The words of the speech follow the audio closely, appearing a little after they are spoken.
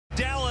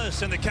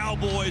Dallas and the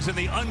Cowboys and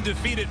the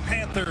undefeated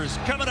Panthers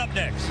coming up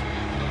next.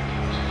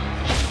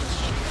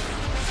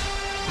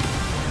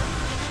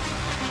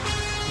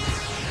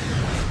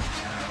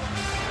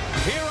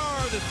 Here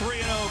are the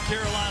 3-0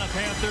 Carolina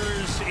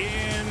Panthers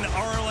in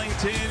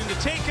Arlington to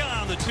take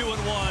on the 2-1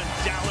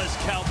 Dallas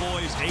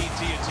Cowboys,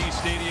 AT&T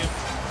Stadium.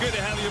 Good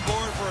to have you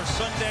aboard for a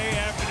Sunday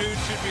afternoon.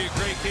 Should be a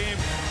great game.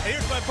 And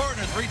here's my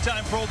partner,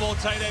 three-time Pro Bowl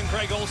tight end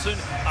Greg Olsen.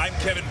 I'm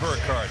Kevin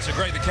Burkhardt. So,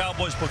 Greg, the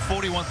Cowboys put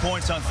 41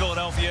 points on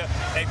Philadelphia,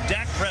 and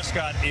Dak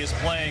Prescott is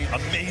playing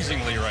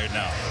amazingly right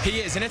now. He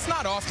is, and it's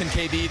not often,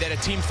 KB, that a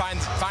team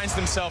finds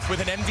themselves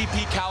with an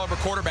MVP caliber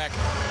quarterback,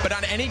 but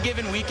on any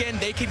given weekend,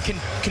 they can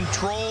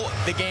control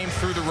the game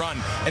through the run,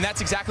 and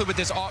that's exactly what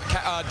this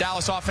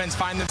Dallas offense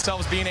find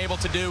themselves being able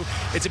to do.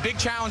 It's a big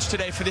challenge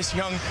today for this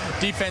young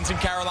defense in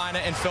Carolina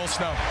and Phil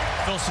Snow.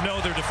 Phil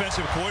Snow, their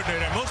defensive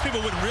coordinator. Most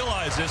people wouldn't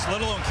realize this, let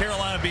alone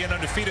Carolina being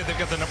undefeated. They've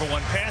got the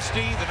 #1 pass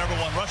D, the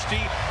 #1 rush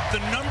D, the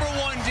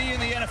 #1 D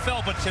in the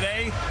NFL, but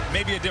today,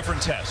 maybe a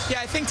different test.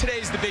 Yeah, I think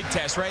today's the big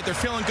test, right? They're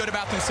feeling good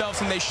about themselves,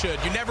 and they should.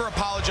 You never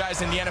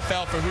apologize in the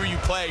NFL for who you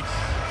play,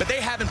 but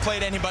they haven't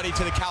played anybody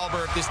to the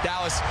caliber of this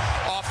Dallas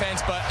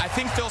offense, but I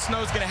think Phil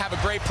Snow's going to have a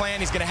great plan.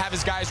 He's going to have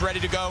his guys ready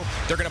to go.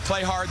 They're going to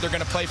play hard, they're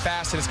going to play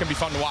fast, and it's going to be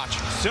fun to watch.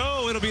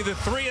 So it'll be the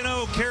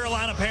 3-0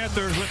 Carolina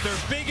Panthers with their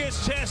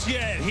biggest test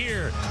yet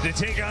here to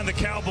take on the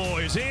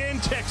Cowboys in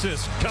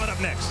Texas. Coming up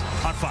next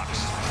on Fox.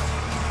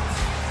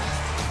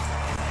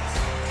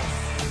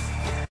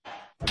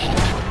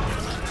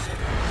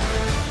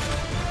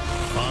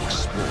 Fox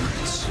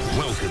Sports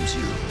welcomes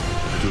you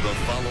to the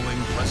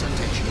following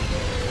presentation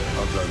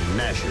of the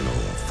National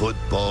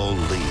Football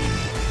League.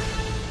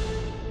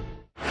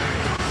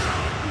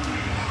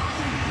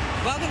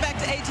 Welcome back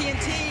to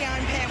AT&T.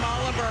 I'm Pam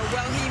Oliver.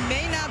 Well, he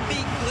may not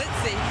be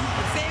glitzy,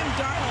 but Sam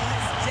Darnold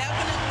has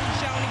definitely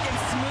shown he can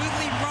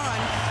smoothly run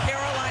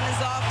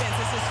Carolina's offense.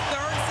 It's his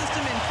third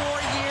system in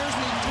 4 years,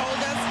 and he told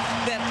us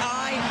that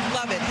I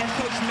love it. Head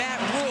coach Matt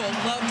Rule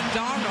loves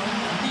Darnold.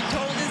 He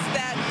told us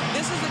that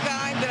this is a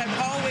guy that I've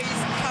always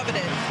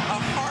coveted,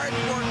 a hard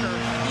worker.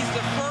 He's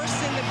the first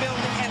in the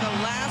building and the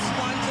last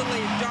one to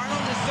leave.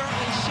 Darnold is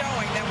certainly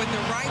showing that with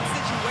the right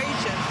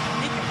situation,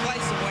 he can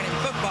play some winning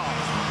football.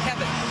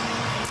 Kevin.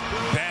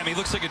 Bam, he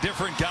looks like a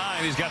different guy.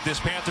 He's got this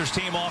Panthers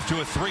team off to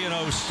a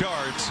 3-0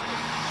 start.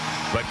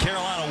 But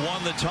Carolina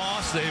won the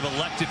toss. They've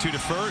elected to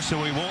defer, so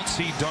we won't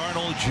see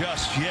Darnold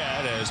just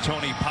yet as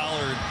Tony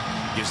Pollard,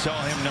 you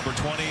saw him,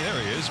 #20. There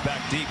he is,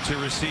 back deep to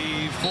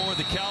receive for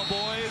the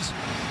Cowboys.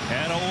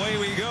 And away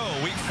we go.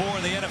 Week 4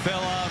 in the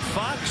NFL on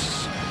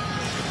Fox.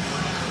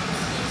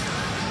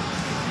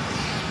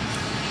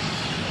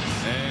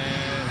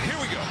 And here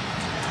we go.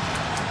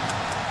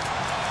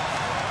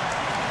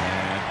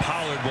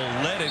 Pollard will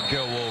let it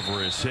go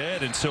over his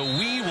head, and so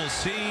we will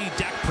see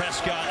Dak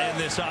Prescott in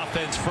this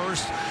offense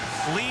first.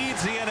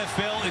 Leads the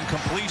NFL in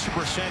completion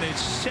percentage,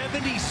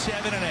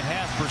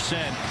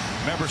 77.5%.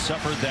 Remember,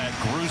 suffered that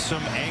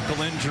gruesome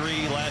ankle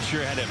injury last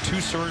year, had to have 2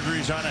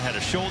 surgeries on it, had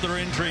a shoulder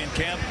injury in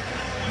camp.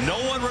 No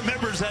one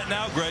remembers that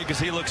now, Greg, because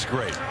he looks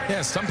great.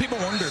 Yeah, some people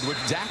wondered, would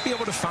Dak be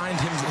able to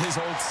find his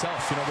old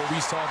self, you know, what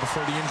we saw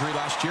before the injury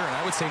last year? And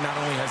I would say not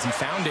only has he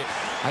found it,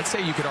 I'd say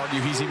you could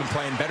argue he's even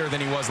playing better than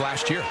he was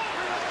last year.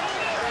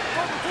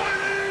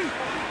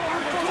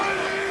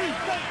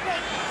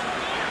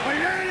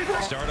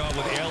 Start off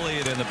with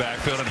Elliott in the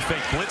backfield and a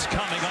fake blitz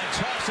coming on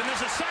toss, and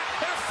there's a sack.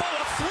 They're full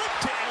of flip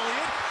to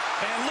Elliott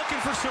and looking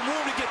for some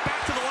room to get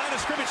back to the line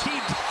of scrimmage.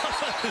 He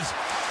does.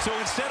 So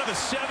instead of a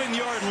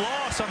 7-yard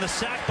loss on the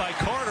sack by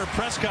Carter,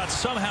 Prescott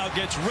somehow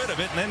gets rid of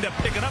it and end up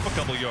picking up a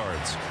couple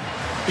yards.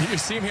 You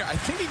see him here. I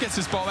think he gets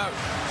his ball out.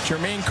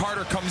 Jermaine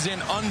Carter comes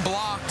in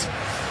unblocked.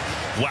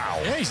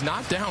 Wow. Yeah, he's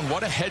not down.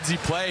 What a headsy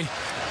play.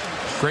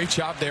 Great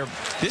job there.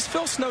 This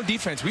Phil Snow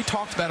defense, we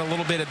talked about a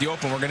little bit at the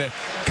open. We're going to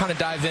kind of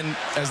dive in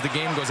as the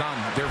game goes on.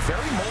 They're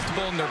very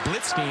multiple in their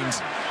blitz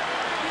schemes.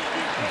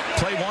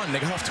 Play 1, they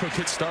got off to a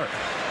good start.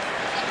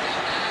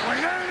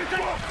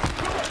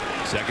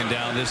 Second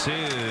down, this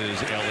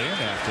is Elliott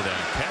after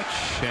that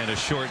catch, and a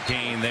short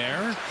gain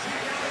there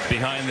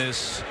behind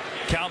this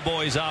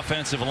Cowboys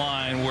offensive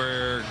line,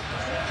 where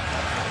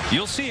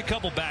you'll see a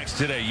couple backs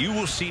today. You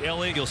will see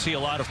Elliott. You'll see a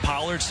lot of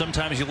Pollard.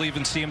 Sometimes you'll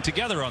even see them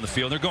together on the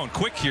field. They're going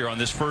quick here on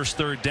this first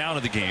 3rd down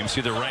of the game.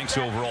 See, their ranks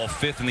overall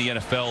 5th in the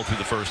NFL through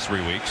the first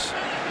 3 weeks.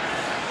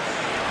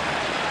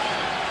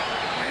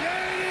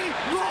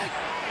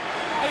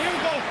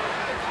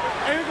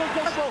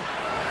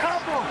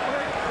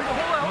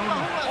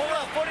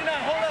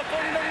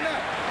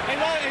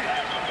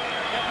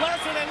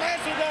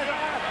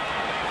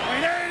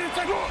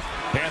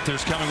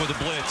 Panthers coming with a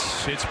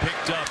blitz. It's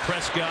picked up.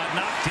 Prescott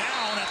knocked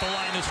down at the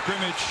line of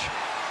scrimmage.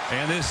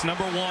 And this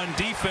 #1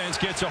 defense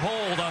gets a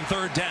hold on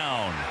 3rd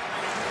down.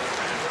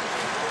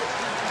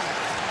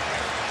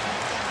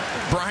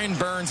 Brian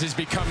Burns is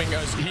becoming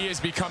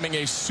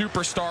a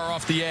superstar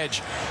off the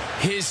edge.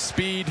 His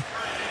speed,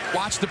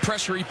 Watch the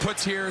pressure he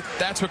puts here.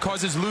 That's what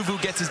causes Luvu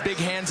gets his big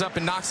hands up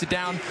and knocks it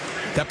down.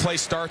 That play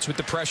starts with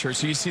the pressure.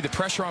 So you see the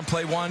pressure on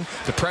play 1,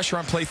 the pressure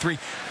on play 3.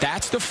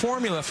 That's the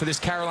formula for this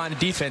Carolina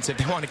defense if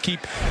they want to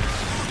keep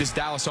this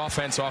Dallas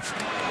offense off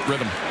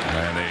rhythm.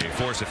 And they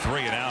force a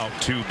 3 and out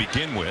to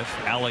begin with.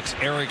 Alex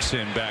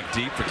Erickson back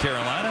deep for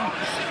Carolina.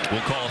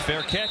 We'll call a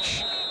fair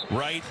catch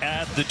right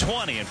at the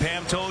 20. And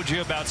Pam told you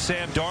about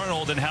Sam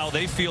Darnold and how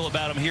they feel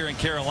about him here in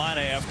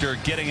Carolina after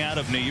getting out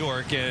of New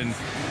York. And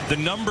the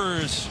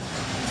numbers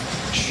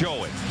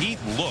show it. He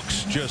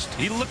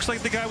looks like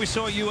the guy we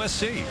saw at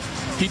USC.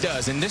 He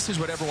does, and this is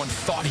what everyone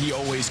thought he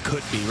always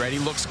could be, right? He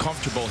looks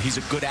comfortable. He's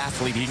a good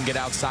athlete. He can get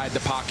outside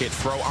the pocket,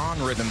 throw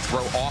on rhythm,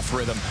 throw off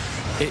rhythm.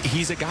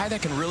 He's a guy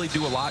that can really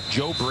do a lot.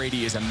 Joe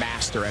Brady is a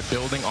master at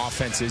building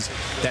offenses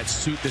that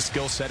suit the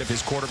skill set of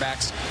his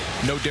quarterbacks.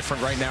 No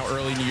different right now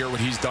early in the year what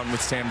he's done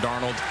with Sam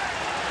Darnold.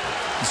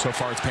 And so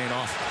far it's paying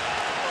off.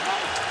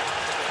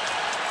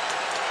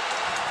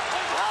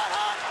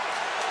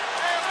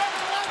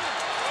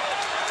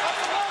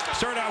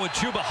 Start out with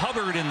Chuba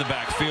Hubbard in the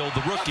backfield,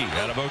 the rookie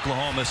out of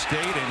Oklahoma State,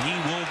 and he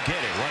will get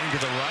it. Running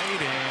to the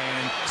right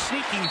and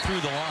sneaking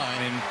through the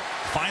line and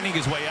finding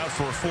his way out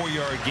for a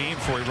 4-yard gain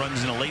before he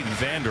runs into Leighton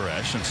Vander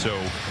Esch. And so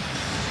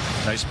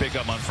nice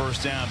pickup on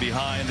first down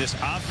behind this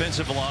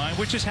offensive line,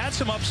 which has had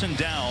some ups and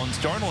downs.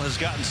 Darnold has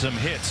gotten some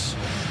hits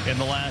in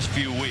the last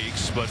few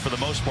weeks, but for the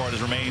most part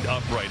has remained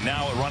upright.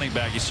 Now at running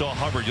back, you saw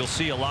Hubbard. You'll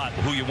see a lot.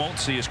 Who you won't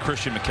see is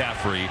Christian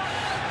McCaffrey,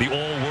 the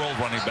all-world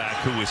running back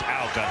who was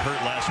out, got hurt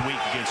last week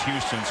against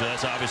Houston, so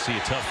that's obviously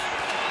a tough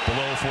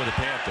blow for the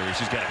Panthers.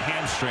 He's got a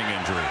hamstring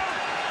injury.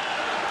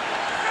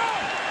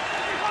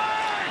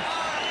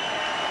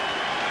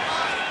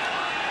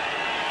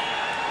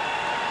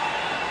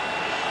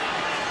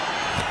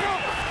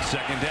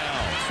 Second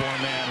down,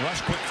 4-man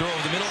rush, quick throw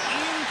over the middle,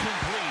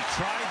 incomplete.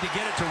 Tried to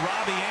get it to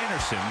Robbie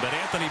Anderson, but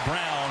Anthony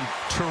Brown,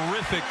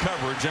 terrific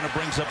coverage, and it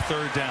brings up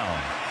third down.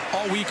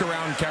 All week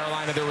around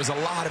Carolina, there was a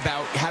lot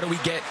about how do we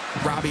get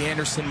Robbie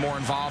Anderson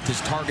more involved. His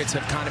targets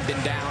have kind of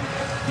been down.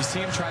 You see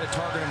him try to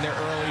target him there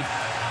early.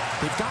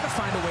 They've got to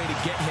find a way to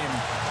get him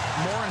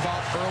more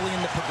involved early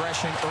in the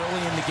progression,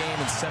 early in the game,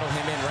 and settle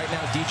him in. Right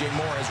now, DJ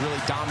Moore has really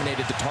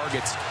dominated the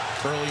targets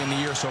early in the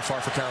year so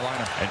far for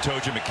Carolina. And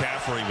Toja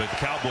McCaffrey, with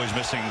the Cowboys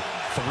missing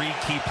 3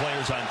 key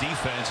players on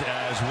defense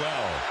as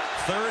well.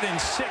 3rd and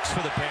 6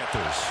 for the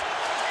Panthers.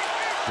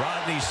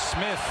 Rodney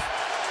Smith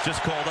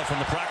just called up from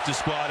the practice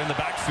squad in the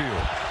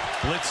backfield.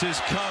 Blitz is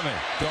coming.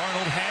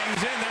 Darnold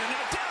hangs in there.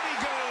 Now down he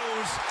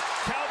goes.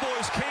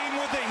 Cowboys came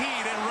with the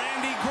heat, and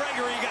Randy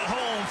Gregory got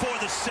home for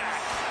the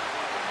sack.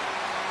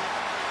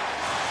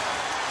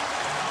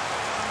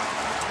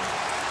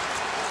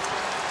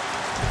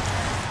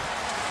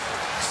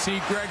 See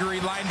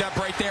Gregory lined up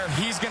right there.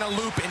 He's going to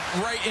loop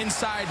right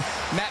inside.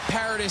 Matt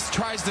Paradis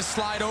tries to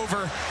slide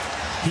over.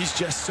 He's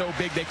just so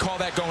big. They call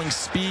that going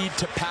speed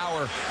to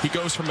power. He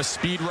goes from a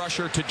speed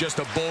rusher to just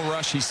a bull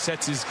rush. He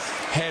sets his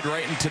head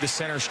right into the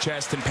center's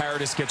chest, and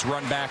Paradis gets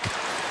run back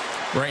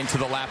right into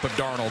the lap of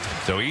Darnold.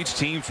 So each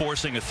team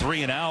forcing a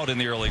 3 and out in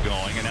the early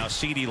going, and now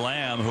CeeDee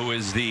Lamb, who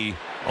is the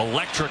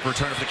electric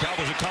returner for the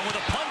Cowboys, will come with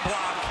a punt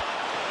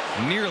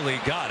block. Nearly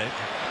got it.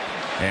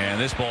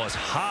 And this ball is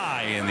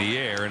high in the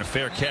air, and a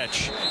fair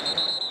catch.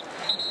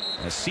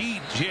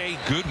 C.J.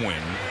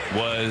 Goodwin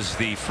was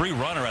the free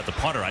runner at the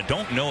punter. I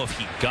don't know if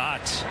he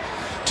got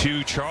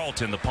to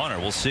Charlton, the punter.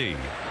 We'll see,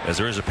 as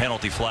there is a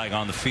penalty flag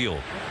on the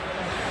field.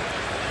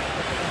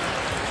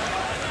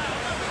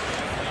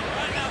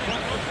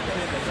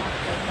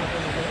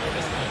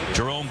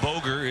 Jerome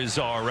Boger is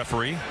our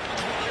referee.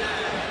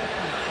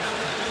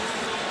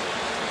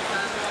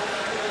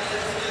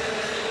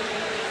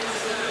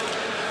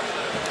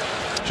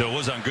 So it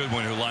was on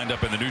Goodwin, who lined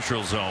up in the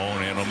neutral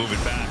zone, and will move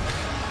it back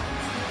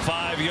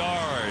 5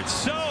 yards.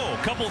 So a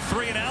couple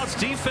 3 and outs.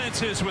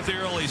 Defenses with the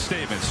early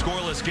statement.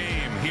 Scoreless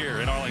game here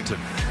in Arlington.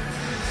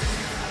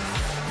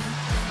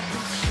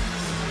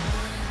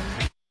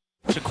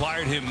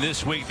 Acquired him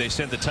this week. They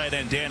sent the tight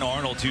end Dan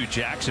Arnold to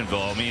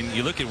Jacksonville. I mean,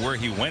 you look at where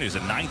he went. He was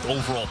a 9th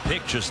overall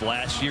pick just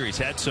last year. He's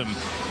had some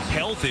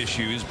health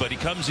issues, but he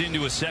comes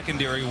into a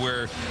secondary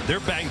where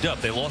they're banged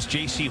up. They lost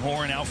J.C.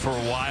 Horn out for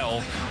a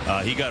while.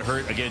 He got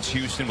hurt against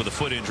Houston with a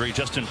foot injury.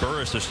 Justin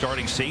Burris, the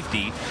starting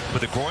safety,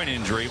 with a groin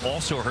injury,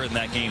 also hurt in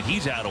that game.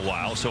 He's out a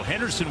while. So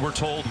Henderson, we're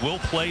told, will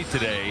play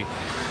today.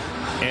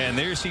 And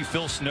there you see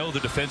Phil Snow, the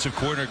defensive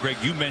coordinator. Greg,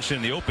 you mentioned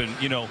in the open,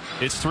 you know,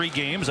 it's 3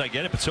 games. I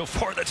get it, but so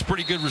far that's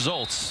pretty good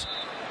results.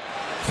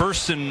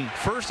 First and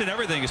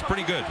everything is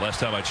pretty good last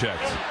time I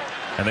checked.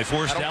 And they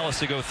forced Dallas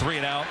to go 3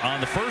 and out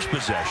on the first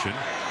possession.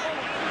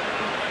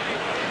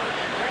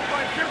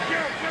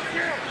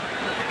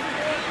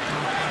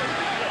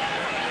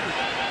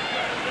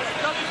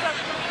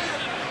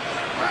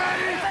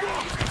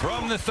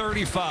 From the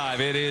 35,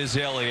 it is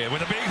Elliott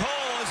with a big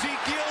hole.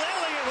 Ezekiel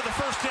Elliott with the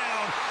first down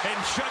and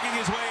chugging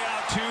his way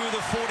out to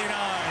the 49.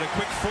 A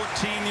quick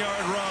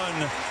 14-yard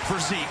run for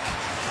Zeke.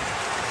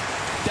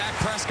 Dak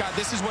Prescott,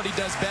 this is what he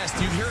does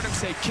best. You heard him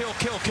say, kill,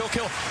 kill, kill,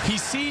 kill. He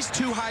sees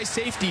two high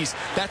safeties.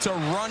 That's a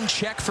run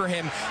check for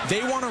him.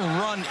 They want to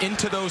run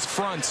into those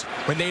fronts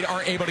when they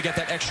aren't able to get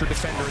that extra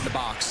defender in the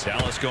box.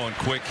 Dallas going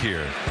quick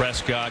here.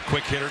 Prescott,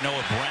 quick hitter.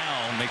 Noah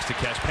Brown makes the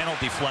catch.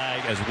 Penalty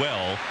flag as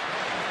well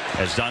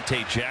as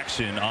Dante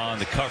Jackson on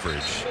the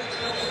coverage.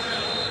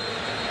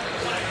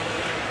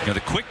 You know,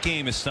 the quick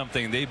game is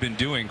something they've been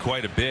doing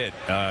quite a bit,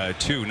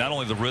 too. Not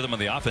only the rhythm of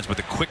the offense, but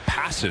the quick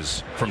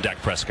passes from Dak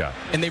Prescott.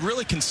 And they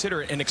really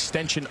consider it an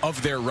extension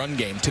of their run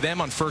game. To them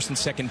on first and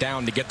second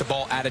down, to get the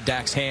ball out of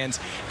Dak's hands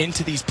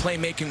into these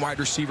playmaking wide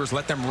receivers,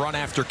 let them run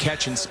after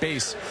catch in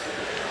space.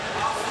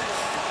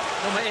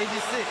 Number 86,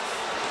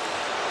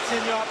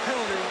 10-yard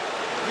penalty,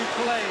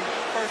 replay,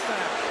 first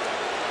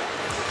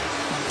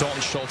down.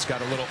 Dalton Schultz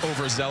got a little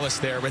overzealous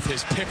there with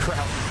his pick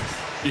route.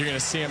 You're going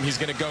to see him. He's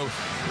going to go.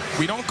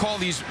 We don't call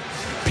these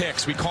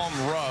picks. We call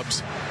them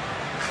rubs.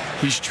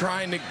 He's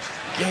trying to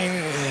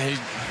gain.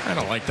 I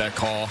don't like that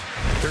call.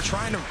 They're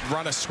trying to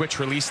run a switch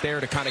release there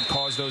to kind of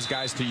cause those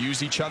guys to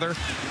use each other.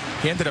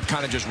 He ended up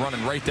kind of just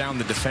running right down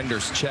the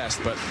defender's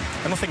chest, but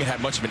I don't think it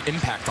had much of an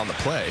impact on the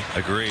play.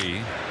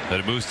 Agree. But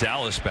it moves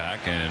Dallas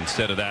back, and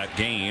instead of that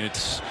gain,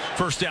 it's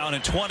first down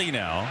and 20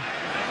 now.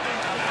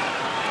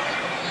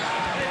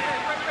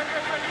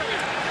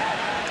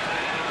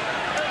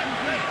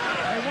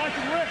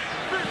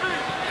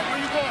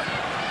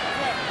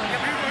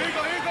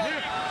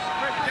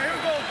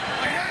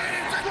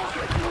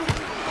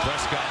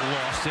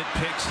 It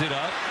picks it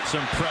up,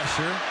 some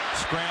pressure,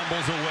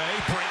 scrambles away,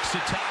 breaks the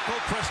tackle,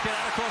 Prescott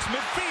out across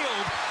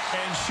midfield,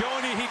 and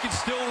showing you he can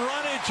still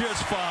run it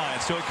just fine.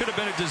 So it could have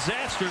been a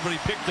disaster, but he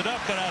picked it up,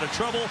 got out of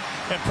trouble,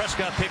 and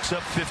Prescott picks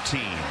up 15.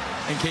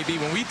 And KB,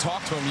 when we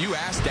talked to him, you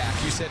asked Dak,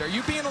 you said, are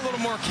you being a little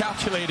more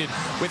calculated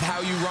with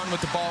how you run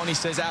with the ball? And he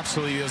says,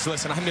 absolutely. He goes,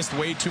 listen, I missed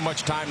way too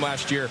much time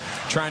last year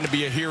trying to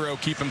be a hero,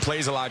 keeping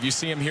plays alive. You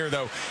see him here,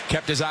 though,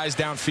 kept his eyes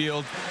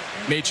downfield,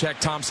 made check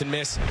Thompson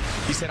miss.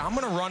 He said, I'm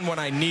going to run when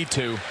I need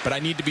to, but I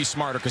need to be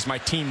smarter because my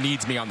team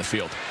needs me on the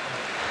field.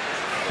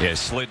 Yeah,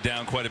 slid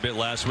down quite a bit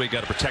last week.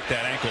 Got to protect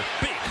that ankle.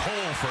 Big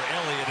hole for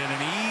Elliott and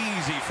an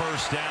easy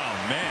first down.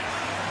 Man,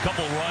 a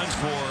couple runs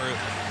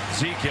for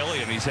Zeke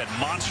Elliott. He's had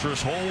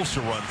monstrous holes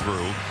to run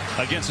through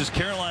against his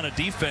Carolina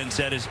defense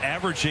that is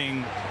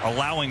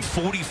allowing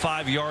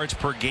 45 yards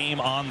per game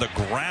on the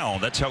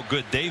ground. That's how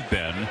good they've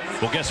been.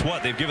 Well, guess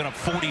what? They've given up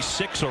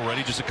 46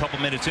 already just a couple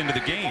minutes into the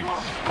game.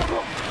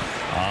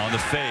 On the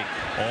fake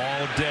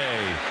all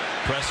day.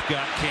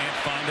 Prescott can't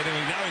find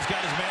anything. Now he's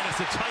got his man. It's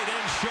the tight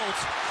end,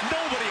 Schultz.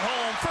 Nobody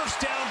home. First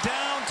down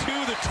to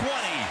the 20.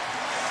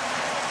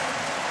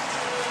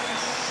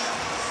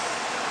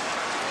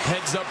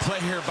 Heads up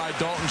play here by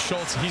Dalton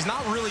Schultz. He's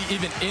not really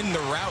even in the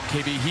route,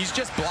 KB. He's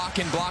just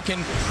blocking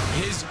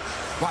his.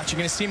 Watch, you're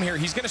going to see him here.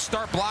 He's going to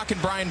start blocking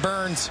Brian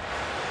Burns.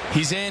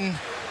 He's in.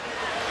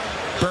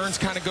 Burns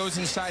kind of goes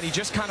inside. He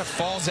just kind of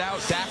falls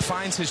out. Dak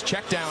finds his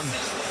check down.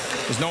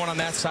 There's no one on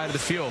that side of the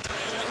field.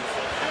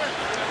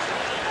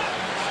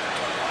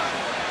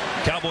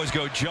 Cowboys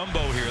go jumbo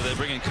here. They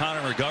bring in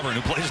Connor McGovern, who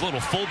plays a little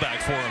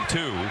fullback for him,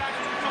 too.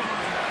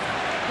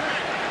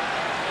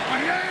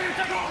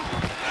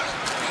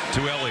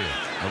 To Elliott.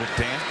 Little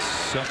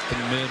dance up the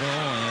middle,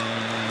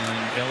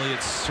 and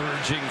Elliott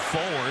surging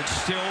forward,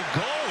 still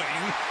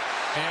going.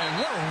 And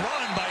what a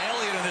run by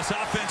Elliott in this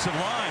offensive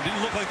line.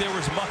 Didn't look like there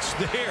was much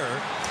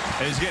there.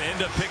 And he's going to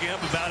end up picking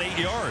up about 8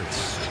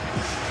 yards.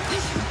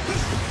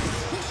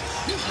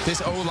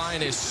 This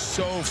O-line is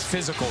so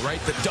physical, right?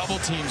 The double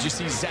teams, you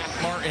see Zach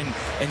Martin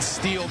and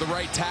Steele, the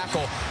right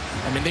tackle.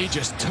 I mean, they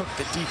just took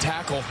the D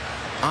tackle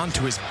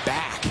onto his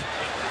back.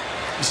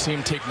 You see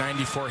him take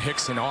 94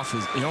 Hickson off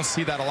his. You don't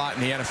see that a lot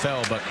in the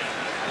NFL, but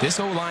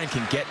this O-line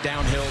can get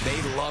downhill. They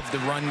love the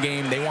run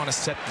game. They want to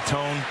set the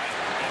tone.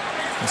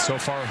 And so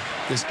far,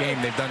 this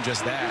game, they've done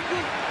just that.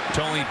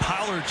 Tony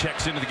Pollard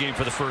checks into the game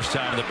for the first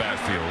time in the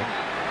backfield.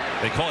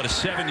 They call it a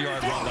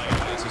 7-yard run by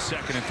Elliott. It's a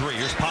 2nd and 3.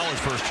 Here's Pollard's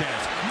first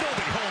chance.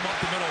 Nobody home up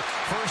the middle.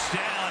 First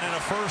down and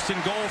a 1st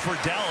and goal for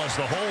Dallas.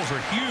 The holes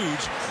are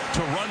huge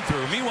to run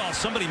through. Meanwhile,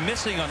 somebody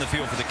missing on the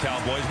field for the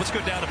Cowboys. Let's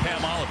go down to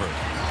Pam Oliver.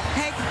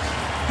 Hey,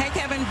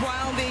 Kevin,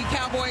 while the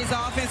Cowboys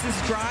offense is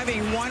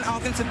driving, one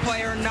offensive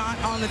player not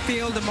on the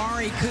field,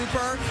 Amari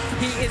Cooper.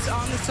 He is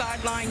on the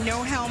sideline,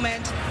 no helmet,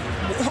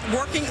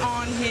 working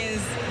on his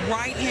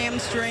right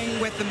hamstring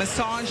with the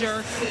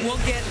massager.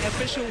 We'll get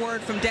official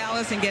word from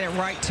Dallas and get it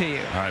right to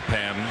you. All right,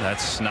 Pam,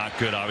 that's not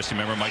good. Obviously,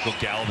 remember, Michael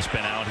Gallup's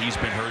been out. He's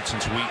been hurt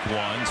since week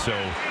 1, so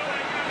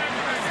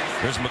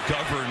there's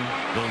McGovern,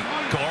 the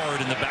guard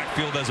in the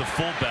backfield as a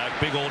fullback.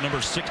 Big old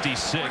number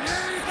 66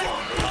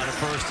 on a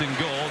 1st and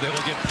goal. They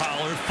will get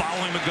Pollard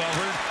following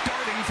McGovern,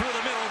 darting through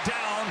the middle,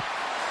 down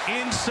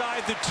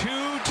inside the 2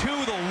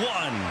 to the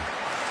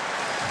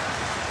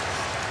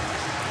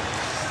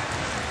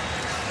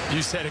 1.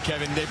 You said it,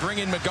 Kevin. They bring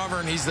in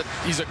McGovern. He's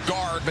a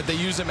guard, but they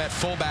use him at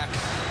fullback.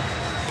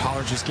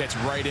 Pollard just gets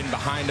right in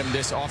behind him.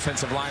 This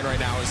offensive line right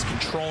now is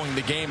controlling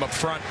the game up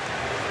front.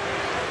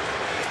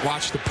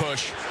 Watch the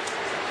push.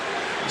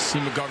 See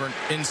McGovern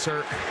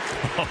insert.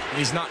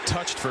 He's not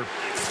touched for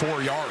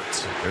 4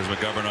 yards. There's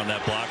McGovern on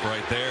that block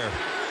right there.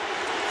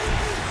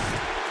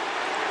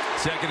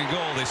 2nd and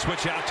goal. They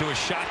switch out to a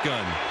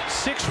shotgun.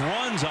 6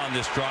 runs on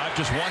this drive,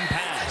 just 1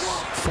 pass.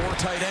 4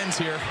 tight ends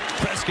here.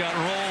 Prescott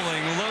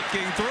rolling,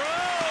 looking,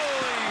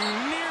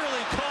 throwing.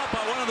 Nearly caught by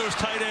one of those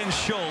tight ends,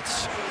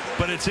 Schultz.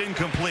 But it's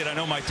incomplete. I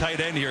know my tight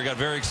end here got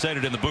very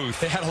excited in the booth.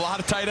 They had a lot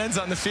of tight ends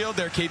on the field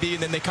there, KB,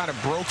 and then they kind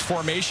of broke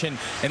formation,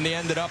 and they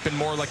ended up in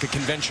more like a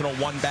conventional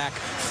 1-back,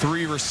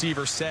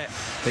 3-receiver set.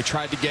 They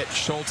tried to get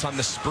Schultz on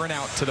the sprint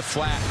out to the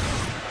flat.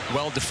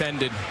 Well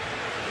defended.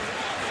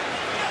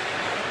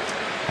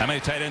 How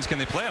many tight ends can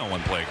they play on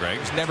one play, Greg?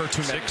 There's never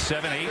too many. 6,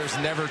 7, 8. There's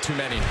never too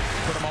many.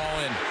 Put them all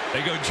in.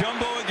 They go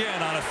jumbo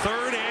again on a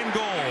 3rd and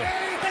goal.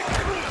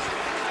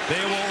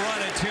 They will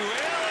run it to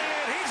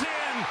Elliott. He's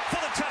in for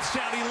the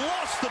touchdown. He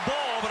lost the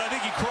ball, but I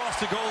think he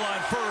crossed the goal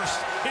line first.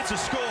 It's a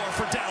score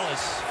for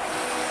Dallas.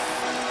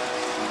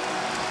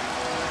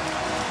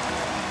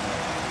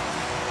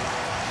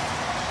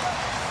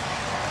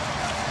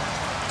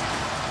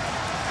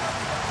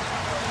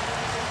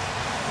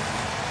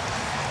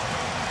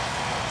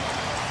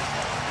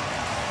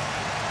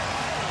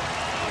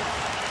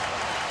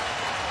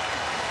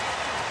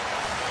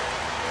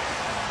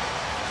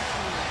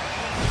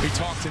 We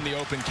talked in the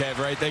open, Kev,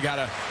 right? They got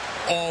an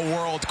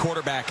all-world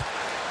quarterback.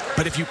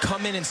 But if you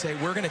come in and say,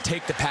 we're going to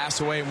take the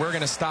pass away and we're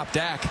going to stop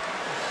Dak,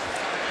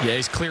 yeah,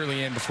 he's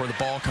clearly in before the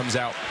ball comes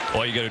out.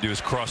 All you got to do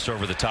is cross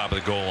over the top of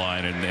the goal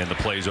line, and the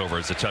play's over.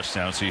 It's a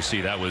touchdown. So you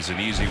see that was an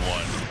easy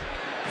one.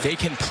 They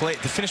can play,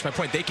 to finish my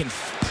point, they can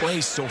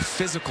play so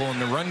physical in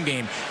the run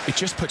game. It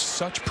just puts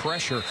such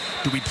pressure.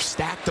 Do we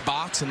stack the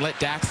box and let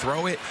Dak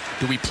throw it?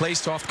 Do we play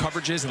soft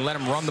coverages and let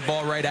him run the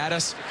ball right at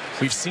us?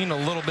 We've seen a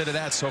little bit of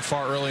that so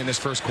far early in this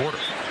first quarter.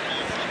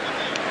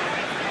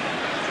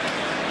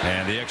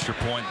 And the extra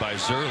point by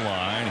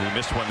Zerline, who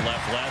missed one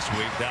left last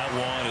week. That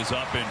one is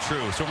up and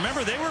true. So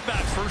remember, they were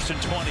back 1st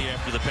and 20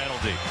 after the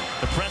penalty.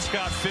 The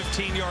Prescott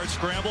 15-yard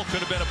scramble could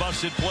have been a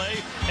busted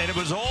play, and it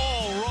was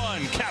all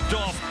run, capped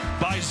off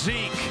by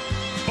Zeke.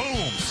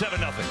 Boom,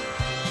 7-0.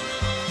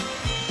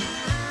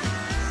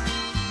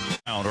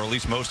 Or at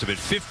least most of it.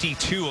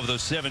 52 of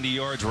those 70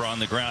 yards were on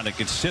the ground. And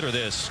consider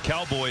this,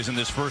 Cowboys in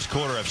this first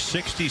quarter have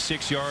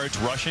 66 yards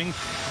rushing.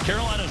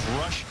 Carolina's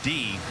rush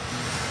D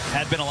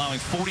had been allowing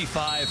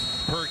 45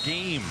 per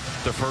game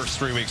the first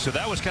 3 weeks. So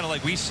that was kind of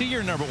like, we see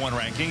your #1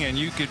 ranking, and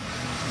you could,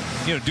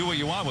 do what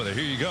you want with it.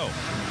 Here you go.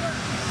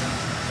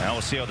 Now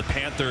we'll see how the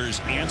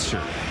Panthers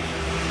answer.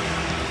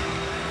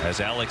 As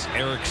Alex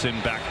Erickson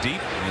back deep.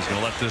 He's going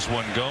to let this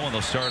one go, and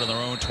they'll start on their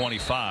own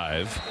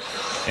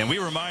 25. And we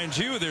remind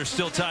you, there's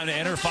still time to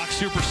enter Fox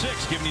Super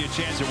 6, giving you a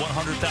chance at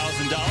 $100,000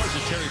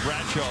 of Terry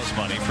Bradshaw's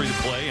money. Free to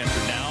play.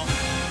 Enter now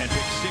and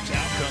pick 6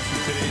 outcomes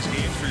from today's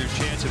games for your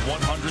chance at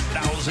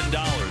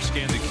 $100,000.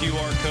 Scan the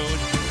QR code,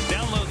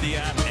 download the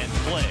app, and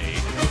play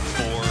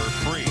for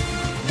free.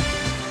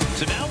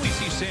 So now we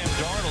see Sam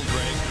Darnold,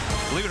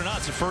 Greg. Believe it or not,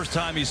 it's the first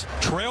time he's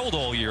trailed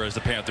all year as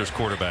the Panthers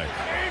quarterback.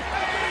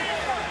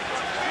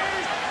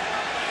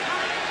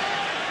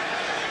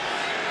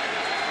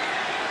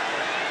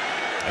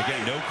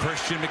 Again, no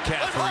Christian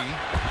McCaffrey.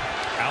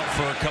 Out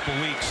for a couple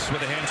weeks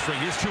with a hamstring.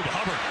 Here's Chuba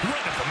Hubbard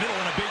right up the middle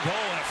in a big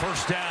hole, and a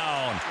first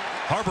down.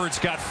 Hubbard's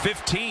got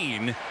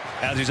 15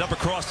 as he's up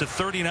across the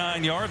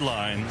 39-yard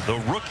line. The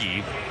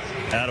rookie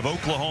out of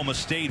Oklahoma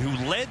State, who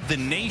led the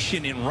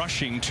nation in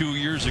rushing 2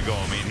 years ago.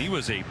 I mean, he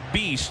was a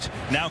beast.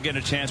 Now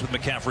getting a chance with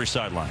McCaffrey's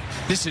sideline.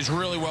 This is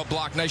really well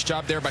blocked. Nice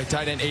job there by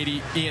tight end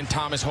 80. Ian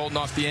Thomas holding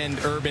off the end.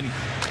 Urban.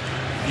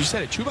 You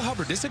said it, Chuba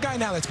Hubbard, this is a guy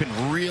now that's been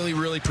really,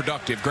 really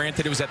productive.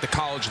 Granted, it was at the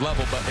college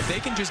level, but if they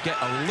can just get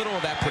a little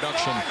of that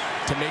production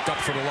to make up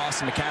for the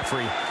loss of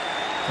McCaffrey,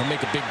 it'll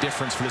make a big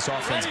difference for this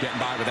offense getting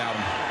by without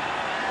him.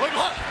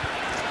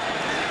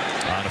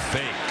 On a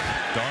fake.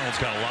 Darnold's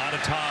got a lot of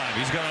time.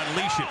 He's going to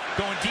unleash it.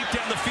 Going deep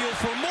down the field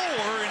for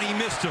more, and he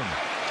missed him.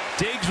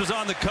 Diggs was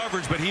on the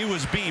coverage, but he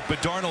was beat,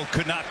 but Darnold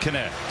could not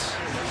connect.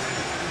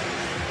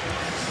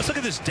 Let's look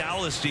at this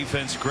Dallas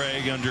defense,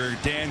 Greg, under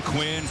Dan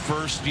Quinn,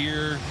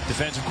 first-year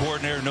defensive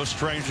coordinator, no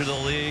stranger to the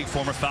league,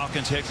 former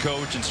Falcons head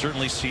coach, and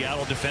certainly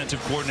Seattle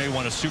defensive coordinator,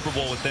 won a Super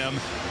Bowl with them.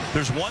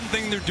 There's one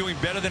thing they're doing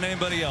better than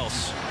anybody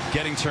else,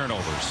 getting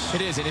turnovers.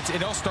 It is, and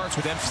it all starts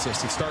with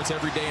emphasis. It starts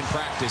every day in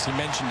practice. He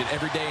mentioned it,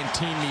 every day in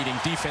team meeting,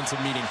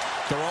 defensive meeting.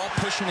 They're all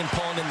pushing and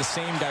pulling in the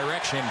same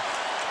direction.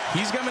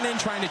 He's coming in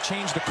trying to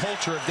change the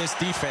culture of this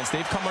defense.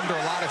 They've come under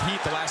a lot of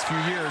heat the last few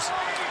years.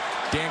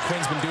 Dan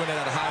Quinn's been doing it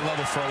at a high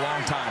level for a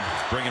long time.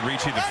 Bringing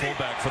Ricci the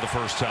fullback for the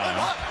first time.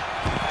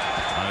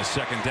 On a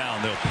second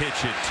down, they'll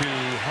pitch it to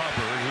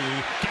Hubbard,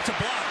 who gets a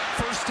block.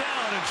 First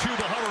down, and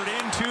Chuba Hubbard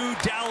into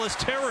Dallas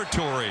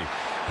territory.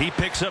 He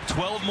picks up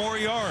 12 more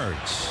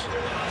yards.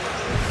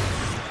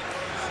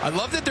 I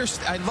love that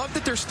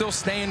they're still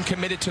staying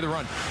committed to the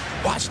run.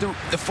 Watch the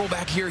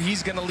fullback here.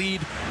 He's going to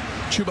lead.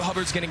 Chuba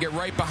Hubbard's going to get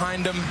right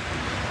behind him.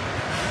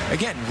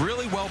 Again,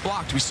 really well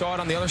blocked. We saw it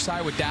on the other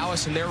side with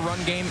Dallas in their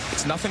run game.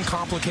 It's nothing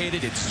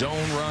complicated. It's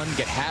zone run,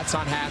 get hats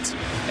on hats,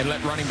 and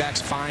let running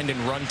backs find and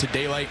run to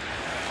daylight.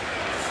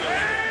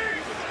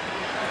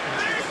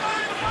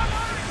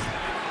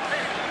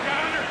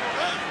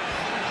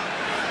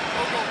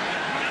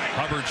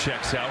 Hubbard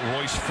checks out.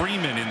 Royce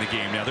Freeman in the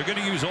game. Now they're going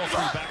to use all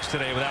three backs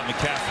today without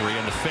McCaffrey,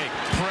 and the fake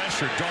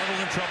pressure.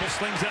 Darnold in trouble,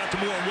 slings out to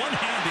Moore.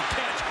 One-handed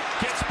catch.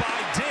 Gets by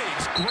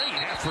Diggs. Great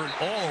effort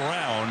all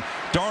around.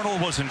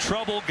 Darnold was in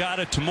trouble, got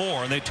it to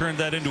Moore, and they turned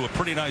that into a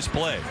pretty nice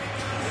play.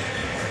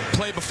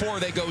 Play before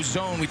they go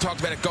zone. We talked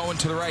about it going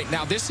to the right.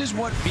 Now, this is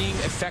what being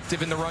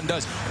effective in the run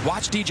does.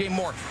 Watch DJ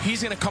Moore.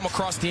 He's going to come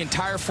across the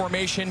entire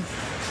formation.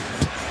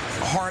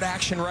 Hard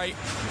action right.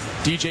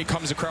 DJ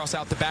comes across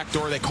out the back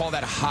door. They call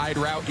that a hide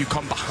route. You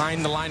come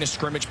behind the line of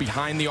scrimmage,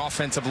 behind the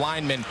offensive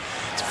lineman.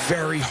 It's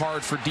very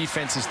hard for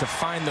defenses to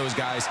find those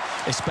guys,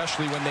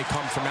 especially when they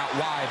come from out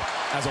wide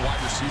as a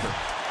wide receiver.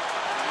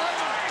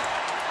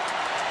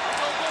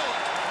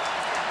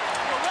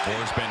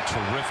 Moore's been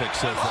terrific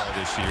so far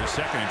this year.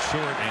 Second and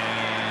short,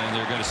 and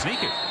they're going to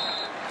sneak it.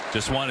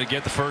 Just wanted to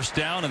get the first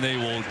down, and they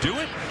will do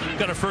it.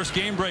 Got our first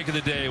game break of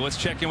the day. Let's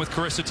check in with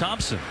Carissa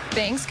Thompson.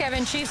 Thanks,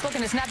 Kevin. Chiefs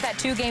looking to snap that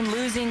two-game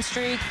losing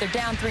streak. They're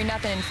down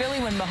 3-0 in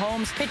Philly when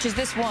Mahomes pitches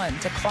this one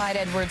to Clyde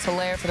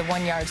Edwards-Helaire for the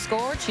one-yard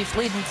score. Chiefs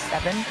leading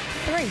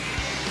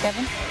 7-3.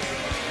 Kevin?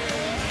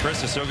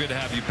 Carissa, so good to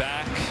have you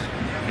back.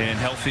 And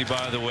healthy,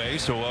 by the way,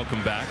 so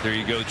welcome back. There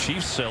you go.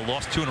 Chiefs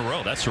lost 2 in a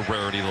row. That's a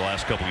rarity the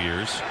last couple of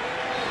years.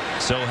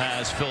 So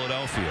has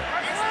Philadelphia.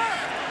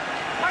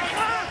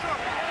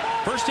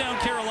 First down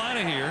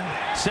Carolina here.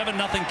 7-0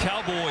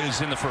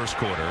 Cowboys in the first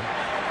quarter.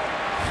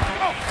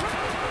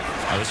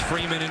 That was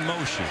Freeman in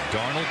motion.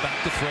 Darnold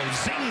back to throw.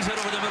 Zings it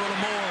over the middle to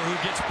Moore, who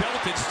gets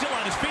belted, still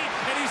on his feet,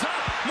 and he's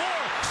up.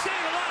 Moore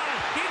staying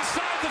alive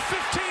inside the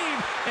 15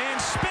 and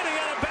spinning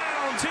out of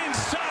bounds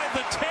inside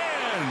the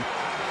 10.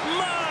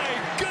 My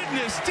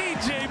goodness,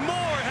 DJ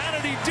Moore, how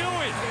did he do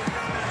it?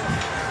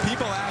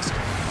 People ask,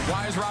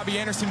 why has Robbie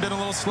Anderson been a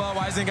little slow?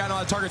 Why hasn't he gotten a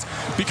lot of targets?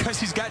 Because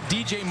he's got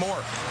DJ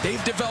Moore.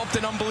 They've developed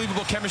an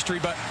unbelievable chemistry,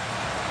 but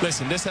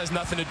listen, this has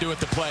nothing to do with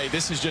the play.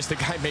 This is just a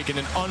guy making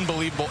an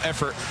unbelievable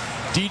effort.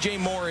 DJ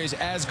Moore is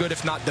as good,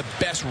 if not the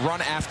best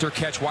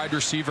run-after-catch wide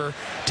receiver,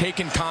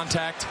 taking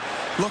contact.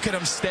 Look at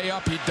him stay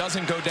up. He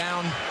doesn't go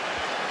down.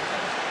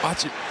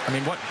 Watch it. I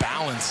mean, what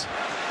balance.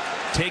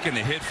 Taking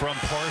the hit from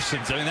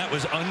Parsons. I mean, that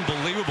was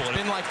unbelievable. It's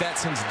been like that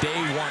since day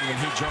one when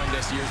he joined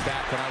us years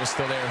back when I was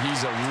still there.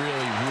 He's a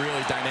really,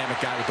 really dynamic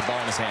guy with the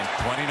ball in his hand.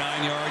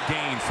 29-yard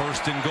gain.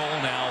 First and goal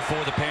now for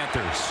the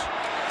Panthers.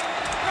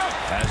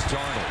 As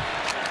Darnold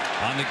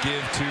on the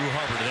give to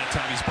Hubbard. At that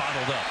time, he's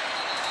bottled up.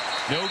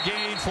 No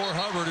gain for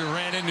Hubbard, who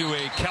ran into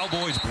a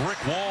Cowboys brick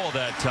wall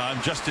that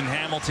time. Justin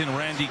Hamilton,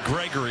 Randy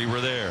Gregory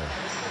were there.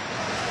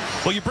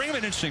 Well, you bring up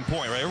an interesting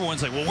point, right?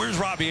 Everyone's like, well, where's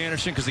Robbie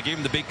Anderson? Because they gave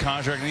him the big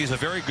contract, and he's a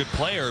very good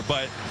player.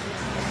 But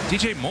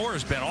DJ Moore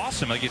has been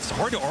awesome. Like, it's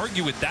hard to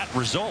argue with that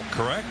result,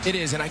 correct? It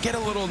is, and I get a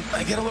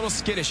little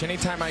skittish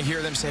anytime I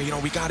hear them say, you know,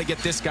 we got to get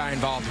this guy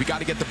involved. We got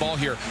to get the ball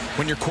here.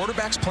 When your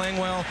quarterback's playing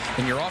well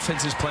and your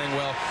offense is playing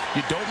well,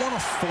 you don't want to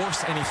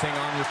force anything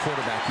on your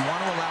quarterback. You want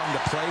to allow him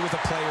to play with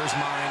a player's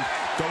mind,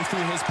 go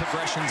through his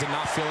progressions, and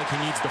not feel like he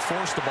needs to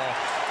force the ball.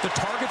 The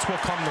targets will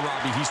come to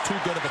Robbie. He's too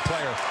good of a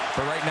player.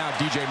 But right now,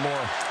 DJ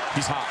Moore,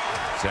 he's hot.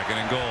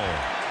 Second and goal.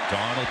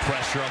 Darnold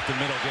pressure up the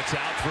middle, gets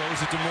out, throws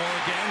it to Moore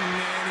again,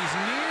 and he's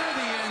near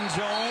the end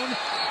zone.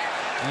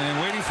 And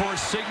waiting for a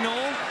signal.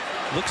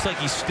 Looks like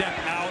he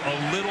stepped out a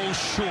little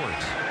short.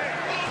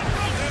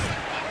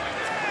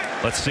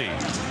 Let's see.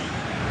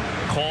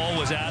 Call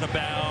was out of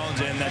bounds,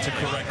 and that's a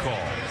correct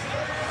call.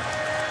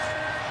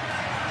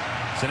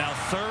 So now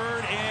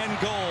third and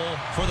goal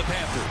for the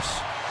Panthers.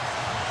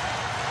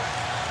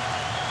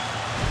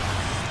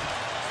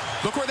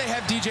 Look where they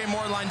have DJ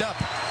Moore lined up.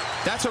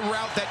 That's a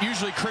route that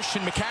usually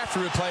Christian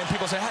McCaffrey would play, and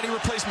people say, how do you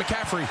replace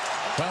McCaffrey?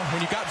 Well, when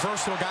you got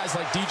versatile guys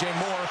like DJ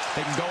Moore,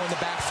 they can go in the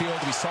backfield.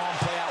 We saw him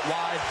play out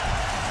wide.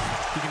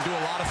 He can do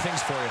a lot of things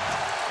for you.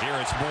 Here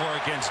it's Moore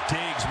against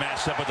Diggs,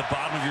 matched up at the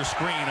bottom of your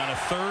screen on a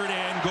third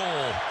and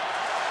goal.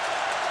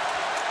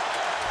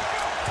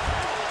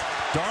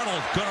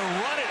 Darnold gonna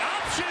run it.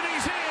 Option,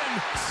 he's in.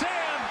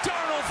 Sam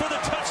Darnold for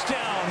the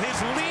touchdown.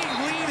 His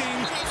league-leading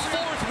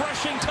fourth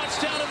rushing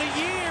touchdown of the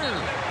year.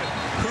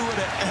 Who would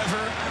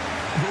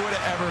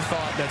have ever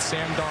thought that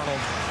Sam Darnold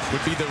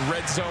would be the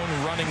red zone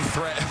running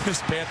threat of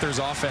this Panthers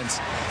offense?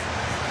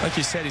 Like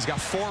you said, he's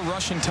got 4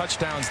 rushing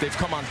touchdowns. They've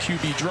come on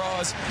QB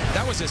draws.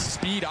 That was a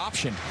speed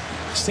option.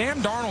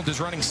 Sam Darnold is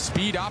running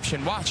speed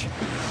option. Watch.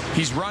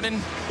 He's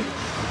running.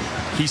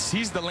 He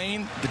sees the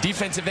lane. The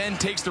defensive end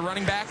takes the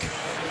running back.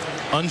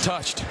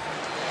 Untouched.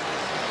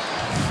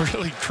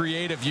 Really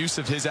creative use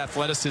of his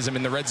athleticism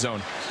in the red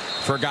zone.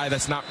 For a guy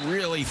that's not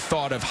really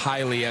thought of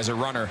highly as a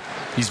runner,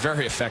 he's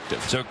very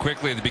effective. So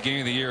quickly, at the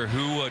beginning of the year,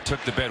 who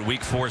took the bet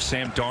week 4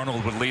 Sam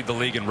Darnold would lead the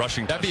league in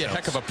rushing That'd touchdowns? be a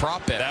heck of a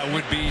prop bet. That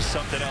would be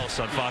something else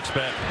on Fox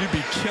Bet. You'd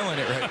be killing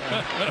it right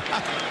now.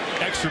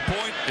 Extra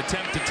point,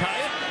 attempt to tie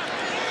it.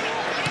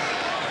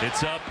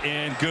 It's up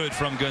and good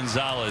from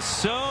Gonzalez.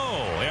 So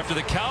after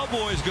the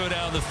Cowboys go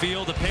down the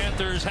field, the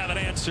Panthers have an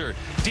answer.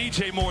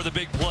 DJ Moore, the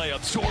big play,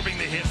 absorbing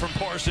the hit from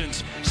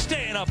Parsons,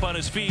 staying up on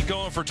his feet,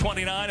 going for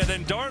 29, and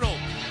then Darnold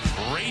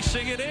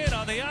racing it in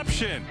on the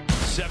option.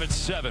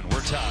 7-7, we're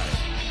tied.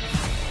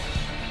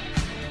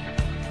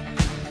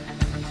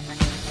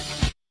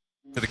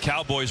 The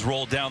Cowboys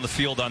roll down the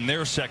field on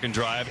their second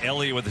drive.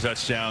 Elliott with the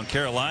touchdown.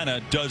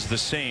 Carolina does the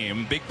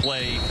same. Big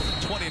play,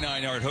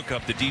 29-yard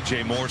hookup to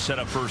DJ Moore, set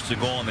up first and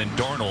goal, and then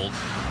Darnold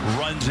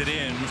runs it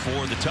in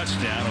for the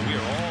touchdown. And we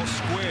are all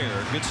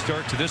square. Good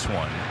start to this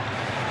one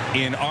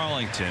in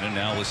Arlington. And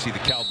now let's see the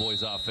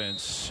Cowboys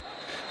offense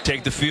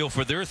take the field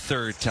for their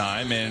third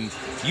time. And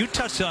you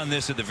touched on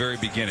this at the very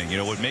beginning. You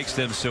know, what makes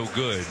them so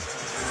good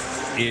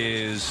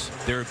is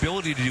their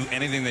ability to do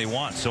anything they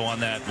want. So on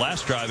that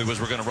last drive, it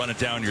was, we're going to run it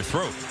down your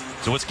throat.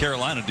 So what's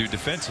Carolina do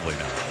defensively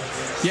now?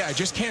 Yeah, I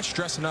just can't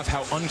stress enough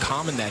how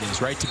uncommon that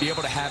is, right? To be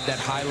able to have that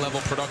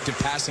high-level productive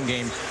passing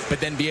game, but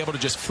then be able to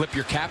just flip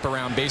your cap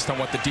around based on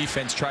what the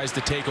defense tries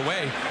to take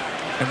away.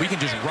 And we can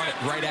just run it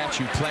right at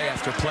you play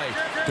after play.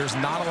 There's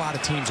not a lot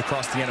of teams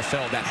across the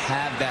NFL that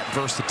have that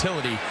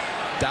versatility.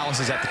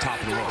 Dallas is at the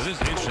top of the list.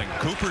 This is interesting.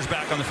 Cooper's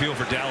back on the field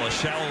for Dallas,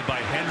 shadowed by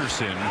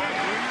Henderson.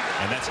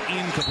 And that's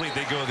incomplete.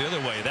 They go the other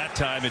way. That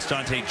time it's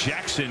Dante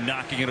Jackson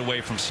knocking it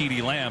away from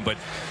CeeDee Lamb. But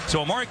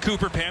so Amari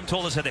Cooper, Pam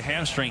told us, had the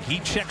hamstring. He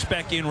checks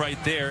back in right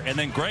there. And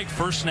then Greg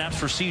first snaps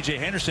for C.J.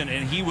 Henderson,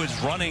 and he was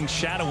running,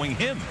 shadowing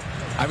him.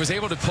 I was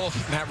able to pull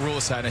Matt Rule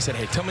aside, and I said,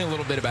 hey, tell me a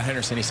little bit about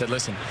Henderson. He said,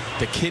 listen,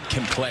 the kid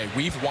can play.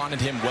 We've wanted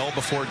him well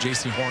before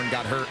J.C. Horn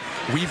got hurt.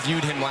 We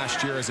viewed him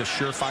last year as a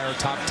surefire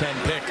top 10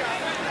 pick.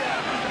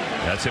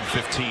 That's him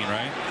 15,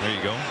 right? There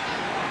you go.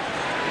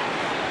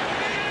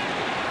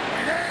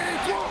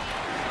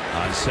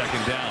 On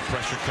second down,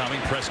 pressure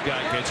coming. Prescott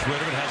gets rid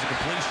of it, has a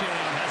completion,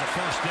 and has a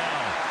first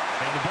down.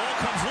 And the ball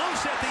comes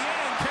loose at the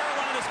end.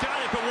 Carolina's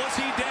got it, but was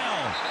he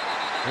down?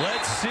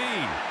 Let's see.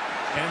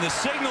 And the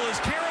signal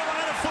is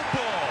Carolina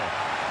football.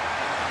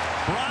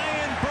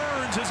 Brian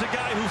Burns is a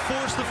guy who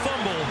forced the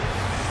fumble.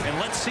 And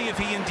let's see if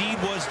he indeed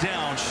was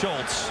down.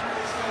 Schultz.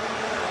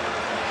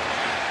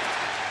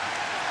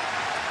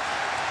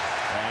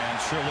 And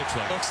sure looks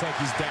like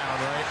he's down,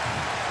 right?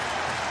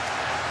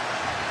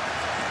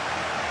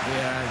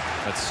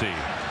 Yeah. Let's see.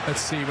 Let's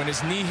see. When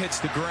his knee hits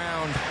the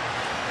ground,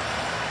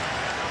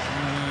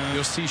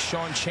 you'll see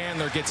Sean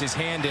Chandler gets his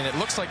hand in. It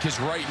looks like his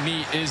right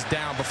knee is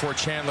down before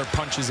Chandler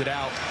punches it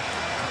out.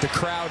 The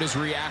crowd is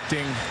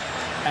reacting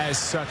as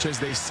such as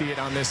they see it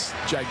on this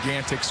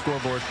gigantic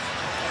scoreboard.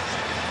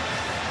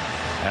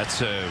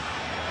 That's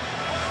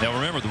now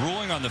remember, the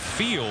ruling on the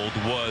field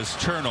was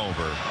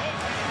turnover.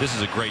 This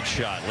is a great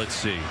shot. Let's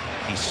see.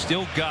 He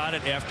still got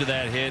it after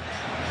that hit.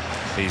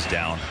 He's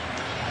down.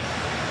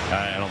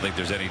 I don't think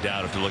there's any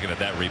doubt if you're looking at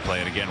that replay.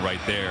 And again, right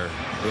there.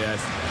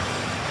 Yes.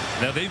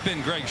 Now, they've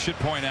been, Greg should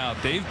point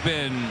out, they've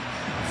been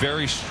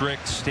very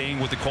strict staying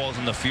with the calls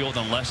on the field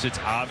unless it's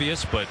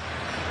obvious. But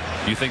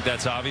do you think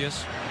that's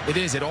obvious? It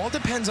is. It all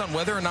depends on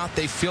whether or not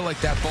they feel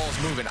like that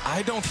ball's moving.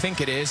 I don't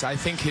think it is. I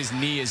think his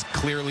knee is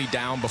clearly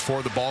down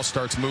before the ball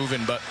starts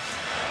moving. But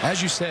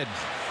as you said,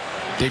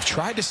 they've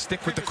tried to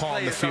stick with the call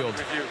on the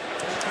field.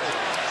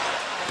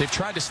 They've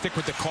tried to stick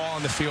with the call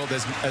on the field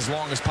as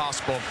long as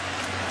possible.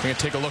 We're going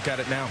to take a look at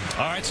it now.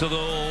 All right, so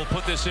they'll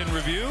put this in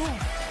review.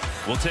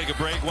 We'll take a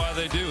break while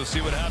they do.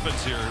 See what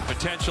happens here.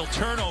 Potential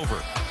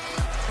turnover.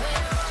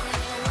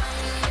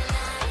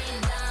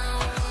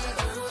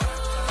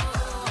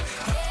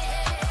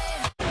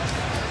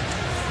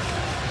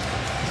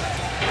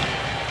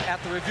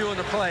 After reviewing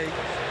the play,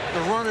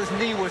 the runner's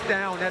knee was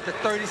down at the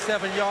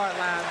 37-yard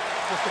line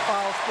with the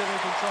ball still in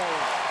control.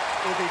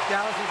 It will be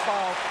Dallas'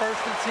 ball,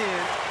 1st and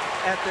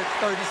 10 at the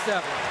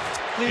 37.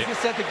 Please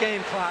reset the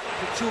game clock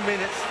to 2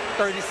 minutes,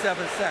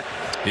 37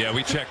 seconds. Yeah,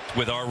 we checked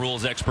with our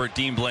rules expert,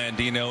 Dean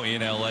Blandino,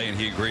 in L.A., and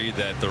he agreed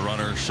that the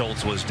runner,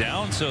 Schultz, was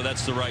down, so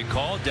that's the right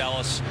call.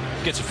 Dallas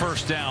gets a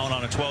first down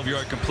on a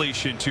 12-yard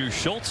completion to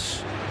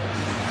Schultz.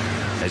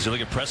 As you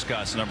look at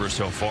Prescott's numbers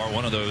so far,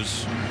 one of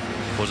those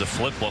was a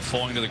flip while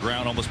falling to the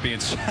ground, almost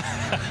being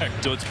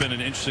sacked. So it's been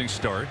an interesting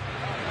start.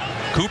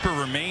 Cooper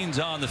remains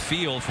on the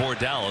field for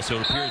Dallas, so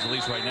it appears, at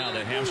least right now,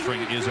 that hamstring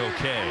is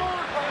okay.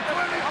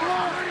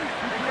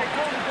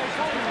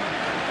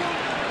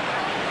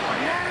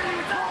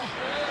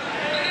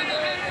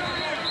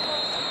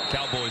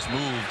 Cowboys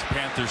moved.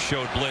 Panthers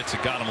showed blitz.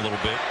 It got him a little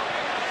bit.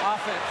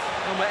 Offense,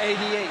 number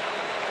 88.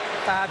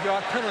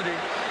 5-yard penalty.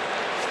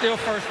 Still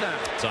first down.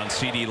 It's on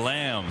CeeDee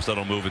Lamb, so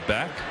that'll move it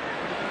back.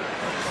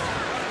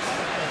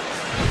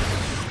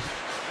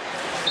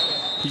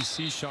 He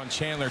sees Sean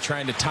Chandler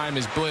trying to time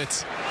his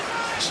blitz.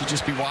 Should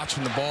just be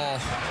watching the ball.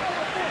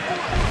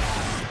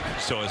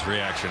 So his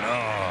reaction.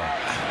 Oh.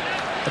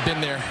 I've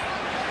been there.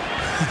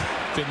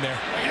 Been there.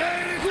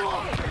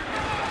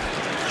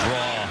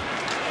 Draw.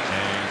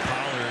 And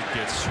Pollard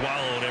gets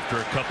swallowed after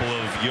after a couple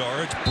of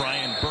yards.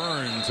 Brian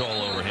Burns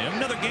all over him.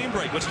 Another game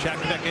break. Let's check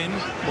back in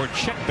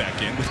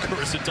with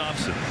Carissa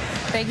Thompson.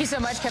 Thank you so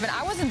much, Kevin.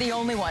 I wasn't the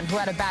only one who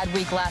had a bad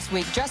week last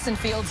week. Justin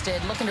Fields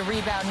did. Looking to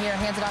rebound here.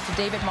 Hands it off to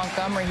David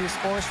Montgomery, who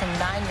scores from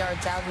 9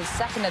 yards out, his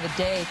second of the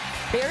day.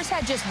 Bears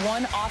had just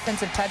one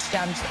offensive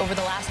touchdown over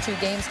the last 2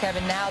 games,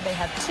 Kevin. Now they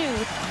have 2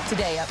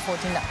 today, up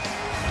 14-0.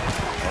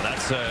 Well,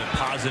 that's a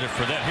positive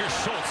for them. Here's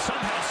Schultz,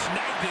 somehow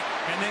snagged it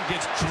and then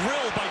gets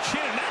drilled by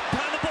Chin. That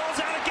time the ball's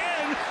out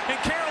again, and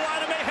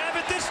Carolina may have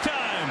it this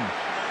time.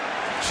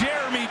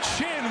 Jeremy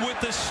Chin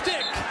with the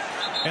stick,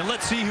 and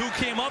let's see who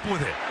came up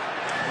with it.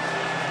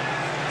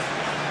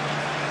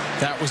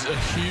 That was a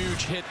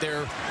huge hit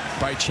there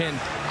by Chin.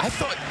 I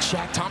thought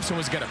Shaq Thompson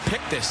was going to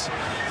pick this.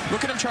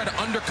 Look at him try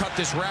to undercut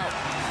this route.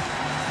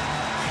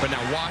 But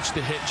now watch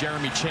the hit,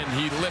 Jeremy Chin.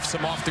 He lifts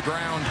him off the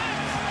ground.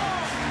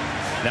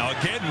 Now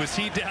again, was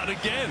he down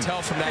again?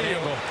 Tell from that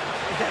angle.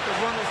 That the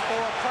runner's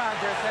forward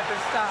progress had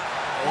been stopped.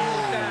 He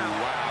was down.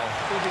 Wow.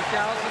 It'll be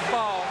Dallas's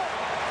ball.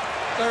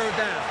 3rd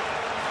down.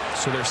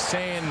 So they're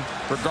saying,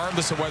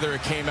 regardless of whether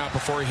it came out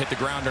before he hit the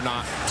ground or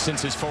not,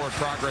 since his forward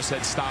progress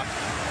had stopped,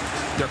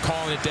 they're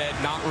calling it dead,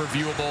 not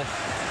reviewable.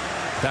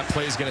 That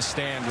play is going to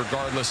stand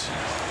regardless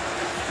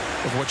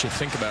of what you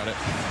think about it.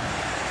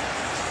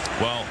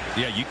 Well,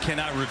 yeah, you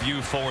cannot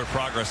review forward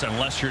progress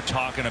unless you're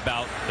talking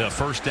about the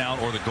first down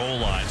or the goal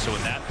line. So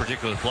in that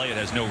particular play, it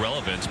has no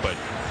relevance. But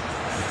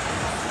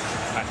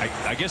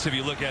I guess if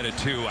you look at it,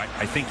 too,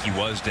 I think he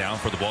was down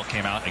before the ball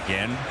came out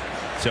again.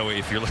 So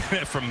if you're looking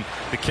at it from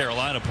the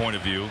Carolina point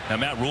of view, now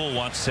Matt Rule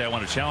wants to say, I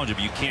want to challenge it,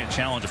 but you can't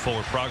challenge a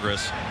forward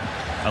progress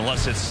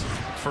unless it's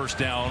first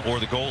down or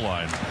the goal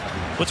line.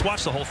 Let's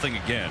watch the whole thing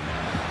again.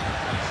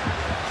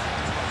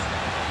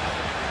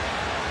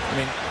 I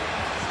mean,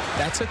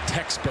 that's a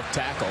textbook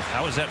tackle.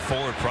 How is that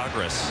forward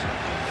progress?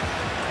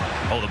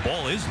 Oh, the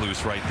ball is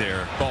loose right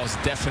there. Ball is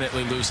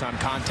definitely loose on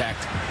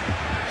contact.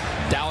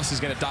 Dallas is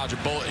going to dodge a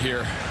bullet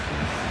here.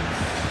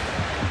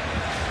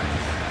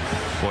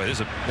 Boy,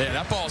 there's yeah,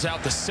 that ball's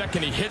out the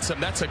second he hits him.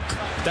 That's a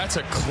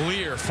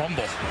clear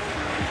fumble.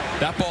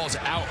 That ball's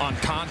out on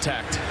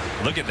contact.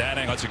 Look at that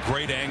angle. It's a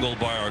great angle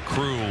by our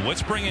crew.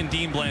 Let's bring in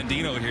Dean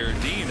Blandino here.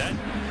 Dean,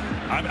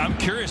 I'm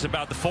curious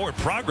about the forward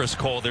progress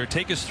call there.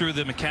 Take us through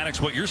the mechanics,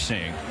 what you're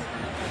seeing.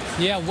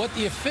 Yeah, what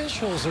the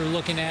officials are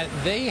looking at,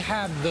 they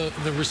have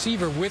the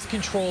receiver with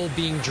control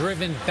being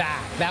driven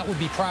back. That would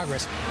be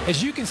progress.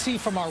 As you can see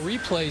from our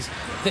replays,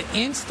 the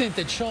instant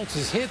that Schultz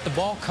is hit, the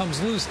ball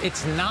comes loose.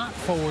 It's not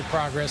forward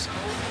progress.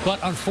 But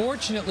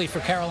unfortunately for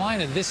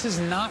Carolina, this is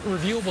not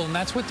reviewable, and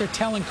that's what they're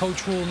telling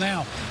Coach Rule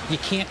now. You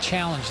can't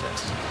challenge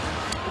this.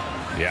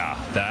 Yeah,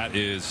 that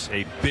is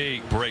a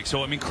big break.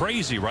 So, I mean,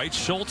 crazy, right?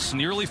 Schultz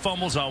nearly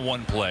fumbles on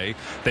one play.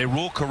 They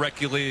rule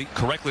correctly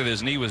that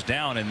his knee was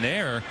down, and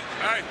there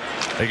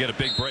they get a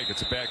big break.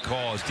 It's a bad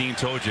call, as Dean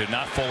told you,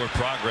 not forward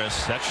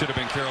progress. That should have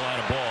been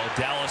Carolina ball.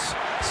 Dallas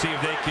see if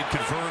they can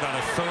convert on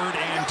a 3rd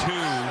and 2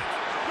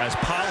 as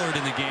Pollard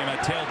in the game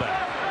at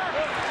tailback.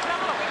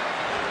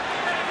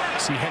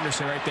 See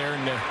Henderson right there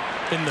in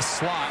the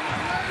slot.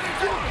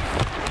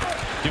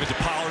 Give it to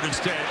Pollard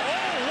instead.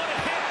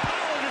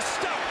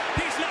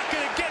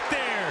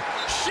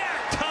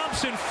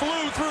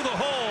 Flew through the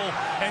hole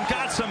and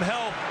got some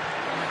help.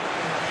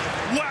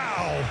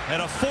 Wow.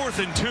 And a 4th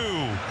and 2.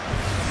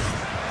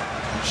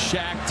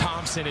 Shaq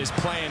Thompson is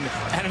playing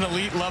at an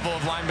elite level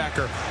of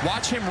linebacker.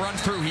 Watch him run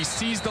through. He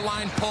sees the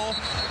line pull,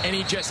 and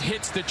he just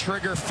hits the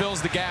trigger,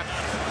 fills the gap.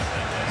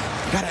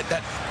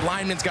 That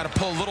lineman's got to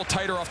pull a little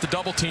tighter off the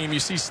double team. You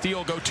see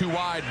Steele go too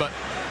wide, but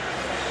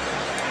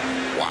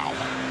wow.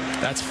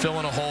 That's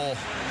filling a hole.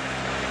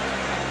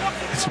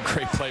 It's a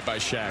great play by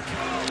Shaq.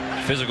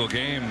 Physical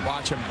game.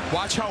 Watch him.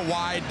 Watch how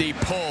wide they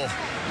pull,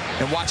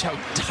 and watch how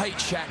tight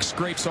Shaq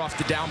scrapes off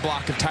the down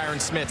block of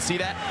Tyron Smith. See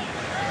that?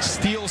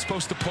 Steele's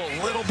supposed to pull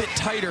a little bit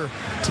tighter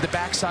to the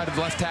backside of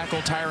left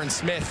tackle Tyron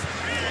Smith.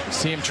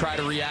 See him try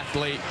to react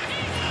late.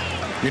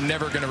 You're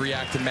never going to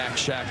react to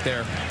Max Shaq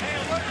there.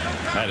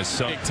 That is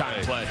some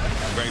big-time play.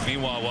 Right.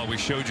 Meanwhile, while we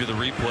showed you the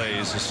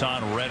replays,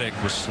 Hassan Reddick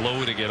was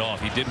slow to get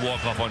off. He did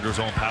walk off under his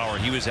own power.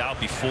 He was out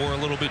before a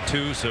little bit,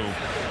 too, so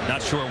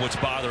not sure what's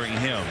bothering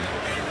him.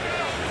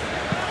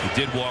 He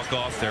did walk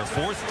off there.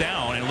 4th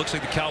down, and it looks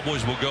like the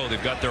Cowboys will go.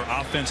 They've got their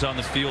offense on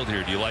the field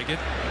here. Do you like it?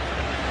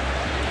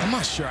 I'm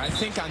not sure. I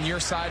think on your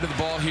side of the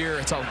ball here,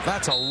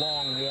 that's a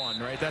long one,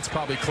 right? That's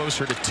probably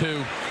closer to 2.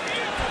 You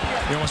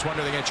almost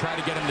wonder they're going to try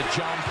to get him to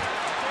jump.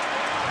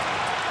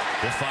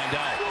 We'll find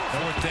out.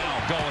 4th down,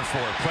 going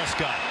for it.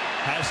 Prescott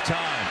has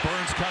time.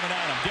 Burns coming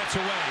at him. Gets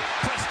away.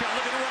 Prescott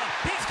looking to run.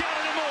 He's got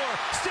it and more.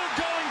 Still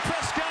going.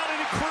 Prescott, and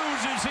he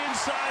cruises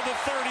inside the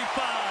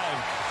 35.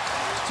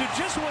 So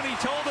just when he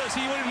told us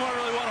he wouldn't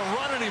really want to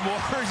run anymore,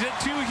 he's had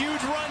 2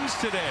 huge runs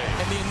today.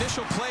 And the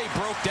initial play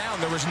broke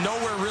down. There was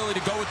nowhere really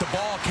to go with the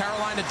ball.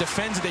 Carolina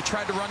defends it. They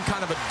tried to run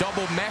kind of a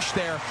double mesh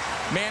there.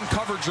 Man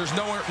coverage, there's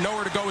nowhere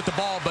to go with the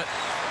ball, but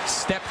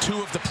step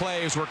 2 of the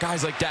play is where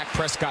guys like Dak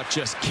Prescott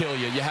just kill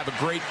you. You have a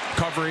great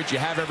coverage. You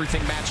have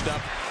everything matched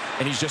up.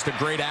 and he's just a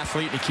great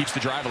athlete, and he keeps the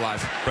drive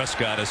alive.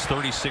 Prescott has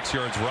 36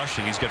 yards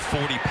rushing. He's got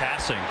 40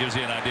 passing. Gives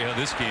you an idea how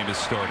this game has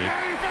started.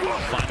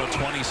 Final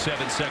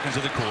 27 seconds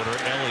of the quarter.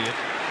 Elliott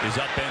is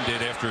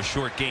upended after a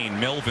short gain.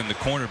 Melvin, the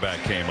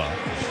cornerback, came up.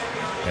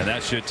 And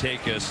that should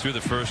take us through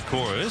the first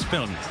quarter. It's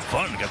been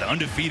fun. We've got the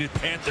undefeated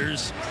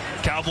Panthers.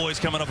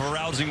 Cowboys coming up a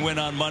rousing win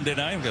on Monday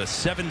night. We've got a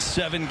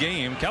 7-7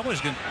 game.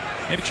 Cowboys can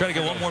maybe try to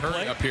get one more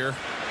play up here.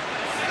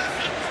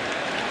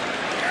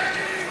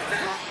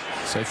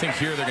 So I think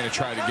here they're going to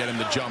try to get him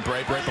to jump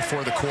right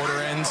before the quarter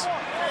ends.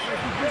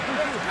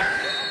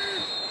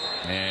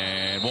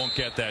 And won't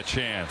get that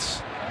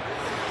chance.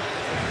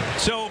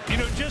 So,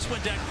 just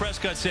when Dak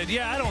Prescott said,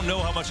 yeah, I don't know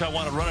how much I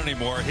want to run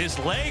anymore, his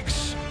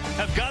legs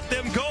have got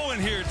them going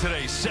here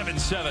today.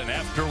 7-7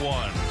 after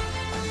one.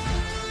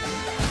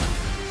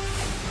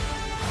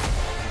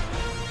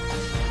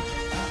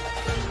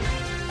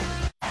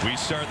 We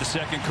start the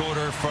second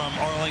quarter from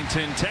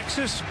Arlington,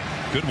 Texas.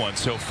 Good one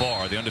so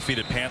far. The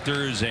undefeated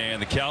Panthers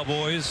and the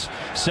Cowboys.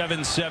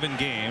 7-7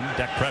 game.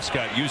 Dak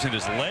Prescott using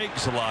his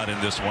legs a lot in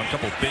this one.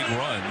 Couple big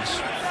runs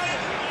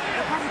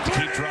to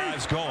keep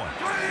drives going.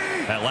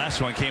 That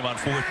last one came on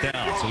 4th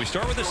down. So we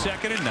start with the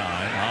 2nd and 9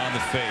 on the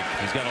fake.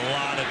 He's got a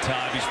lot of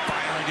time. He's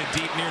firing it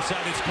deep near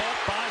side. It's caught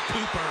by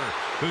Cooper,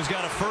 who's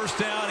got a 1st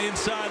down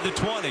inside the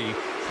 20.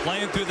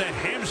 Playing through that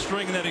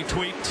hamstring that he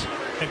tweaked.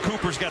 And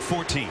Cooper's got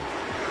 14.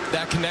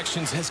 That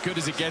connection's as good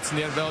as it gets in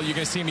the NFL. You're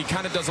going to see him. He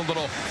kind of does a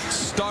little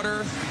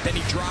stutter. Then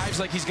he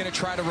drives like he's going to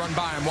try to run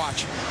by him.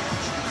 Watch.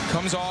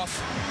 Comes off.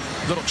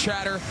 Little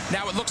chatter.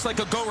 Now it looks like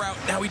a go route.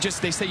 Now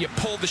they say you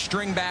pull the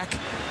string back,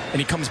 and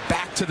he comes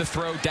back to the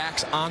throw.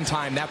 Dak's on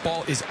time. That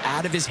ball is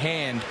out of his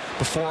hand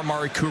before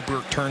Amari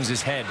Cooper turns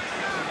his head.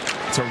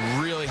 It's a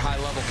really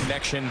high-level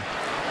connection.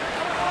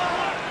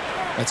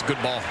 That's a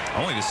good ball.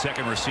 Only the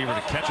 2nd receiver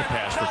to catch a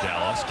pass for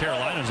Dallas.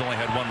 Carolina's only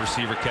had 1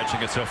 receiver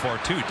catching it so far,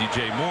 too,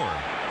 DJ Moore.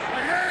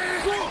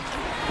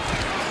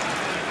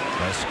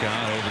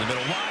 Prescott over the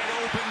middle. Wide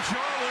open.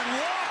 Jarwin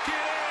walking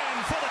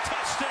in for the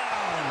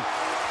touchdown.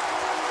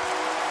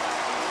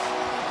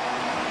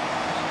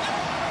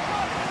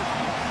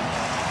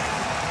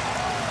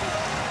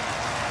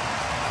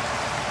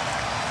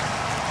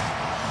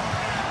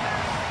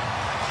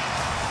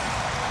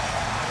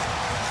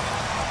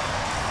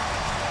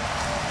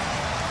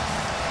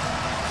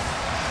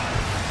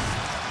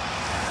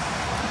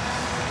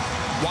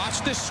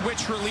 Watch this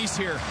switch release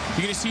here.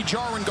 You're going to see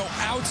Jarwin go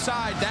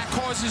outside. That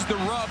causes the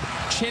rub.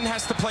 Chin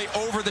has to play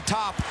over the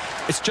top.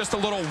 It's just a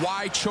little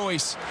wide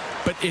choice,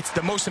 but it's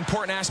the most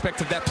important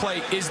aspect of that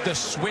play is the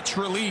switch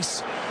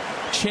release.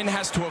 Chin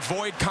has to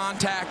avoid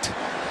contact.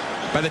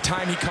 By the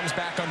time he comes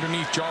back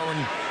underneath Jarwin,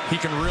 he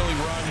can really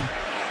run.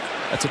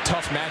 That's a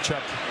tough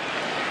matchup.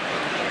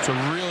 It's a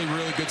really,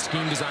 really good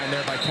scheme design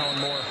there by Kellen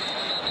Moore.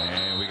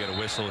 And we got a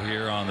whistle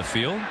here on the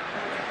field.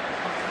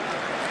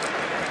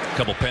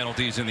 Couple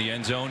penalties in the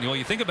end zone.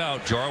 You think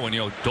about Jarwin,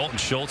 Dalton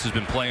Schultz has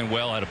been playing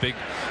well, had a big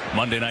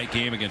Monday night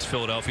game against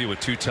Philadelphia with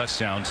 2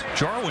 touchdowns.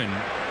 Jarwin.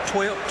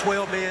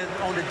 12 men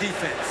on the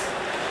defense.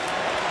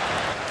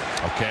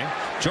 Okay.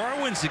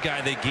 Jarwin's the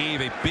guy they gave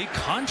a big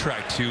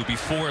contract to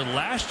before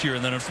last year,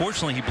 and then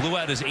unfortunately he blew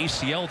out his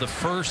ACL the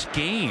first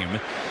game,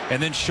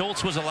 and then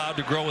Schultz was allowed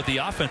to grow with the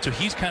offense, so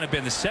he's kind of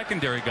been the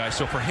secondary guy.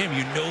 So for him,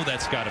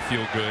 that's got to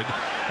feel good.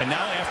 And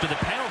now after the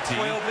penalty.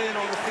 12 men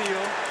on the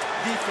field,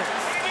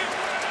 defense.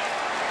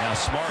 Now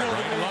smart,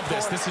 right? I love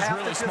this. This is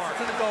really smart.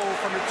 To the goal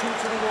from the 2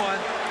 to the 1,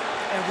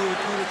 and we would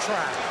do the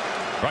try.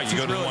 Right, you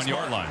go to the 1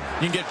 yard line.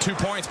 You can get 2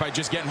 points by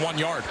just getting 1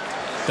 yard.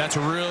 That's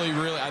really,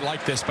 I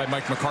like this by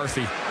Mike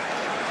McCarthy.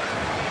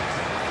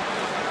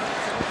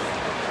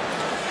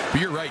 But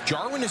you're right.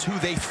 Jarwin is who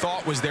they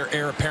thought was their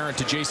heir apparent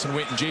to Jason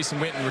Witten. Jason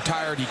Witten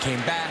retired. He came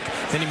back.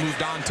 Then he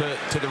moved on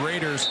to the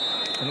Raiders.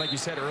 And like you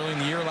said, early in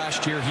the year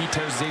last year, he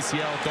tears his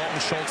ACL. Dalton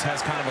Schultz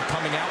has kind of a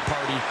coming out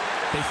party.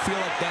 They feel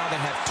like now they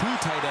have 2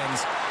 tight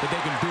ends that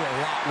they can do a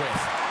lot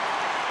with.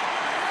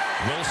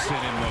 Wilson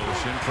in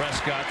motion.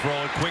 Prescott throw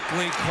it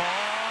quickly.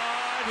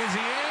 Caught. Is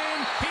he in?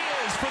 He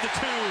is for the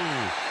 2.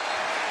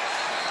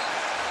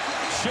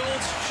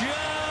 Schultz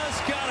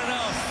just got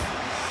enough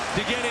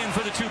to get in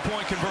for the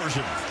 2-point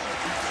conversion.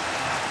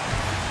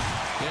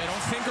 Yeah, I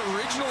don't think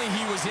originally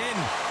he was in.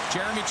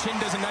 Jeremy Chin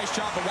does a nice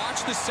job, but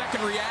watch the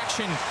second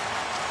reaction.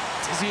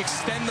 Does he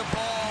extend the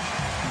ball?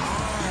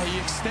 He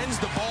extends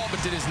the ball,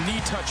 but did his knee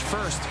touch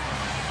first?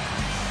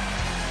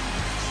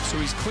 So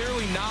he's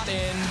clearly not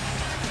in.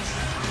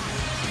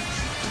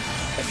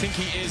 I think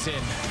he is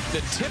in. The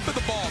tip of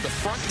the ball, the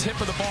front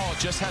tip of the ball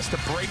just has to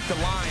break the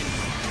line.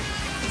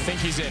 I think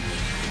he's in.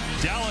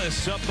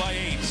 Dallas up by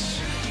 8.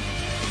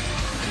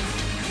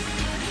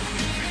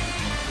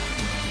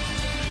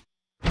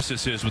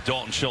 This is with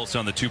Dalton Schultz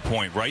on the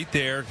 2-point. Right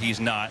there, he's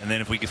not. And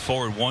then if we get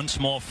forward one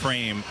small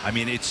frame, I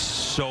mean, it's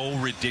so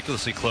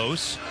ridiculously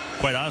close.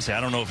 Quite honestly, I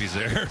don't know if he's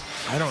there.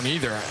 I don't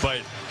either. But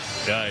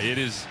it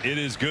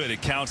is good.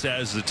 It counts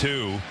as the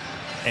 2.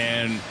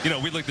 And,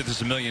 we looked at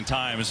this a million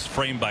times,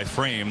 frame by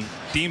frame.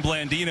 Dean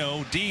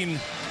Blandino. Dean,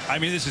 I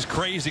mean, this is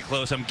crazy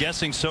close. I'm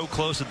guessing so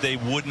close that they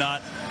would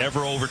not ever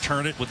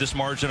overturn it with this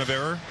margin of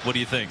error. What do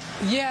you think?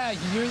 Yeah,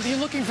 you're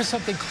looking for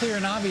something clear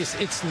and obvious.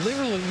 It's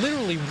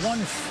literally one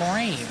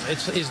frame.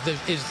 Is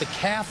the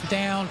calf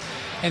down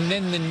and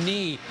then the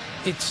knee.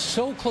 It's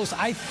so close.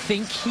 I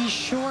think he's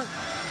short.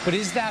 But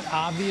is that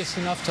obvious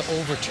enough to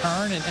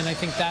overturn? And I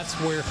think that's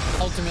where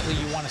ultimately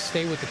you want to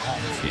stay with the call.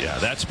 Yeah,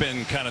 that's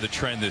been kind of the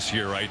trend this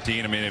year, right,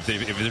 Dean? I mean, if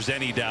there's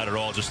any doubt at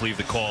all, just leave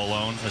the call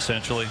alone,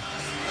 essentially.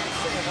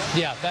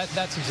 Yeah,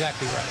 that's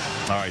exactly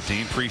right. All right,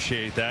 Dean,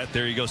 appreciate that.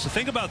 There you go. So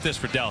think about this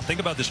for Dallas.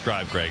 Think about this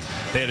drive, Greg.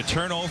 They had a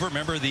turnover.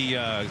 Remember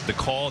the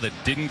call that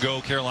didn't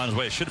go Carolina's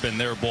way? It should have been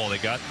their ball. They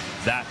got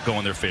that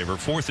going their favor.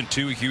 4th and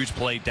 2, huge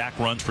play. Dak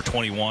runs for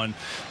 21.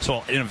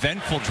 So an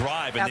eventful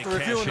drive, and after they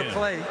cash in. reviewing the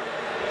play,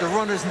 the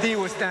runner's knee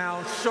was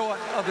down short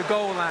of the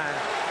goal line.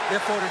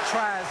 Therefore, the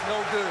try is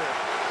no good.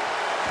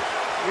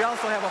 We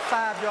also have a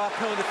 5-yard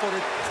penalty for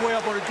the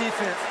 12 on the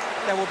defense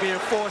that will be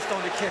enforced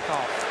on the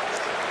kickoff.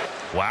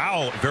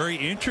 Wow, very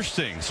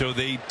interesting. So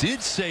they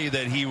did say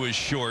that he was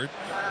short.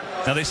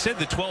 Now, they said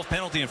the 12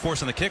 penalty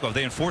enforced on the kickoff.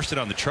 They enforced it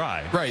on the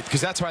try. Right,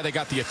 because that's why they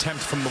got the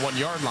attempt from the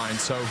 1-yard line.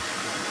 So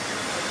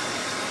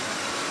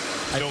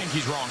I think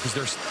he's wrong because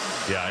there's.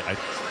 Yeah,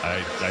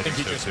 I think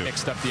he so just too.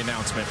 mixed up the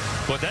announcement.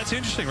 But that's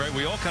interesting, right?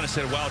 We all kind of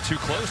said, wow, too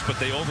close, but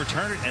they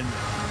overturned it, and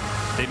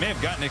they may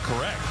have gotten it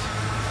correct.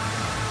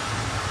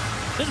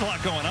 There's a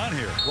lot going on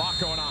here. A lot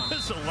going on.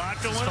 There's a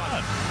lot going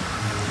on.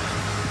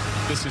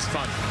 This is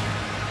fun.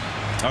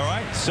 All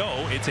right, so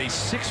it's a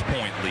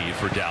 6-point lead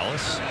for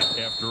Dallas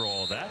after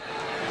all that.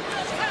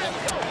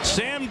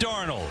 Sam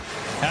Darnold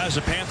has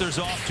the Panthers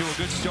off to a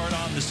good start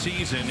on the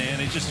season, and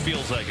it just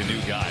feels like a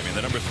new guy. I mean,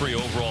 the number 3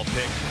 overall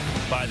pick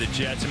by the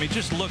Jets. I mean,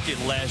 just look at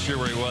last year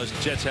where he was.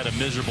 Jets had a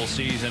miserable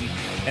season,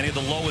 and he had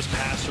the lowest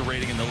passer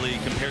rating in the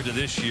league compared to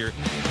this year.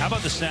 How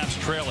about the snaps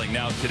trailing?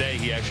 Now, today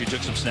he actually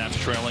took some snaps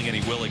trailing, and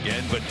he will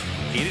again, but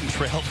he didn't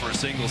trail for a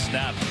single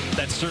snap.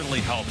 That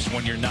certainly helps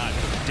when you're not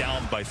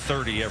down by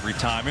 30 every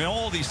time. I mean,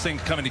 all these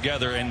things coming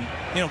together, and,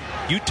 you know,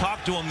 you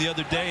talked to him the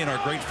other day in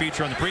our great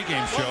feature on the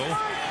pregame show.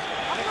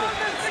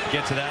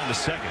 Get to that in a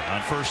second.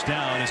 On first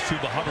down as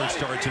Chuba Hubbard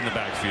starts in the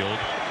backfield.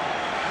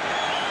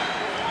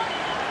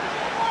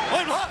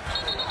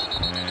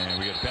 And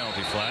we get a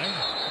penalty flag.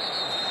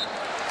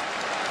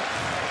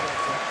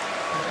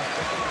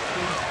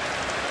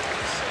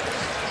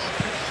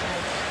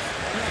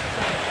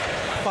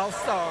 False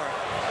start.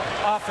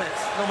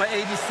 Offense, number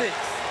 86.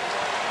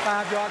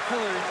 5-yard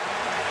penalty.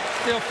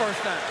 Still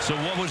first down. So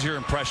what was your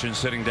impression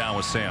sitting down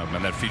with Sam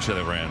and that feature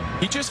they ran?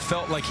 He just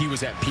felt like he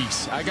was at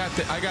peace. I got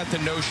the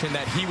notion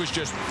that he was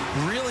just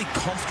really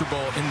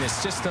comfortable in this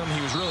system.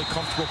 He was really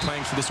comfortable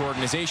playing for this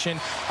organization.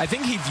 I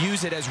think he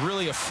views it as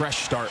really a fresh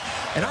start.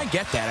 And I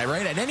get that,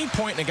 right? At any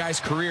point in a guy's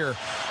career,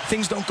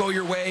 things don't go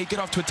your way, get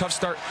off to a tough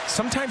start.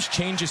 Sometimes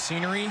change of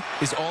scenery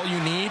is all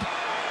you need.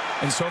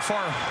 And so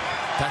far,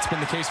 that's been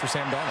the case for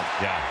Sam Darnold.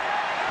 Yeah,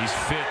 he's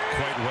fit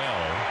quite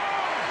well.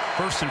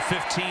 1st and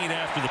 15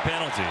 after the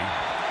penalty.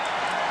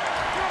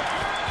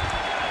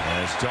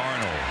 As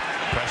Darnold,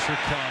 pressure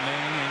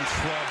coming, in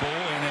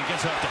trouble, and then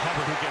gets off to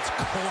Hubbard, who gets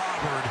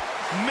clobbered.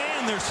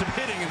 Man, there's some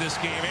hitting in this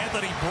game.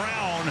 Anthony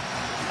Brown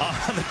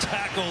on the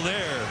tackle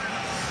there.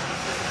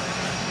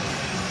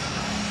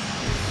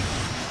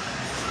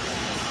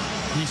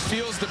 He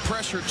feels the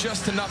pressure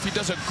just enough. He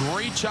does a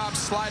great job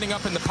sliding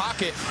up in the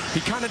pocket. He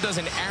kind of does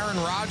an Aaron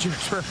Rodgers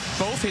where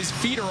both his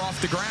feet are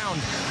off the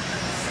ground.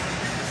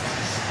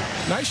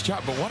 Nice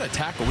job, but what a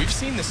tackle. We've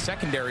seen the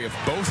secondary of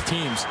both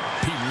teams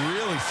be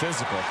really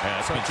physical. Yeah,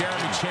 so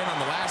Jeremy Chin on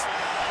the last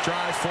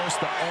drive forced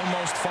the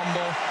almost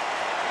fumble.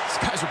 These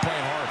guys are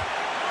playing hard.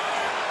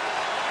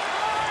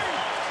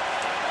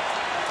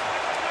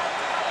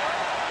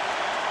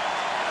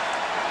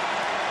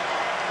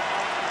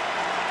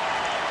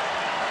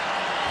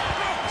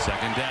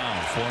 Second down,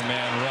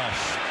 4-man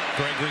rush.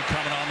 Gregory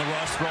coming on the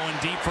rush, throwing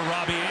deep for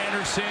Robbie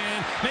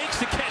Anderson. Makes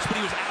the catch, but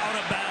he was out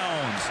of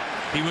bounds.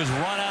 He was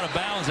run out of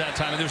bounds that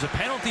time, and there's a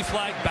penalty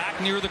flag back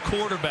near the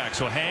quarterback,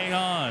 so hang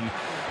on.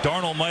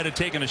 Darnold might have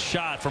taken a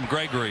shot from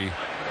Gregory.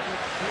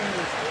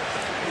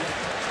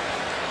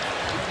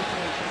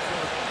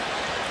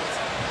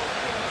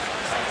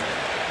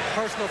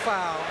 Personal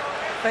foul,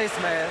 face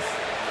mask,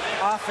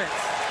 offense,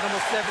 number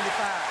 75.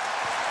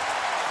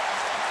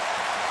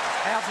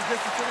 Half the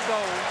distance to the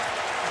goal,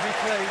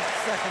 replay,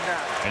 second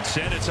down. And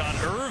said it's on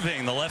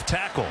Irving, the left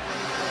tackle.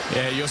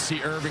 Yeah, you'll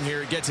see Irving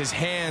here. He gets his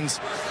hands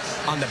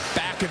on the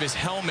back of his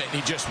helmet,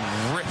 and he just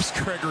rips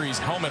Gregory's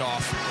helmet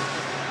off.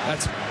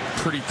 That's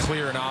pretty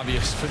clear and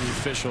obvious for the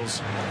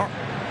officials.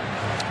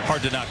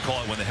 Hard to not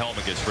call it when the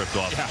helmet gets ripped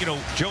off. Yeah. You know,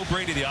 Joe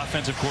Brady, the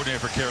offensive coordinator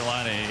for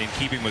Carolina, in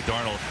keeping with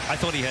Darnold, I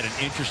thought he had an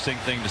interesting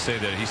thing to say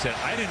there. He said,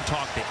 I didn't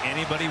talk to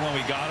anybody when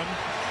we got him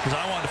because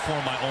I wanted to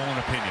form my own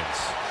opinions.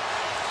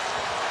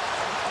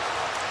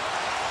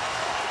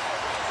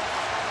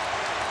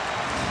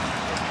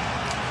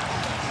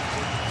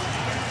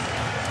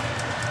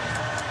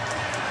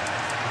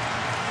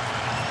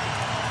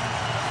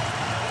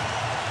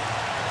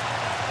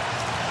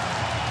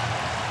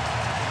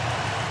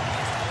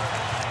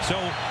 So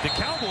the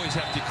Cowboys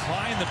have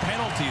declined the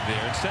penalty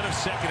there. Instead of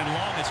 2nd and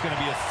long, it's going to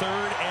be a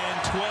 3rd and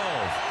 12.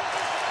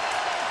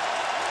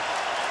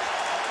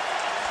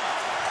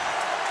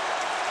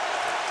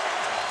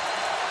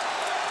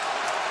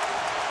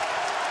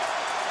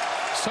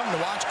 Something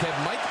to watch, Kev.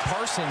 Mike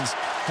Parsons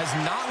has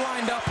not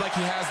lined up like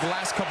he has the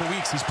last couple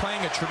weeks. He's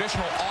playing a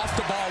traditional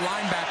off-the-ball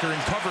linebacker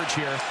in coverage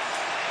here.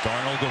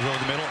 Darnold goes over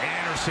the middle.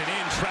 Anderson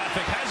in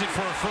traffic, has it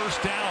for a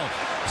 1st down.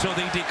 So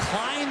they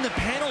decline the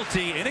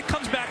penalty, and it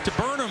comes back to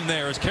Burnham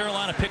there as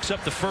Carolina picks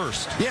up the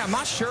 1st. Yeah, I'm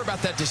not sure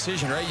about that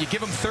decision, right? You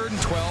give them 3rd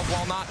and 12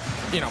 while not,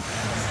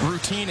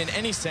 routine in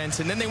any sense.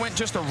 And then they went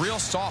just a real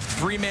soft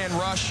 3-man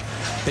rush.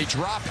 They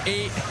drop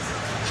 8.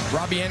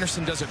 Robbie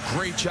Anderson does a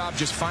great job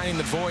just finding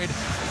the void.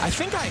 I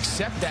think I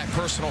accept that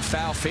personal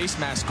foul face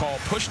mask call.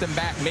 Push them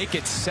back, make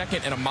it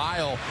 2nd and a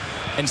mile,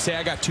 and say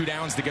I got 2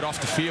 downs to get off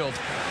the field.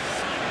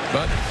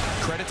 But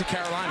credit to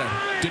Carolina.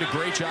 Did a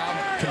great job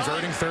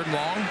converting 3rd and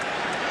long.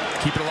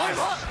 Keep it alive.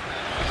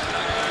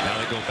 Now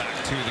they go back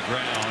to the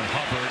ground.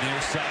 Hubbard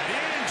near side.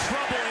 In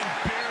trouble and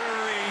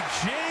buried.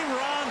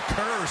 Jerome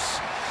Curse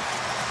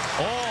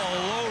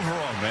all over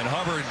him. And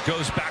Hubbard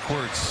goes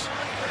backwards.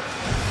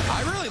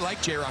 I really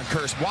like Jerome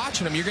Curse.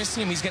 Watching him, you're going to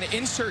see him. He's going to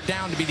insert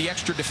down to be the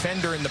extra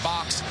defender in the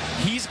box.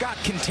 He's got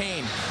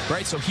contained,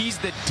 right? So he's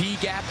the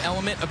D-gap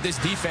element of this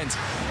defense.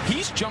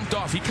 He's jumped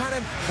off. He kind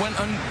of went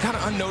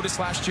unnoticed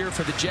last year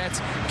for the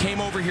Jets.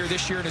 Came over here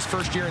this year in his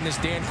 1st year in this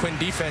Dan Quinn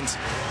defense.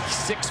 He's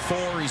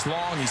 6'4", he's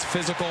long, he's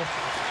physical.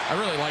 I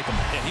really like him.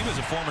 Yeah, he was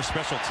a former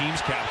special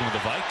teams captain with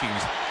the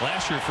Vikings.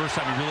 Last year, first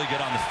time he really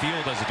got on the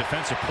field as a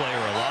defensive player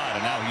a lot,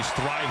 and now he's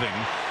thriving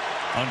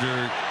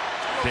under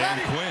Dan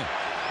Quinn.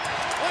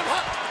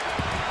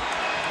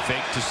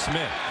 Fake to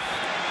Smith.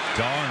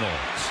 Darnold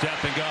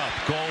stepping up,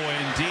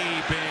 going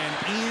deep, and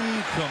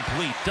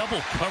incomplete. Double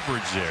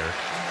coverage there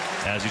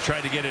as he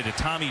tried to get it to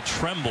Tommy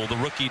Tremble, the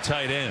rookie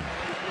tight end.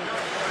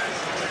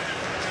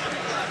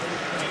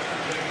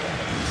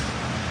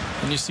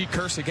 And you see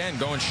Curse again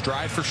going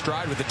stride for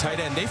stride with the tight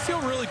end. They feel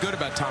really good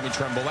about Tommy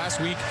Tremble. Last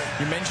week,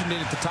 you mentioned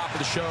it at the top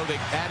of the show. They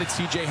added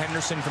C.J.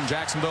 Henderson from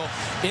Jacksonville.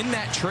 In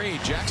that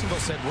trade,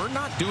 Jacksonville said, we're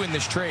not doing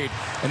this trade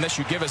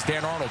unless you give us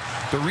Dan Arnold.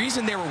 The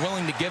reason they were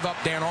willing to give up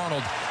Dan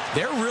Arnold,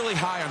 they're really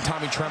high on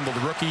Tommy Tremble,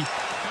 the rookie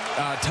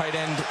tight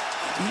end.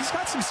 He's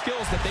got some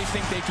skills that they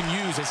think they can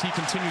use as he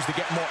continues to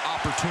get more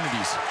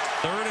opportunities.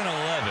 3rd and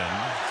 11.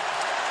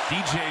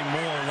 DJ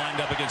Moore lined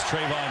up against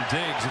Trayvon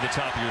Diggs at the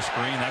top of your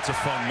screen. That's a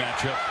fun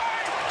matchup.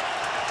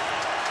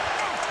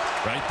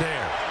 Right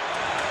there.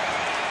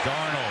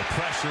 Darnold,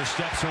 pressure,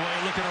 steps away,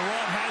 looking to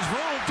run, has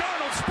room.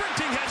 Darnold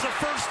sprinting, has the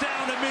 1st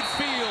down at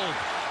midfield.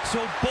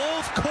 So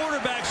both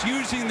quarterbacks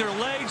using their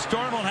legs.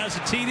 Darnold has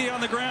a TD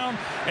on the ground,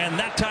 and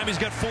that time he's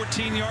got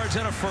 14 yards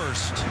and a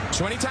 1st.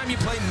 So anytime you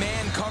play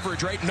man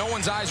coverage, right, no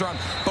one's eyes are on.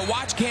 But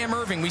watch Cam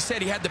Irving. We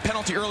said he had the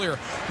penalty earlier.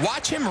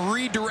 Watch him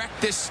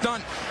redirect this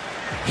stunt.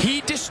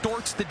 He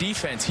distorts the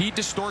defense. He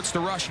distorts the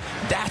rush.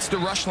 That's the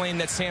rush lane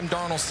that Sam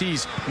Darnold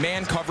sees.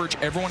 Man coverage.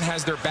 Everyone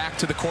has their back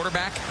to the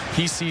quarterback.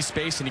 He sees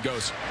space, and he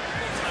goes.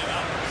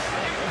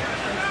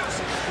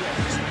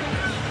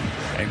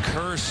 And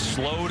Curse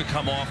slow to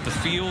come off the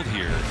field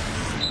here.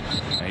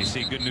 Now you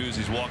see good news.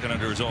 He's walking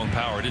under his own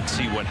power. Didn't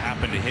see what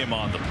happened to him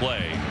on the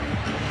play.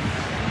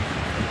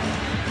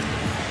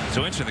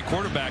 So interesting. The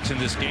quarterbacks in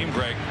this game,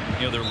 Greg,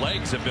 their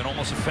legs have been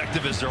almost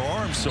effective as their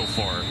arms so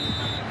far.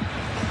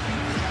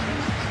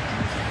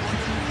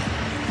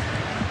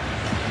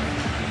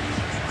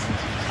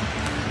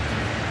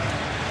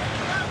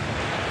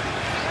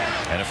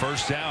 And a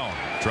 1st down.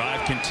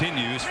 Drive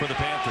continues for the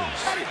Panthers.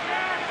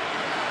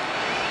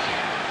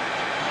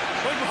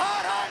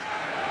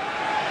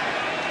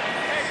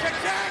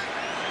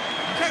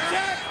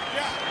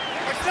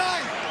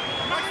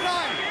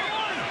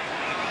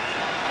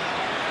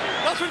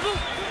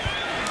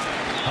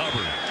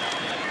 Hubbard,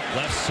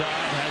 left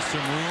side, has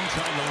some room,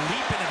 trying to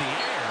leap into the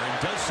air, and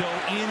does so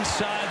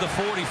inside the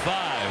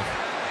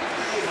 45.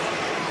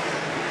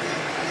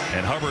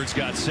 And Hubbard's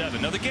got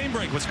 7. Now the game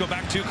break. Let's go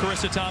back to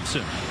Carissa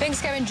Thompson.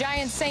 Thanks, Kevin.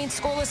 Giants Saints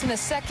scoreless in the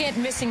 2nd,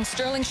 missing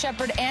Sterling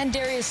Shepard and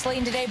Darius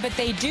Slayton today, but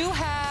they do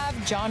have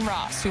John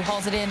Ross, who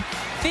hauls it in.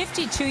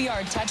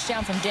 52-yard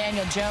touchdown from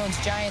Daniel Jones.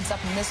 Giants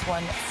up in this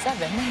one,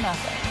 7-0.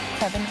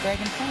 Kevin, Greg,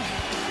 and Tom.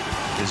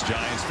 His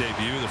Giants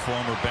debut, the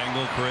former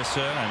Bengal,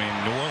 Carissa. I mean,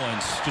 New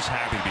Orleans just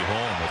happy to be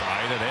home with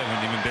Ida. They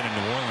haven't even been in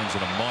New Orleans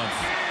in a month.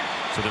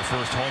 So their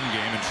first home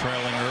game and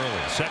trailing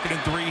early. 2nd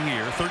and 3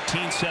 here.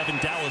 13-7.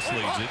 Dallas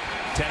leads it.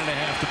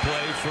 10.5 to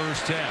play.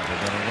 1st down.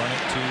 They're going to run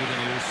it to the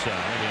near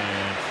side.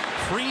 And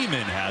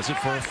Freeman has it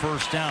for a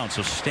 1st down.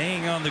 So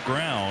staying on the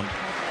ground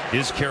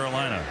is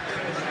Carolina.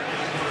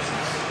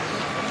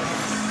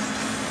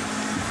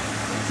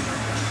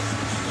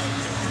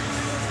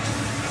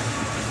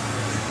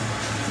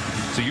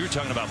 So you were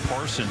talking about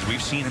Parsons.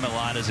 We've seen him a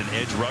lot as an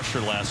edge rusher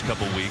last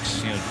couple of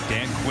weeks.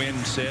 Dan Quinn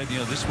said,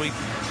 this week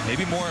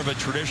maybe more of a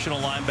traditional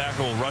linebacker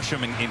will rush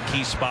him in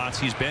key spots.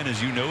 He's been,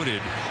 as you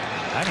noted,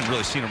 I haven't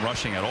really seen him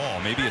rushing at all.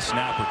 Maybe a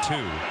snap or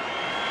two.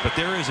 But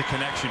there is a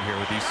connection here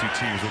with these two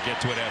teams. We'll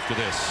get to it after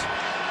this.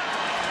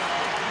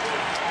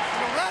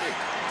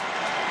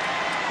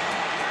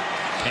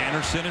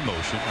 Anderson in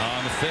motion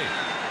on the fake.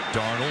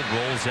 Darnold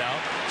rolls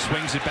out,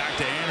 swings it back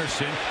to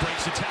Anderson,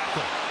 breaks a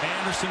tackle.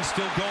 Anderson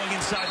still going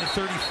inside the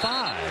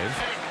 35,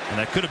 and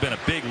that could have been a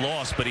big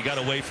loss, but he got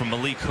away from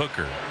Malik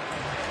Hooker,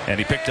 and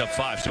he picked up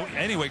 5. So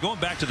anyway, going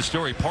back to the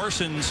story,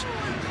 Parsons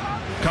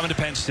coming to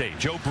Penn State.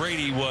 Joe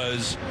Brady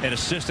was an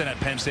assistant at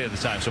Penn State at the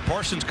time. So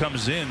Parsons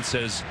comes in,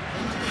 says,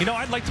 you know,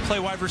 I'd like to play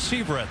wide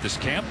receiver at this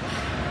camp.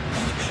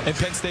 And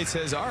Penn State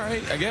says, all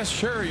right, I guess,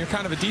 sure, you're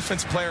kind of a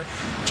defense player.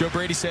 Joe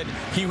Brady said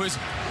he was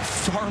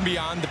far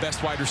beyond the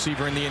best wide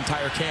receiver in the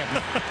entire camp.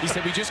 He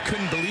said we just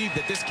couldn't believe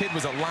that this kid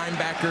was a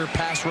linebacker,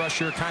 pass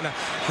rusher, kind of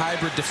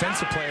hybrid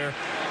defensive player.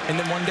 And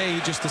then one day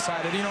he just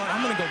decided, you know what,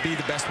 I'm going to go be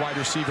the best wide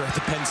receiver at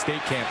the Penn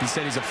State camp. He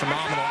said he's a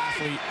phenomenal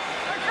athlete.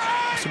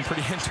 Some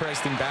pretty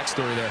interesting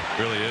backstory there.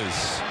 Really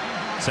is.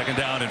 2nd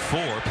down and 4.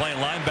 Playing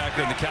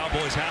linebacker, and the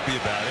Cowboys happy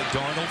about it.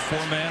 Darnold,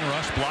 4-man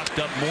rush, blocked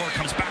up. Moore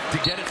comes back to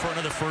get it for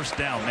another 1st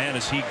down. Man,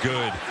 is he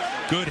good.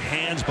 Good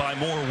hands by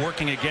Moore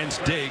working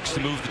against Diggs to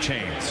move the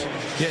chains.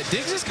 Yeah,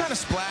 Diggs has kind of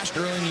splashed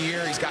early in the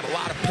year. He's got a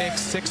lot of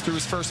picks, 6 through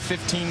his first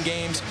 15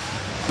 games.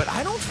 But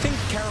I don't think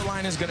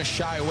Carolina's going to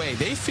shy away.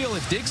 They feel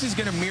if Diggs is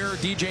going to mirror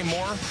DJ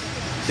Moore,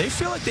 they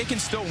feel like they can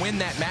still win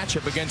that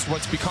matchup against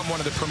what's become one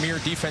of the premier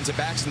defensive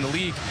backs in the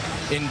league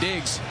in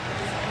Diggs.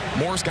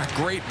 Moore's got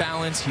great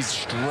balance. He's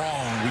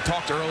strong. We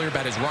talked earlier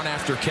about his run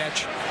after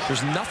catch.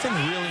 There's nothing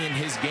really in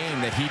his game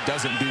that he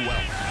doesn't do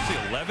well. It's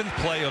the 11th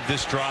play of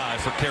this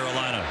drive for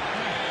Carolina.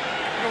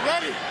 You're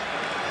ready.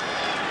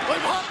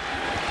 Wait, what?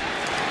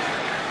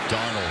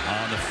 Darnold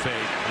on the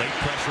fake. Late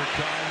pressure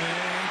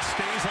coming.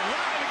 Stays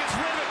alive against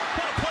Rivet.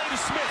 What a play to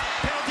Smith.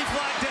 Penalty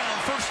flag down.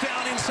 1st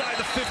down inside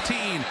the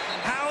 15.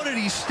 How did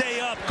he stay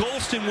up?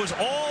 Golston was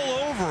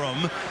all over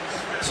him.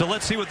 So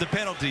let's see what the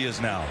penalty is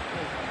now.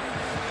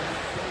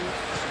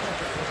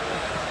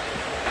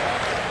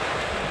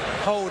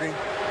 Holding.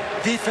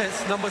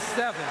 Defense number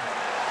 7.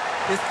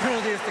 This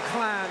penalty is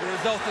declined. The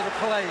result of the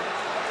play.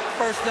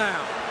 1st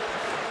down.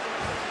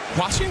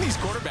 Watching these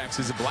quarterbacks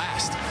is a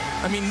blast.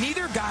 I mean,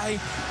 neither guy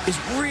is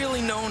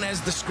really known as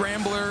the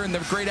scrambler and the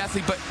great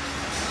athlete, but,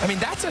 I mean,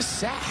 that's a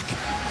sack.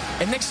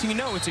 And next thing you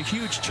know, it's a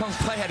huge chunk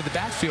play out of the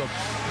backfield.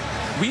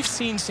 We've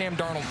seen Sam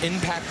Darnold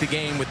impact the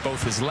game with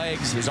both his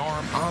legs, his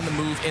arm, on the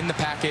move, in the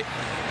packet,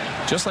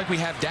 just like we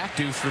have Dak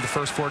do for the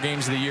first 4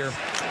 games of the year.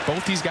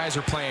 Both these guys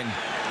are playing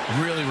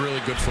really, really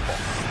good football.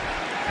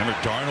 Remember,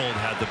 Darnold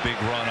had the big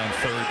run on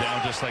 3rd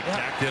down, just like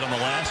Dak did on the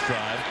last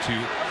drive to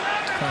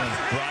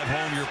drive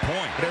home your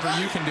point. Whatever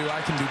you can do,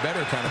 I can do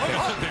better kind of thing.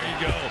 There you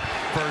go.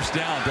 1st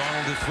down.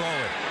 Darnold to throw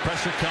it.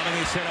 Pressure coming.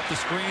 They set up the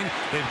screen.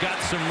 They've got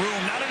some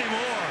room. Not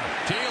anymore.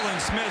 Jalen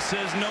Smith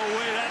says, no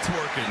way that's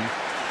working.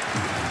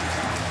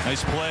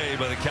 Nice play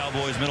by the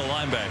Cowboys middle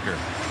linebacker.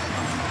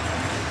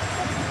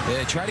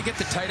 They try to get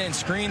the tight end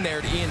screen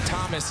there to Ian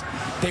Thomas.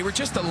 They were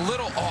just a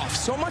little off.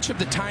 So much of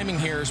the timing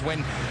here is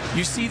when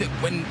you see that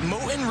when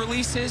Moton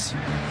releases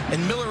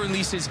and Miller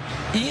releases,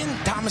 Ian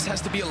Thomas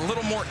has to be a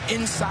little more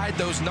inside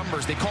those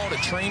numbers. They call it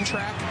a train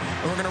track,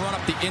 and we're going to run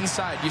up the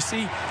inside. You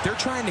see, they're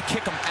trying to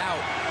kick them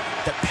out.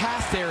 The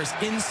path there is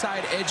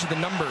inside edge of the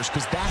numbers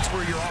because that's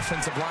where your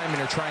offensive linemen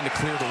are trying to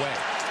clear the way.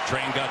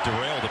 Train got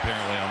derailed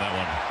apparently on that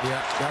one.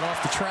 Yeah, got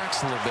off the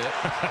tracks a little bit.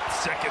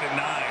 2nd and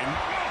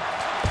 9.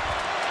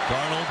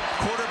 Darnold,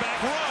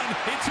 quarterback run.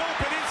 It's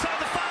open inside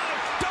the 5.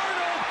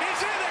 Darnold is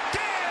in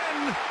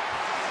again.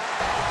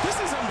 This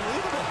is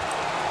unbelievable.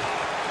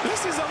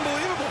 This is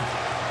unbelievable.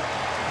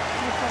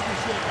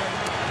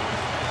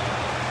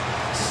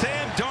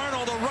 Sam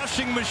Darnold, a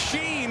rushing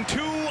machine.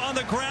 2 on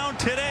the ground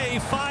today,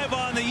 5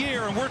 on the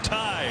year, and we're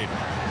tied.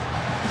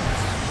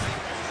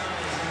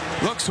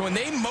 Look, so when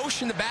they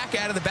motion the back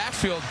out of the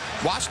backfield,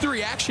 watch the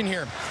reaction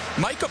here.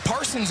 Micah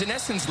Parsons, in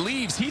essence,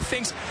 leaves. He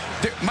thinks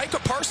Micah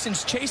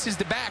Parsons chases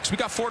the backs. We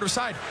got 4 to the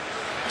side.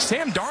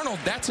 Sam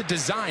Darnold, that's a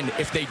design.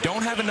 If they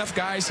don't have enough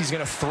guys, he's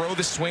going to throw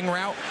the swing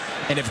route.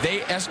 And if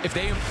they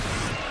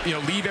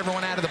leave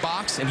everyone out of the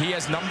box and he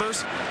has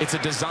numbers, it's a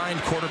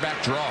designed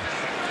quarterback draw.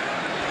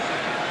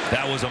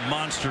 That was a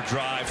monster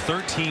drive,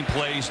 13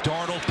 plays.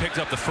 Darnold picked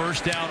up the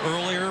 1st down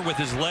earlier with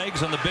his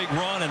legs on the big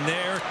run, and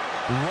there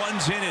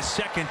runs in his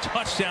 2nd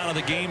touchdown of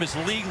the game, his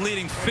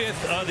league-leading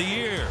 5th of the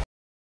year.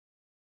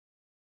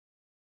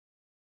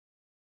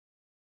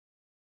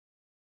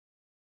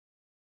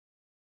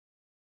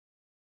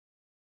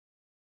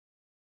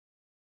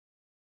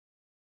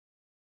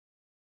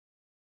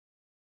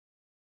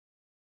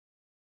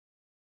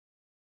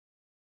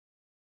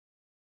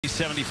 He's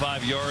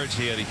 75 yards.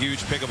 He had a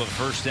huge pickup of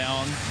 1st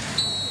down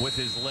with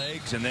his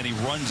legs, and then he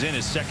runs in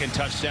his 2nd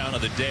touchdown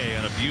of the day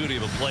on a beauty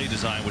of a play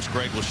design, which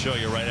Greg will show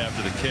you right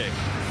after the kick.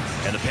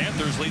 And the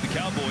Panthers lead the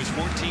Cowboys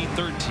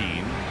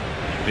 14-13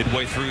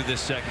 midway through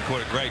this 2nd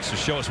quarter. Greg, so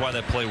show us why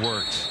that play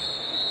works.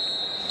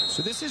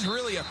 So this is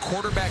really a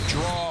quarterback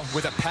draw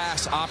with a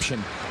pass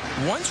option.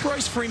 Once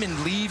Royce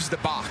Freeman leaves the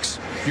box,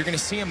 you're going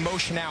to see him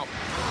motion out.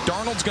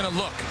 Darnold's going to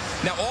look.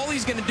 Now, all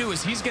he's going to do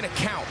is he's going to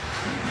count.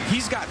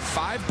 He's got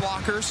 5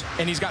 blockers,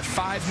 and he's got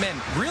 5 men.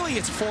 Really,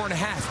 it's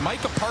 4.5.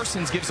 Micah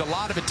Parsons gives a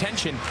lot of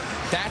attention.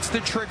 That's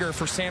the trigger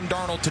for Sam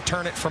Darnold to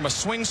turn it from a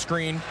swing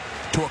screen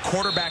to a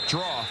quarterback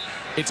draw.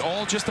 It's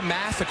all just a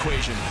math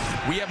equation.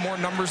 We have more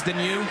numbers than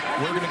you.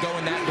 We're going to go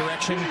in that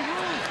direction.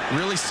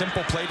 Really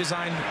simple play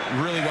design,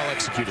 really well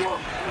executed.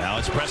 Now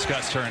it's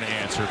Prescott's turn to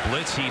answer.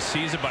 Blitz, he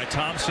sees it by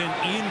Thompson.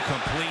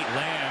 Incomplete.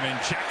 Lamb and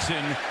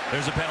Jackson.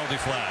 There's a penalty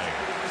flag.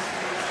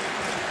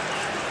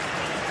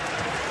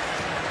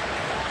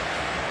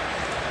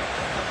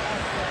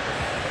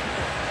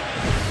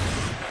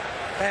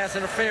 Pass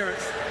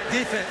interference.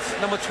 Defense,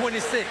 number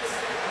 26.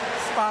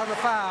 Spot on the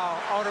foul,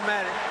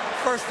 automatic.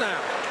 First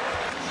down.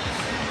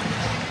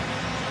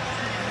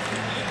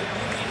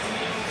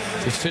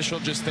 The official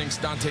just thinks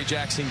Dante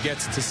Jackson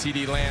gets to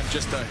CeeDee Lamb.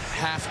 Just a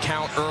half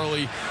count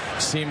early.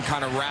 See him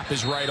kind of wrap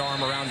his right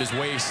arm around his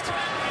waist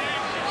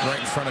right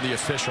in front of the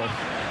official.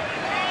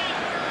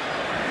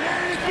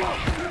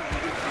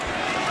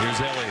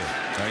 Here's Elliott.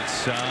 Right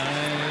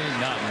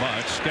side, not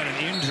much. Got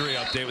an injury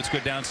update. Let's go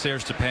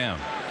downstairs to Pam.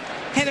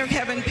 Heather,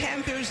 Kevin,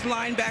 Panthers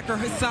linebacker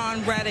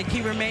Hassan Reddick,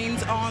 he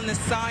remains on the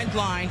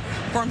sideline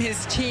from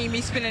his team.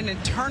 He spent an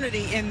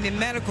eternity in the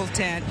medical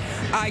tent.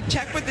 I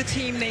checked with the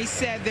team. They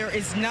said there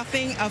is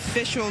nothing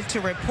official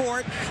to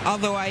report,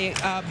 although I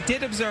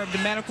did observe the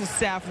medical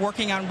staff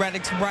working on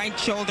Reddick's right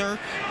shoulder,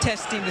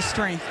 testing the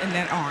strength in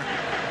that arm.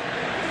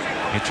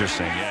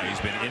 Interesting. Yeah, he's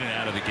been in and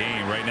out of the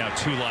game. Right now,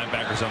 2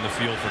 linebackers on the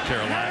field for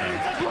Carolina.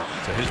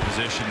 So his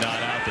position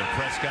not out there.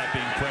 Prescott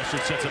being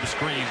pressured, sets up a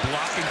screen,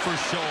 blocking for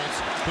Schultz,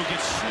 who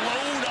gets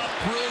slowed up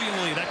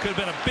brilliantly. That could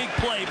have been a big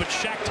play, but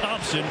Shaq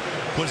Thompson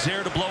was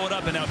there to blow it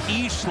up, and now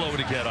he's slow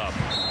to get up.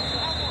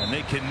 And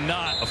they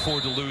cannot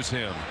afford to lose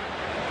him.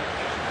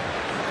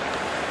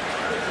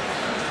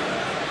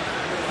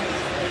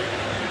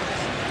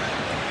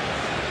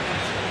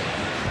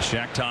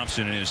 Shaq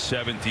Thompson in his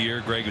 7th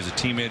year. Greg is a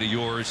teammate of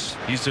yours.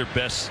 He's their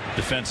best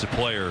defensive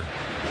player.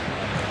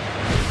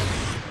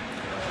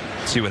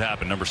 Let's see what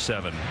happened. Number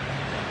 7.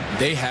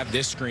 They have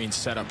this screen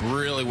set up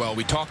really well.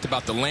 We talked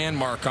about the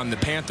landmark on the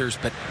Panthers,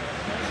 but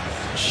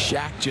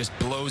Shaq just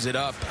blows it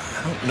up.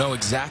 I don't know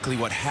exactly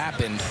what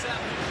happened.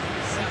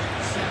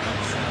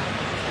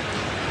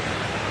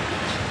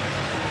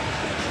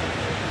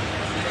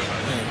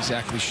 I'm not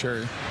exactly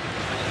sure.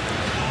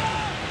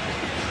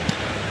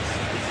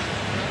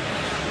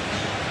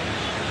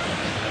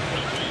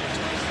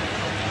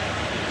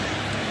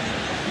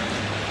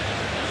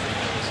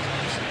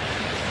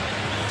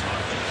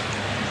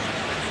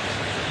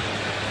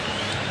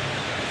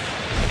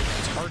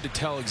 To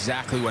tell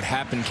exactly what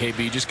happened,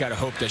 KB. You just got to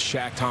hope that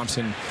Shaq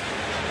Thompson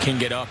can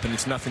get up and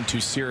it's nothing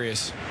too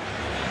serious.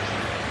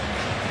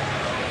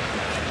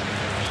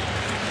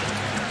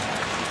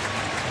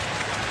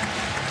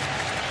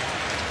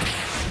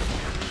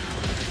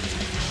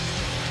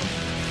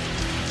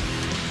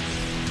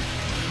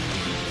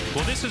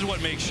 Well, this is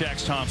what makes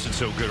Shaq Thompson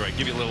so good, right?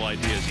 Give you a little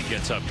idea as he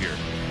gets up here.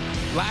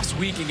 Last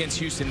week against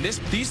Houston,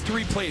 these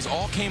 3 plays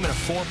all came in a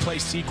 4-play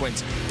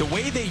sequence. The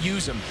way they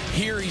use them,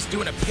 here he's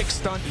doing a pick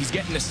stunt. He's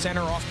getting the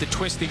center off the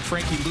twisting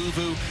Frankie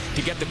Louvu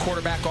to get the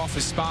quarterback off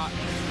his spot.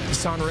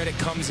 Hassan Reddick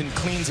comes and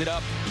cleans it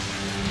up.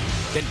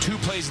 Then 2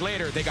 plays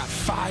later, they got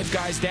 5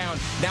 guys down.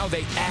 Now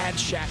they add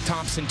Shaq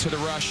Thompson to the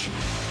rush.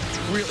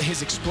 Really,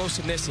 his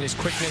explosiveness and his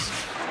quickness.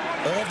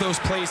 All those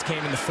plays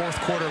came in the 4th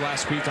quarter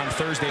last week on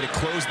Thursday to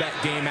close that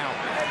game out.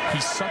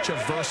 He's such a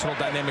versatile,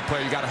 dynamic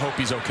player. You got to hope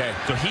he's okay.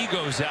 So he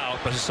goes out,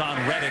 but Hassan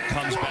Reddick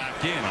comes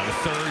back in on a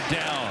 3rd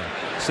down.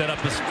 Set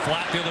up this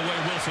flat the other way.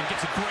 Wilson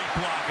gets a great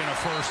block and a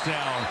 1st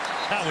down.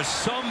 That was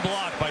some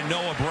block by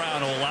Noah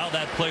Brown to allow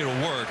that play to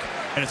work,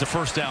 and it's a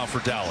 1st down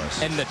for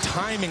Dallas. And the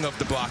timing of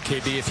the block,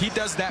 KB, if he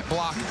does that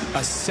block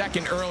a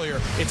second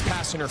earlier, it's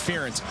pass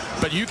interference.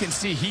 But you can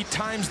see he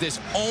times this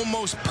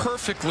almost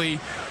perfectly.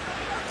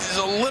 This is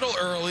a little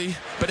early,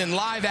 but in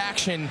live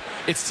action,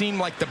 it seemed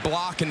like the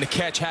block and the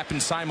catch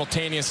happened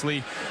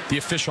simultaneously. The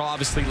official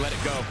obviously let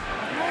it go.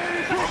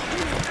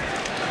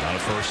 On a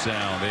 1st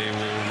down, they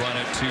will run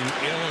it to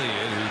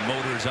Elliott, who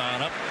motors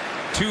on up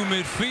to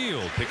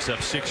midfield. Picks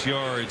up 6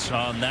 yards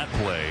on that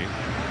play.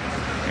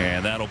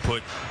 And that'll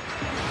put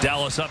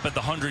Dallas up at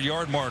the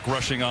 100-yard mark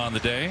rushing on the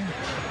day.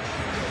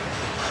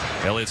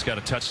 Elliott's got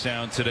a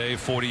touchdown today,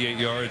 48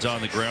 yards on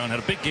the ground. Had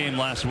a big game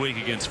last week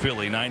against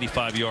Philly,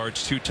 95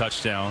 yards, 2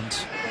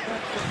 touchdowns.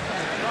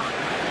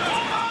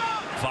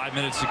 5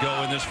 minutes to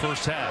go in this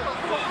 1st half.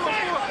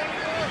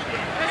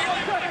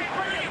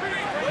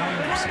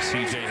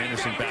 C.J.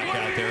 Henderson back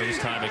out there, this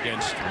time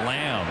against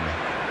Lamb.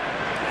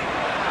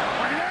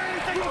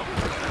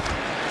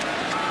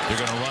 They're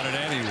going to run it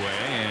anyway,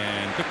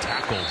 and good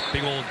tackle.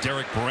 Big old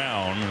Derek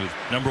Brown, with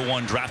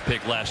 #1 draft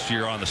pick last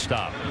year on the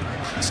stop.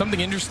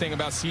 Something interesting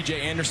about C.J.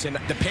 Anderson,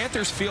 the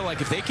Panthers feel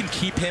like if they can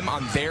keep him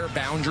on their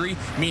boundary,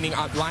 meaning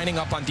lining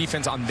up on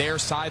defense on their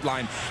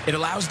sideline, it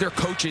allows their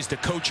coaches to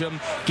coach him,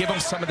 give him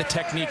some of the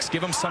techniques,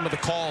 give him some of the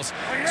calls.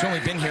 He's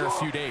only been here a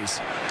few days.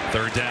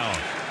 3rd down.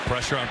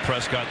 Pressure on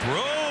Prescott.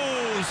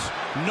 Throws.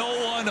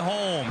 No one run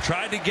home.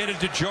 Tried to get it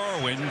to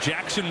Jarwin.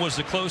 Jackson was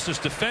the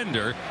closest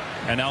defender.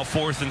 And now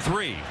 4th and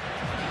 3.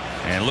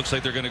 And it looks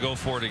like they're going to go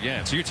for it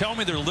again. So you're telling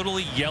me they're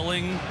literally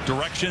yelling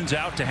directions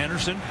out to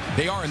Henderson?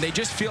 They are, and they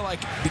just feel like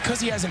because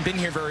he hasn't been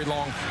here very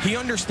long, he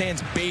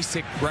understands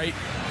basic, right,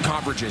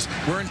 coverages.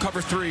 We're in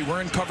cover 3.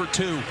 We're in cover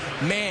 2.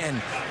 Man,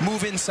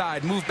 move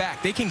inside, move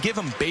back. They can give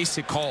him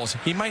basic calls.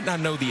 He might not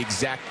know the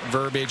exact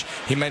verbiage.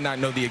 He might not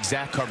know the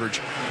exact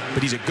coverage,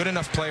 but he's a good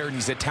enough player, and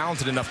he's a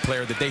talented enough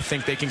player that they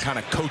think they can kind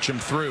of coach him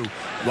through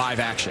live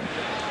action.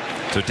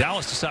 So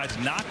Dallas decides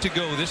not to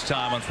go this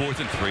time on 4th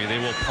and 3. They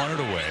will punt it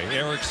away.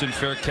 Erickson,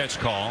 fair catch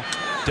call,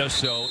 does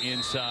so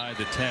inside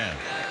the 10.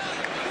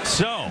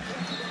 So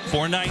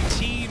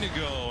 4:19 to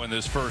go in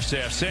this first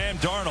half. Sam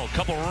Darnold,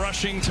 couple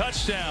rushing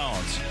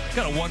touchdowns.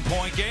 Got a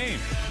 1-point game.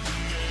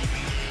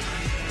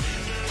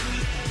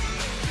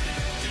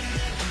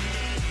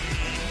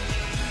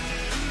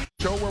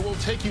 Show where we'll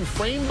take you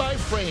frame by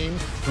frame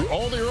through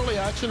all the early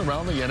action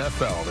around the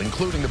NFL,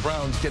 including the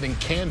Browns getting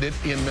candid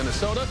in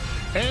Minnesota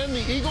and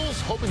the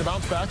Eagles hoping to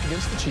bounce back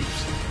against the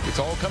Chiefs. It's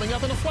all coming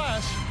up in a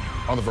flash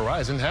on the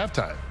Verizon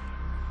Halftime.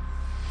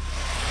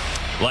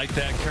 Like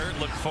that, Kurt.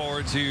 Look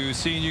forward to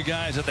seeing you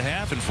guys at the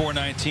half in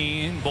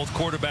 4:19. Both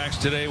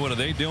quarterbacks today, what are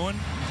they doing?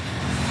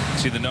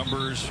 See the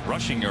numbers.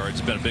 Rushing yards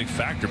has been a big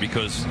factor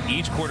because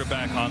each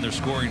quarterback on their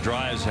scoring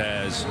drives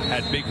has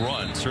had big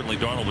runs. Certainly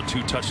Darnold with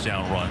 2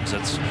 touchdown runs.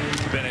 That's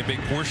been a big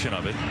portion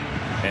of it.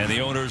 And the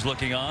owners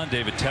looking on.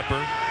 David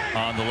Tepper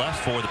on the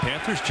left for the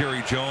Panthers.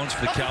 Jerry Jones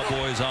for the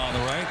Cowboys on the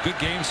right. Good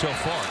game so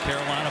far.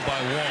 Carolina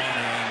by 1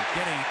 and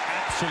getting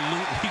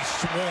absolutely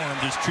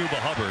swarmed is Chuba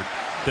Hubbard.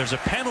 There's a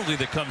penalty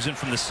that comes in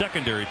from the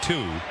secondary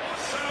too,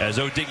 as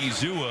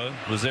Odigizua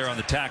was there on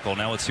the tackle.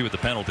 Now let's see what the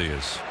penalty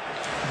is.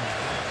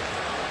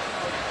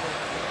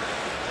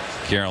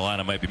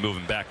 Carolina might be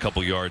moving back a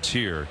couple yards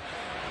here.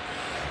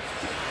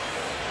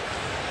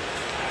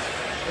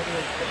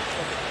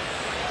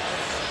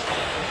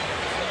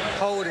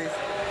 Holding,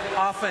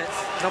 offense,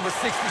 number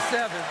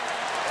 67.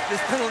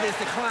 This penalty is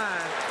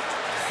declined.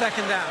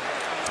 2nd down.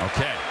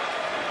 Okay.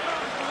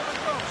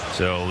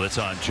 So that's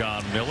on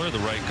John Miller, the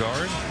right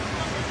guard.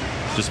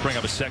 Just bring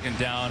up a 2nd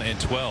down and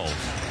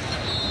 12.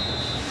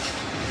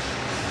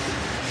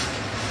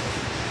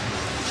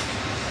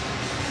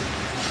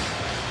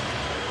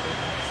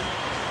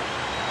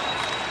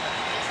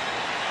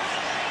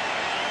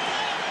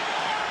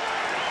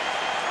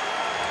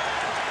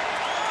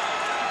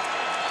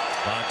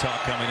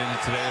 Talk coming in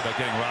today about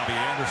getting Robbie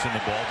Anderson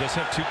the ball. Does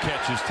have 2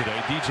 catches today.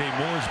 DJ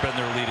Moore's been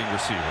their leading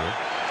receiver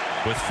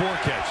with 4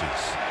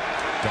 catches.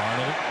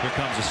 Darnold, here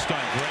comes a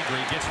stunt. Gregory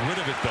gets rid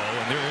of it though,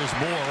 and there is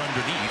Moore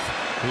underneath,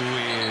 who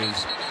is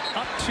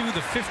up to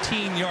the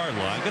 15-yard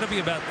line. Going to be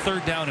about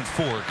 3rd down and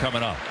 4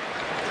 coming up.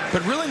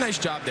 But really nice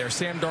job there.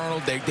 Sam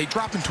Darnold, they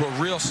drop into a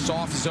real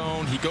soft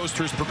zone. He goes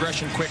through his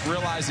progression quick,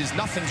 realizes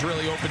nothing's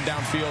really open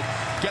downfield.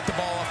 Get the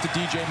ball off to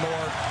DJ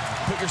Moore.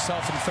 Put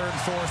yourself in 3rd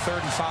and 4,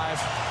 3rd and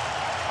 5.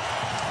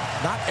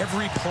 Not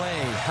every play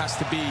has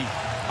to be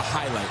a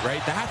highlight,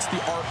 right? That's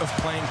the art of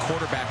playing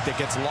quarterback that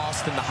gets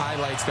lost in the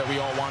highlights that we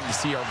all wanted to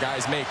see our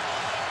guys make.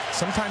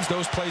 Sometimes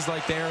those plays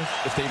like there,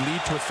 if they lead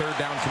to a 3rd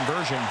down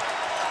conversion,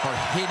 are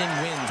hidden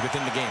wins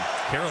within the game.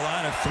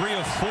 Carolina 3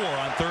 of 4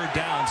 on 3rd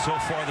down so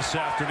far this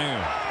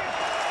afternoon.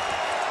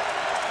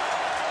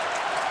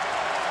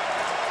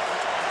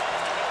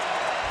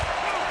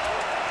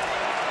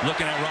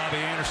 Looking at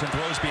Robbie Anderson,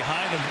 throws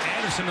behind him.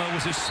 Anderson, though,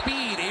 was his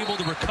speed, able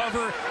to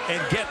recover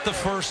and get the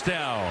 1st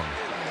down.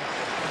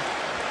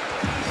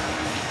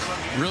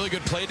 Really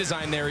good play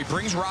design there. He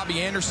brings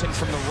Robbie Anderson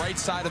from the right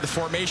side of the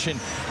formation.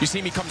 You see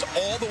him, he comes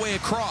all the way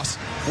across.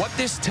 What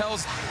this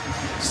tells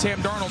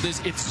Sam Darnold is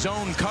it's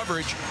zone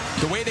coverage.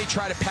 The way they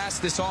try to pass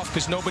this off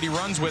because nobody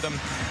runs with him,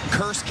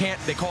 Curse can't,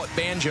 they call it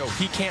banjo.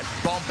 He can't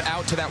bump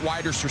out to that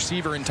widest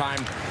receiver in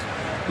time.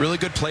 Really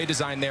good play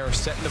design there,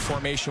 setting the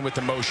formation with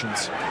the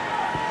motions.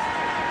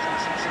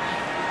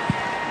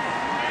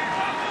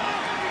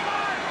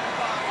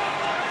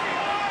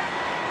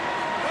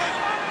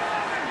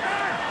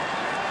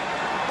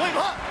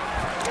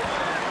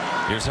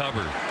 Here's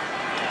Hubbard.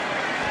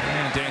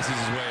 And dances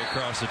his way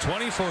across the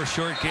 20 for a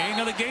short gain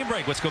on the game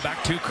break. Let's go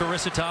back to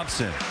Carissa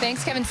Thompson.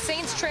 Thanks, Kevin.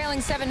 Saints trailing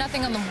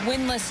 7-0 on the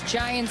winless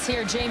Giants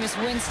here. Jameis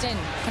Winston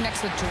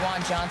connects with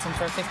Juwan Johnson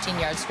for a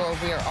 15-yard score.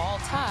 We are all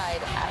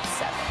tied at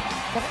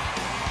 7.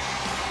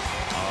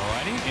 All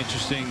righty.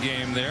 Interesting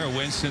game there.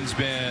 Winston's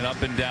been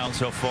up and down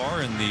so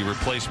far in the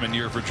replacement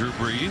year for Drew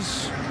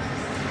Brees.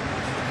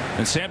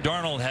 And Sam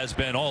Darnold has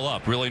been all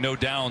up. Really no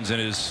downs in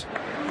his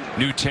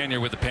new tenure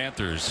with the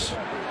Panthers.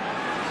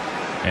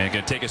 And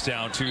going to take us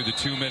down to the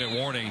 2-minute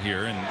warning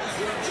here. And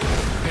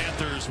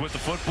Panthers with the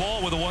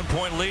football with a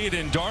 1-point lead.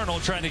 And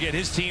Darnold trying to get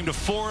his team to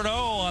 4-0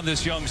 on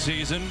this young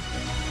season.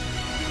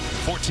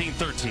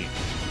 14-13.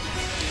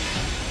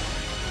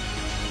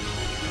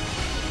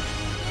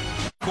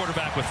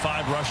 Quarterback with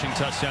 5 rushing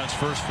touchdowns,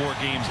 first 4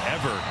 games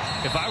ever.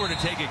 If I were to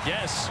take a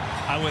guess,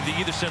 I would have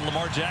either said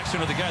Lamar Jackson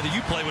or the guy that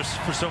you played with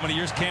for so many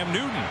years, Cam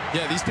Newton.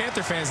 Yeah, these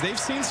Panther fans, they've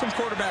seen some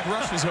quarterback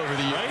rushes over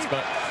the years, right?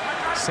 but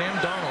Sam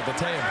Darnold, I'll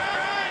tell you,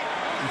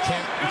 you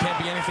can't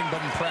be anything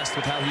but impressed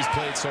with how he's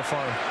played so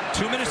far.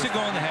 2 minutes to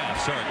go in the half.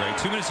 Sorry, Greg.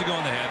 2 minutes to go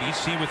in the half. Each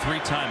team with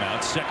 3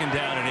 timeouts. Second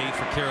down and 8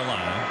 for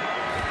Carolina.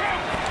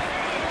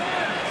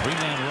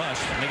 3-man rush.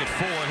 Make it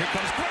 4. Here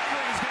comes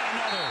Gregory. He's got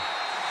another.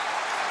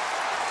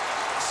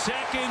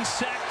 Second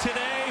sack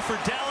today for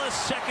Dallas.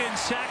 Second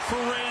sack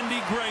for Randy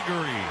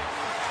Gregory.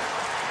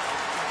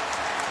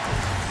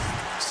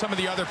 Some of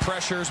the other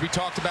pressures, we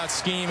talked about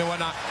scheme and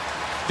whatnot.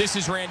 This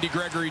is Randy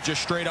Gregory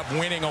just straight up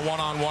winning a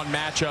one-on-one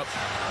matchup.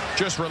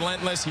 Just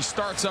relentless. He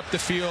starts up the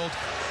field.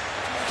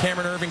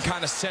 Cameron Erving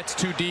kind of sets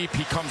too deep.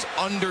 He comes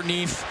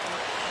underneath.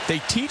 They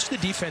teach the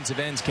defensive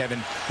ends, Kevin,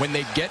 when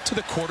they get to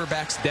the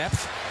quarterback's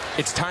depth,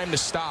 it's time to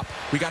stop.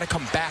 We got to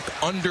come back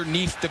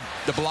underneath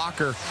the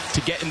blocker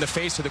to get in the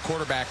face of the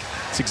quarterback.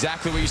 It's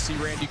exactly what you see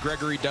Randy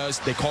Gregory does.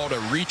 They call it a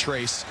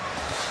retrace.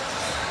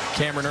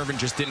 Cameron Erving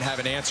just didn't have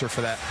an answer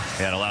for that.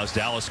 Yeah, it allows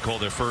Dallas to call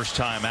their first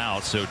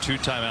timeout, so 2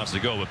 timeouts to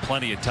go with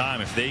plenty of time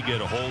if they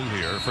get a hold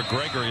here. For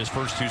Gregory, his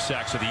first 2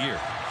 sacks of the year.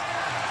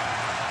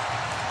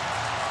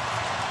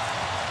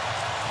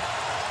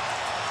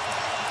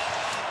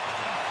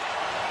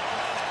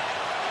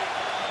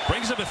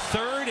 Brings up a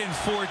 3rd and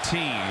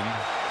 14.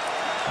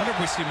 I wonder if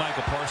we see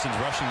Michael Parsons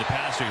rushing the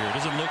passer here. It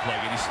doesn't look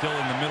like it. He's still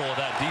in the middle of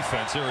that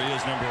defense. There he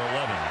is, number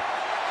 11.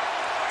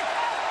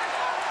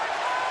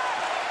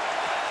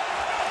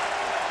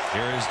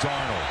 Here is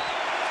Darnold.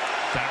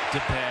 Back to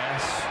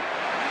pass.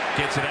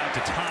 Gets it out to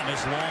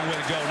Thomas. Long way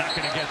to go. Not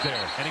going to get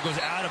there. And he goes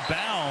out of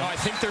bounds. I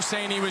think they're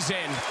saying he was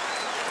in.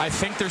 I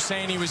think they're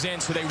saying he was in,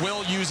 so they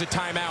will use a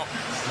timeout.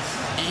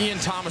 Ian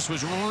Thomas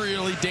was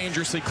really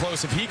dangerously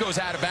close. If he goes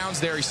out of bounds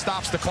there, he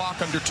stops the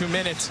clock under 2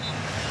 minutes.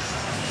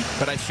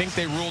 But I think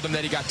they ruled him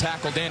that he got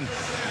tackled in.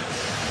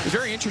 It was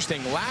very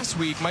interesting. Last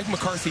week, Mike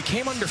McCarthy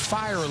came under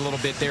fire a little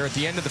bit there at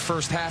the end of the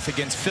first half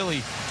against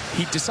Philly.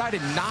 He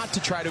decided not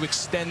to try to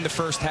extend the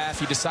first half.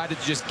 He decided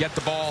to just get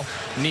the ball,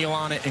 kneel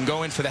on it, and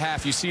go in for the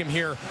half. You see him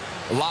here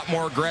a lot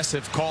more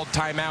aggressive, called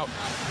timeout.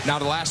 Now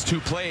the last 2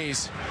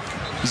 plays,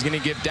 he's going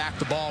to give Dak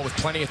the ball with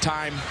plenty of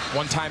time,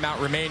 1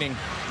 timeout remaining.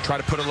 Try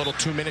to put a little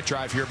 2-minute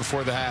drive here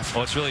before the half.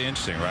 Well, it's really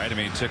interesting, right? I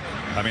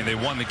mean, they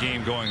won the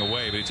game going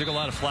away, but he took a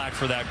lot of flack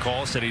for that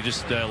call. Said he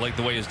just liked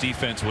the way his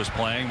defense was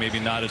playing, maybe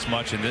not as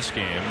much in this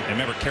game. And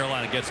remember,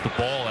 Carolina gets the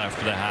ball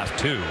after the half,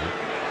 too.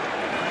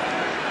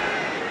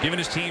 Giving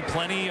his team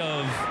plenty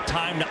of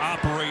time to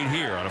operate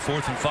here. On a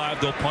 4th and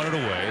 5, they'll punt it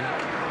away.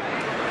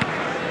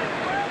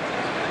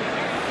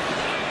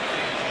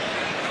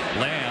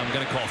 Lamb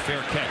going to call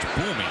fair catch.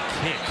 Booming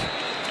kick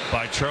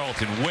by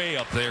Charlton, way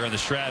up there in the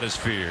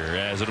stratosphere,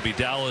 as it'll be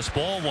Dallas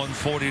ball,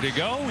 1:40 to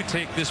go. We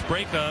take this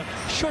break, a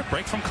short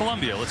break from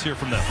Columbia. Let's hear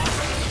from them.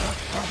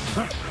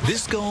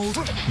 This gold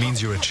means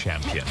you're a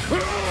champion.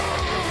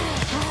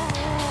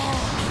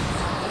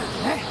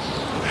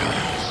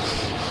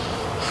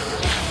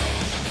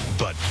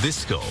 But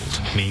this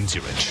gold means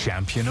you're a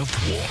champion of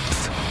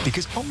warmth.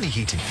 Because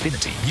Omni-Heat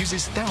Infinity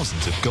uses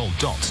thousands of gold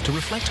dots to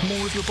reflect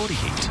more of your body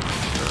heat.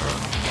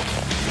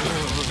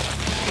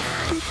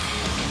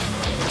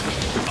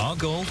 Our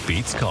gold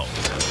beats cold.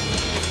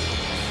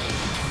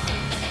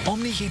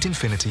 Omni-Heat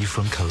Infinity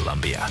from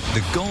Columbia,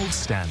 the gold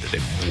standard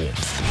in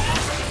warmth.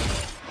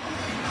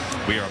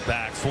 We are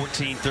back,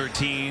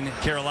 14-13.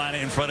 Carolina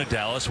in front of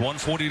Dallas.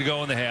 1:40 to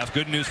go in the half.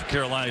 Good news for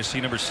Carolina. You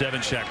see number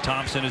 7, Shaq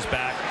Thompson, is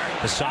back.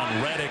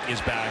 Hassan Reddick is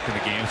back in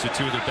the game. So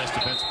 2 of their best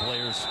defensive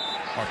players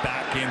are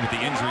back in with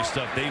the injury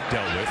stuff they've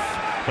dealt with.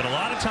 But a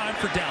lot of time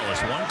for Dallas.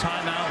 1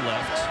 timeout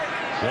left.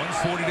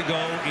 1:40 to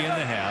go in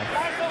the half.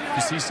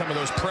 You see some of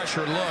those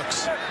pressure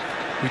looks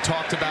we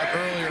talked about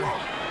earlier.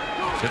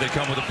 Here they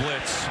come with a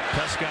blitz.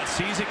 Prescott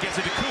sees it, gets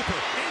it to Cooper.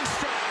 In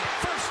stride,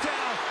 first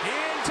down,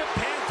 into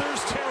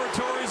Panthers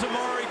territory is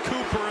Amari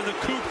Cooper, and the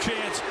Coop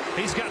chance.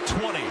 He's got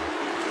 20.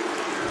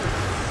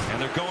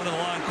 And they're going to the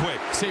line quick.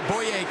 See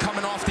Boyer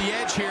coming off the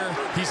edge here.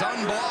 He's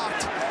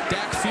unblocked.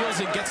 Dak feels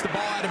it, gets the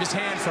ball out of his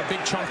hand for a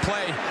big chunk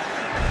play.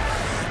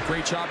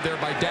 Great job there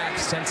by Dak,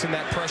 sensing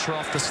that pressure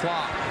off the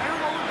slot.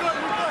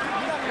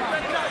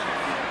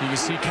 You can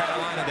see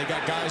Carolina, they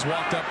got guys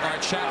walked up. All right,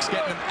 Shaq's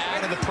getting them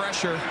out of the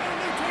pressure.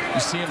 You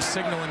see him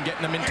signaling,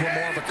 getting them into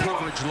more of a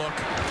coverage look.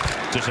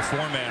 Just a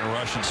 4-man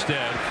rush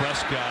instead.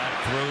 Prescott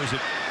throws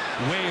it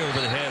way over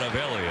the head of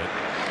Elliott.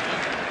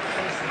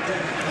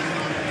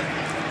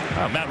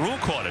 Matt Rule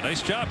caught it.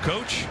 Nice job,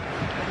 Coach.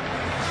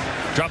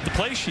 Dropped the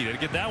play sheet. Had to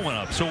get that one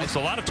up. So it's a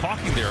lot of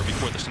talking there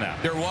before the snap.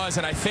 There was,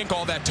 and I think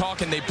all that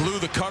talking, they blew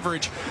the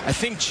coverage. I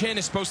think Chin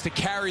is supposed to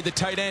carry the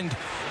tight end.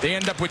 They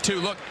end up with 2.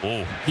 Look,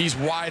 he's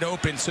wide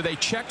open. So they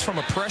checked from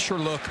a pressure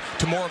look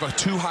to more of a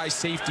 2-high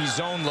safety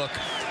zone look.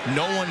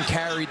 No one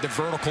carried the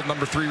vertical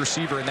number 3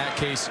 receiver, in that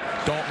case,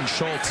 Dalton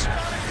Schultz.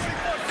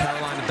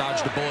 Carolina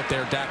dodged a bullet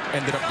there. Dak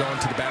ended up going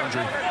to the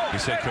boundary. He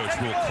said Coach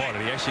Rule caught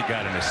it. He actually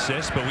got an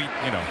assist, but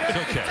it's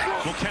okay.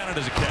 We'll count it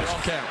as a catch.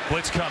 Okay.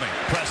 Blitz coming.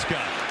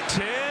 Prescott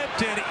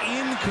tipped and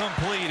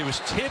incomplete. It was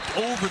tipped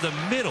over the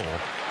middle.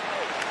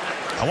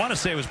 I want to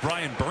say it was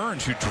Brian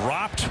Burns who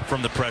dropped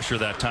from the pressure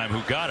that time,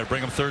 who got it,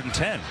 bring him 3rd and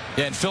 10.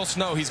 Yeah, and Phil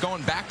Snow, he's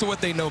going back to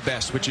what they know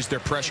best, which is their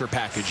pressure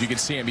package. You can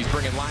see him. He's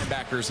bringing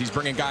linebackers. He's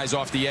bringing guys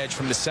off the edge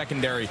from the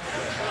secondary.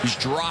 He's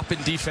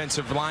dropping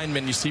defensive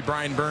linemen. You see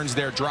Brian Burns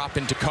there drop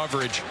into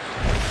coverage.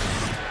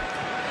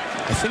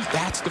 I think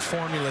that's the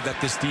formula that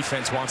this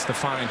defense wants to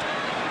find.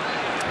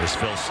 There's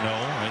Phil Snow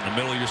in the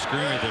middle of your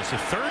screen. There's a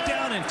 3rd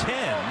down and 10.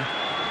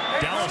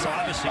 Dallas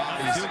obviously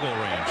not in field goal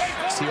range.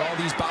 See all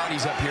these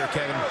bodies up here,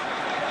 Kevin.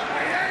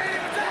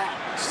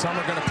 Some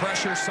are going to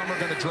pressure, some are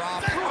going to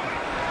drop.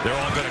 They're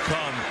all going to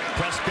come.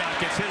 Prescott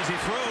gets hit as he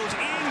throws.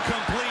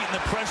 Incomplete, and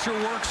the pressure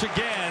works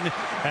again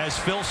as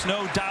Phil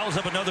Snow dials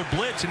up another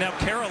blitz. And now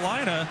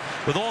Carolina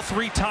with all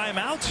 3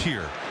 timeouts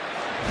here.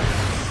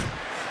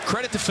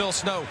 Credit to Phil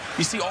Snow.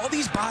 You see all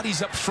these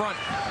bodies up front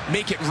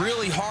make it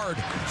really hard.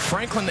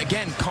 Franklin,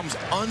 again, comes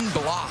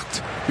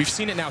unblocked. We've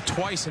seen it now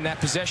twice in that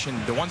possession.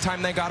 The one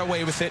time they got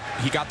away with it,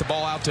 he got the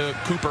ball out to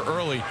Cooper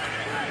early.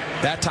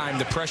 That time,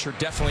 the pressure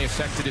definitely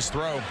affected his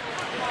throw.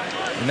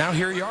 And now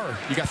here you are.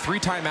 You got 3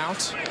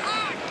 timeouts.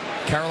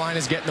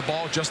 Carolina's getting the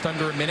ball just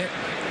under a minute.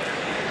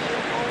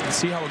 Let's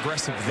see how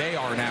aggressive they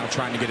are now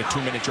trying to get a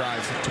 2-minute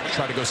drive to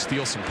try to go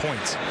steal some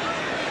points.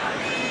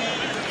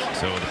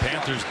 So the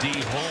Panthers D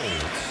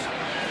holds.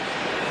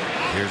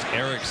 Here's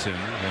Erickson,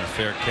 and a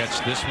fair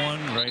catch this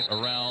one right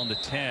around the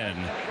 10.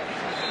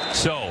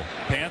 So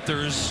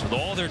Panthers with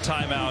all their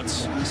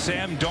timeouts.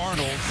 Sam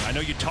Darnold, I know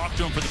you talked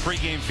to him for the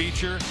pregame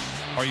feature.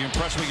 Are you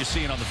impressed with what you're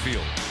seeing on the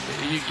field?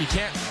 You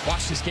can't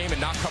watch this game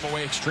and not come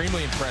away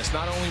extremely impressed,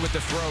 not only with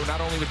the throw,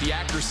 not only with the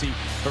accuracy,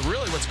 but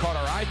really what's caught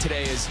our eye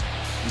today is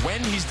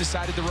when he's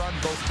decided to run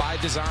both by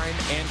design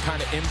and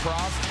kind of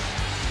improv.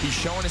 He's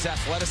showing his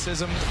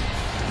athleticism.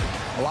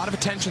 A lot of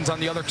attention's on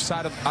the other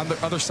side on the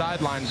other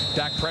sideline,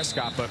 Dak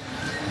Prescott, but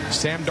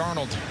Sam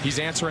Darnold, he's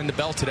answering the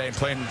bell today and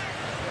playing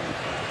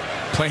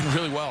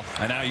really well.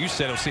 And now you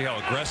said, we'll see how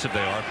aggressive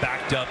they are,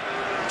 backed up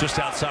just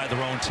outside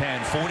their own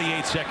 10,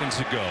 48 seconds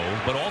to go,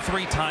 but all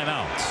 3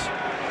 timeouts.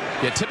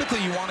 Yeah,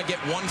 typically you want to get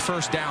 1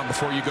 first down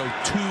before you go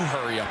too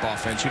hurry-up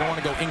offense. You don't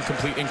want to go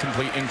incomplete,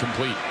 incomplete,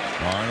 incomplete.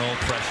 Arnold,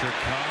 pressure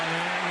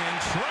coming, in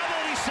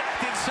trouble. He's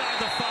sacked inside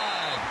the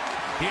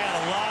 5. He had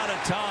a lot of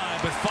time,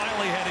 but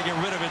finally had to get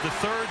rid of it. The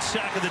 3rd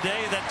sack of the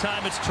day. That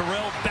time it's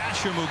Terrell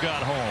Basham who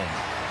got home.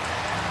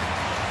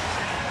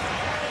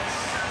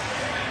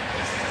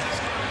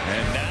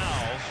 And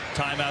now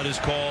timeout is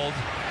called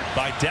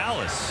by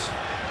Dallas.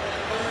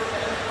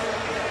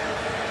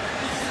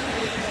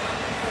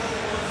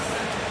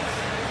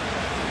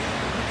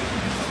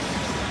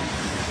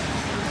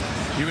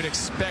 You would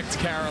expect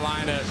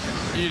Carolina,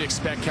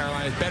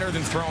 better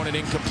than throwing it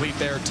incomplete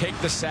there. Take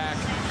the sack,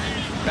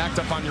 backed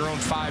up on your own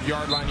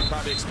 5-yard line. You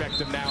probably expect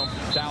them now.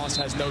 Dallas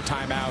has no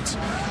timeouts.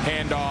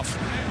 Handoff.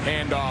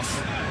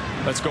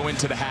 Let's go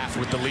into the half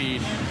with the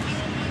lead.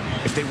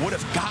 If they would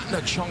have gotten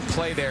a chunk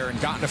play there and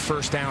gotten a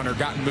first down or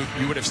gotten moved,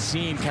 you would have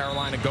seen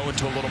Carolina go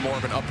into a little more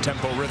of an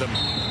up-tempo rhythm.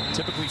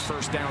 Typically,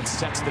 first down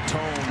sets the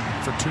tone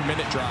for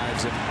 2-minute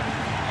drives. And,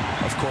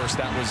 of course,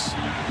 that was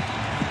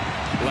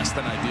less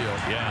than ideal.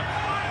 Yeah.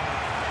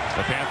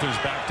 The Panthers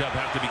backed up,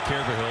 have to be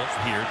careful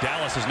here.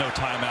 Dallas has no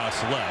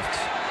timeouts left.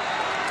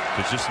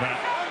 It's just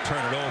not turn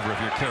it over if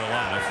you're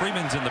Carolina.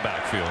 Freeman's in the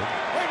backfield.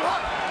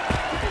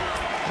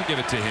 We'll give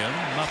it to him.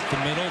 Up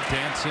the middle,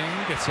 dancing,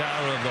 gets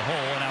out of the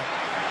hole and out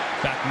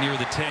back near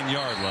the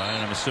 10-yard line.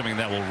 I'm assuming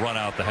that will run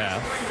out the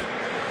half.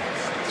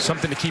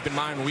 Something to keep in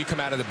mind when we come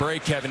out of the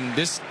break, Kevin,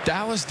 this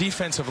Dallas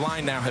defensive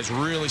line now has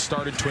really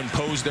started to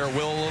impose their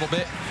will a little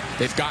bit.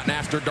 They've gotten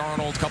after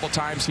Darnold a couple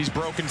times. He's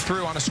broken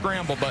through on a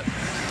scramble, but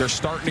they're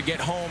starting to get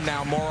home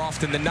now more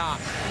often than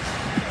not.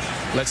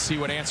 Let's see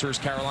what answers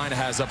Carolina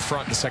has up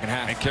front in the second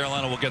half. And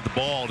Carolina will get the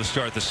ball to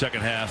start the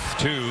second half,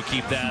 too.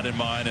 Keep that in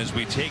mind as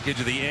we take it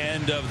to the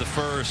end of the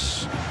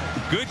first.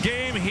 Good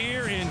game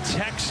here in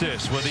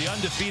Texas, where the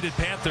undefeated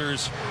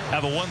Panthers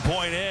have a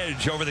 1-point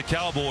edge over the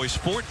Cowboys,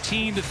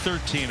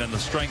 14-13 on the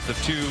strength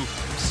of 2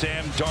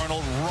 Sam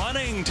Darnold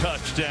running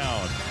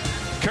touchdown.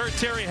 Kurt,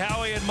 Terry,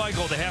 Howie, and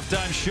Michael, the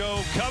halftime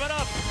show coming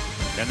up.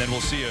 And then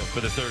we'll see you for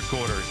the third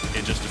quarter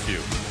in just a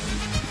few.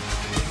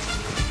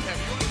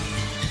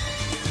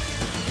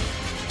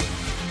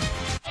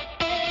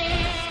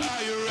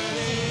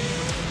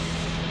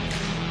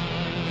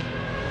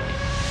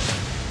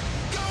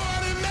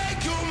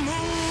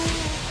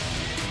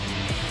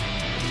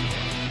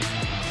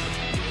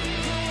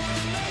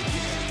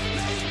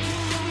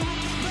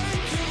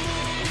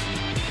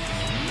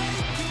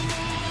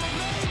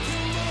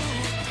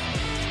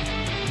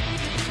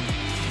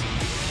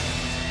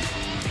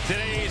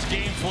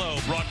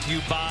 Brought to you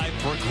by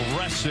Brookline.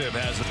 aggressive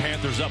as the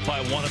Panthers up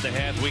by 1 at the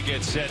half. We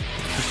get set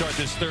to start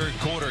this third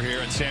quarter here,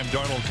 and Sam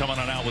Darnold coming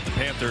on out with the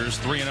Panthers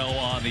 3-0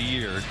 on the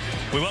year.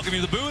 We welcome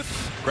you to the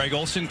booth. Greg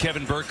Olsen,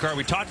 Kevin Burkhardt.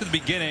 We talked at the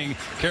beginning,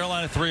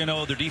 Carolina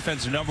 3-0. Their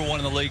defense is #1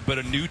 in the league, but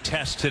a new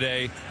test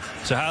today.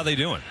 So how are they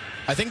doing?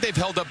 I think they've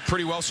held up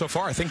pretty well so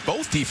far. I think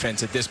both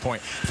defense at this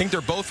point. I think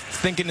they're both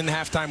thinking in the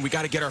halftime, we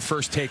got to get our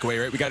first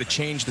takeaway, right? We got to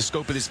change the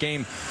scope of this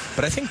game.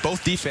 But I think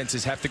both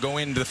defenses have to go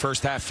into the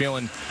first half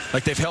feeling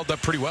like they've held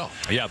up pretty well.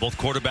 Yeah, both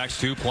quarterbacks,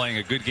 too, playing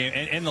a good game.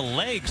 And the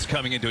legs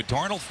coming into it.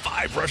 Darnold,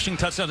 5 rushing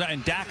touchdowns.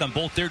 And Dak on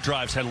both their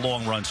drives had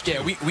long runs, too.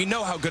 Yeah, we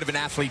know how good of an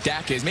athlete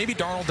Dak is. Maybe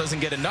Darnold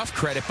doesn't get enough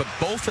credit, but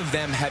both of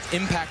them have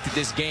impacted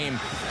this game,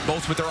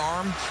 both with their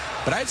arm.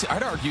 But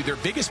I'd argue their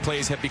biggest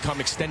plays have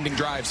become extending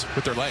drives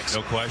with their legs.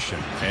 No question.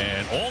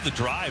 And all the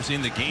drives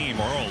in the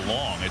game are all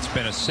long. It's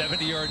been a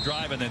 70-yard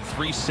drive and then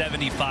 3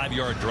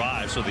 75-yard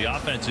drives. So the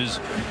offense is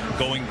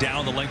going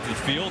down the length of the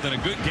field in a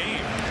good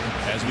game.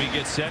 As we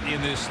get set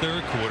in this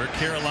third quarter,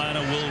 Carolina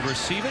will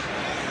receive it.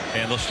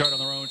 And they'll start on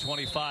their own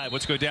 25.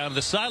 Let's go down to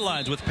the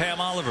sidelines with Pam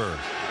Oliver.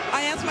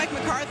 I asked Mike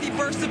McCarthy,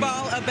 first of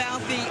all, about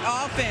the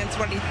offense,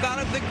 what he thought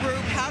of the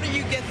group. How do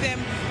you get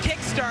them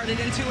kick-started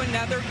into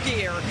another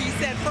gear? He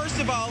said, first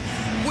of all,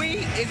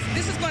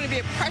 this is going to be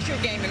a pressure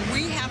game, and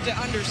we have to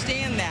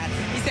understand that.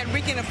 He said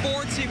we can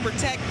afford to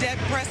protect Dak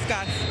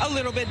Prescott a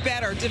little bit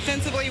better.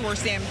 Defensively, where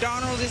Sam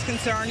Darnold is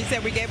concerned, he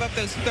said we gave up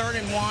those 3rd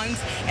and 1s,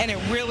 and it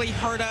really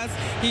hurt us.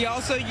 He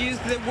also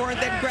used the word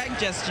that Greg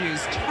just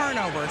used,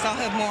 turnovers. I'll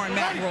have more on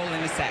Matt Rule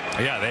in a sec.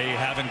 Yeah, they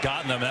haven't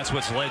gotten them. That's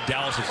what's led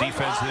Dallas'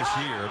 defense this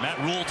year. Matt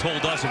Rule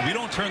told us if we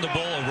don't turn the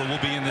ball over,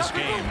 we'll be in this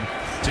game.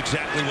 It's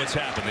exactly what's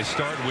happened. They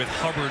start with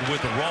Hubbard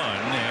with the run,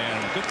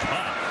 and good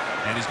cut.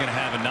 And he's going to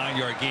have a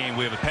 9-yard game.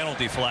 We have a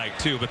penalty flag,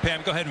 too. But,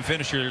 Pam, go ahead and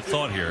finish your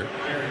thought here.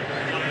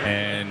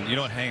 And, you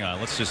know what, hang on.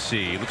 Let's just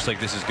see. It looks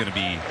like this is going to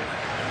be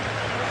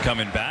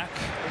coming back.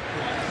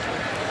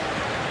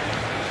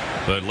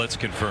 But let's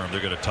confirm.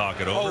 They're going to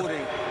talk it over.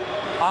 Holding,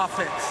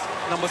 offense,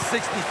 number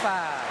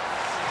 65.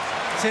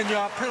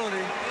 10-yard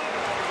penalty,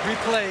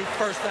 replay,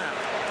 first down.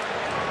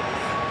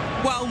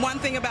 Well, one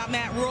thing about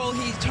Matt Rule,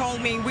 he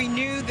told me we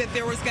knew that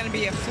there was going to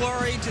be a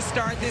flurry to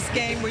start this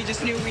game. We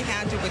just knew we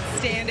had to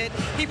withstand it.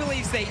 He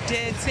believes they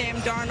did. Sam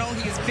Darnold,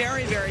 he is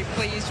very, very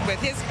pleased with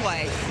his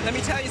play. Let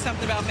me tell you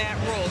something about Matt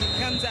Rule. He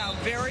comes out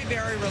very,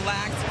 very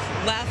relaxed,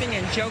 laughing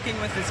and joking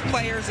with his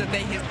players as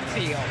they hit the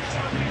field.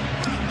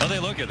 Well, they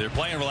look at it. They're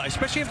playing relaxed,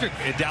 especially after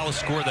Dallas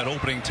scored that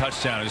opening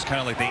touchdown. It was kind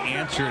of like they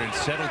answered and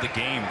settled the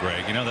game,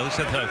 Greg. You know, at least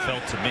that's how it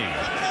felt to me.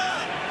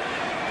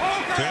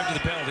 So after the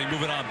penalty,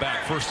 moving on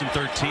back. 1st and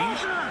 13.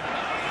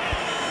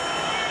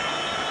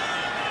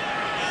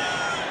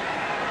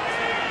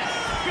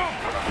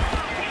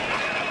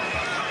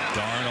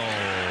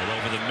 Darnold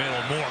over the middle.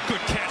 Moore,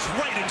 good catch,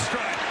 right in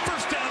stride.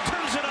 First down,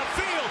 turns it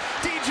upfield.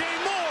 DJ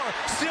Moore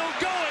still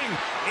going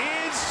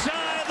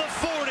inside the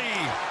 40.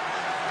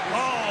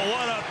 Oh,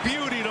 what a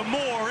beauty to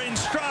Moore in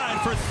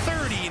stride for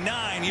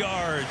 39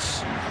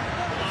 yards.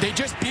 They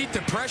just beat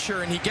the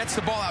pressure, and he gets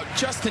the ball out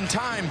just in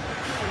time.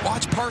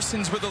 Watch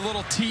Parsons with a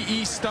little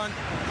TE stunt.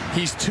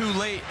 He's too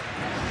late.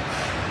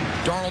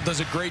 Darnold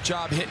does a great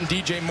job hitting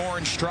DJ Moore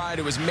in stride.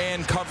 It was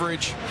man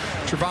coverage.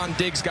 Trevon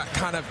Diggs got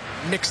kind of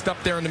mixed up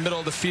there in the middle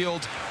of the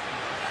field,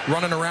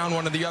 running around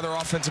one of the other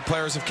offensive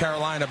players of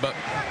Carolina, but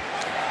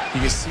you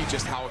can see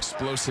just how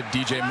explosive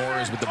DJ Moore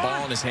is with the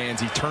ball in his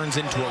hands. He turns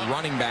into a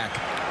running back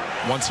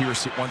once he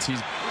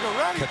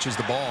catches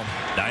the ball.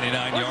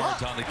 99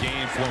 yards on the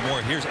game for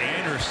Moore. Here's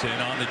Anderson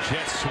on the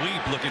jet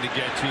sweep, looking to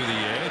get to the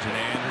edge, and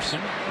Anderson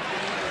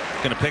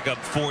going to pick up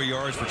 4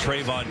 yards for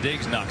Trevon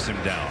Diggs, knocks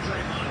him down.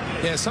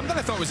 Yeah, something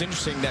I thought was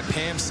interesting that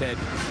Pam said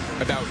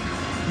about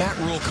Matt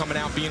Rule coming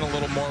out being a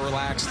little more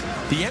relaxed.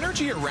 The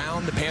energy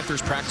around the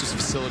Panthers practice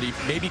facility,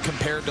 maybe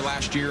compared to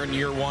last year in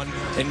year 1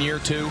 and year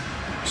 2,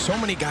 so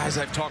many guys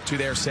I've talked to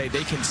there say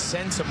they can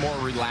sense a more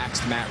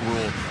relaxed Matt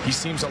Rule. He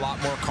seems a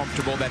lot more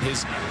comfortable that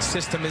his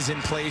system is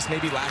in place.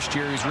 Maybe last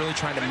year he was really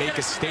trying to make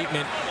a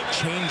statement,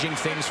 changing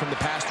things from the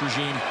past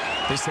regime.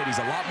 They said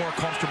he's a lot more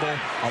comfortable,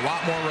 a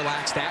lot more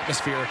relaxed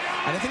atmosphere.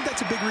 And I think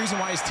that's a big reason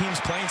why his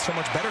team's playing so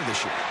much better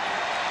this year.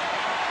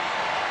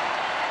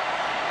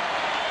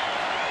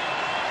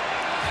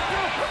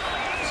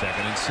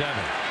 Second and 7.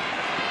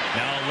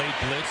 Now a late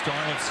blitz.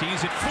 Darnold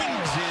sees it,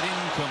 flings it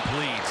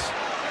incomplete.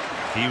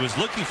 He was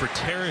looking for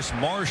Terrace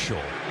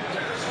Marshall,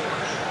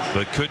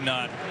 but could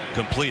not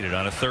complete it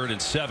on a 3rd and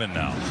 7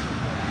 now.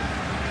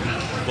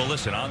 Well,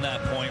 listen, on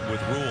that point with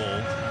Rule,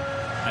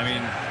 I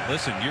mean,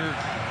 listen, your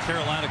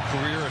Carolina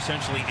career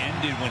essentially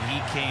ended when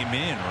he came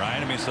in, right?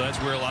 I mean, so that's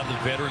where a lot of the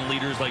veteran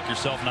leaders like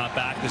yourself not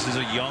back. This is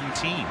a young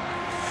team.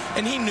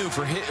 And he knew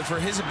for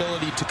his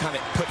ability to kind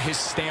of put his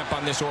stamp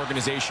on this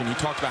organization, he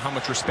talked about how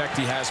much respect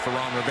he has for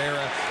Ron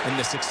Rivera and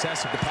the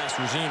success of the past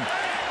regime.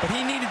 But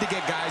he needed to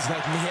get guys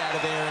like me out of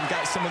there and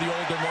got some of the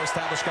older, more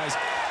established guys.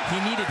 He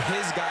needed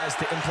his guys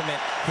to implement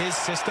his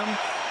system,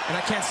 and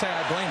I can't say I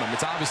blame him.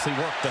 It's obviously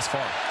worked thus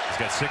far. He's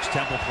got 6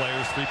 Temple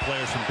players, 3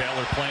 players from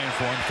Baylor playing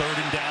for him. 3rd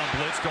and down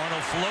blitz.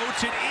 Darnold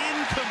floats it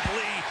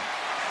incomplete.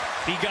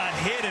 He got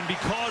hit, and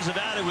because of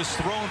that, it was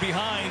thrown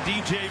behind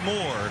DJ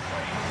Moore.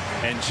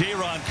 And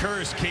Jaron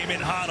Curse came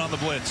in hot on the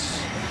blitz.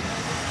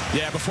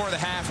 Yeah, before the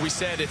half, we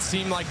said it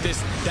seemed like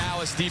this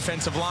Dallas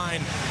defensive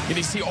line, and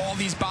you see all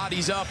these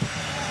bodies up.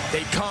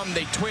 They come,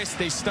 they twist,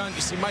 they stunt.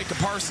 You see Micah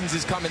Parsons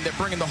is coming. They're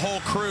bringing the whole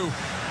crew.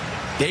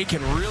 They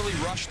can really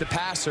rush the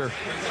passer.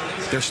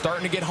 They're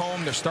starting to get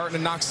home. They're starting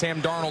to knock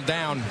Sam Darnold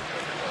down.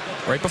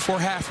 Right before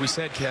half, we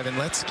said, Kevin,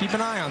 let's keep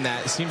an eye on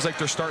that. It seems like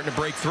they're starting to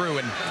break through,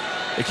 and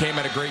it came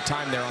at a great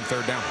time there on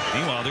third down.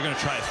 Meanwhile, they're going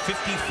to try a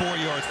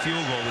 54-yard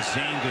field goal with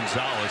Zane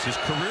Gonzalez. His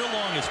career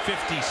long is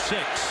 56.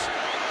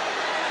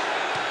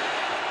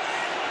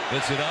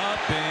 Gets it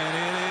up, and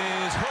it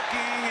is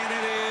hooking, and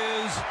it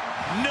is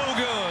no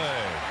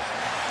good.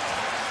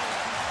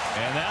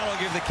 And that'll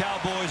give the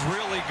Cowboys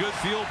really good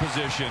field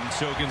position.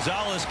 So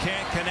Gonzalez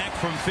can't connect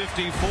from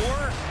 54.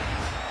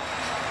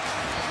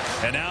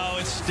 And now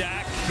it's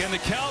Stack, and the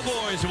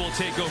Cowboys will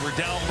take over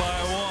down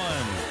by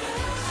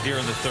 1 here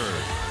in the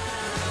third.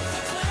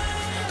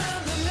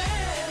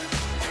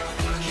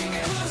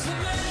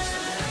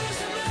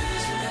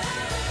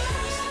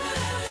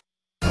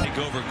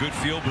 Over good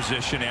field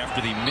position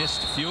after the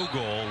missed field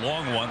goal,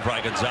 long one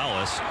by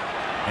Gonzalez.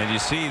 And you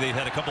see they've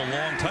had a couple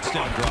long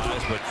touchdown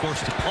drives, but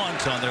forced to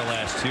punt on their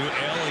last two.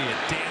 Elliott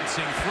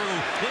dancing through.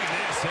 Look at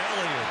this,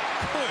 Elliott.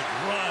 Good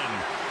run.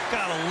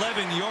 Got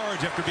 11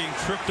 yards after being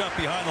tripped up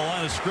behind the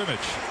line of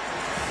scrimmage.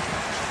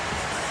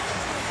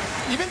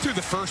 Even through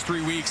the first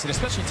 3 weeks, and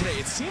especially today,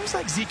 it seems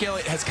like Zeke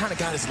Elliott has kind of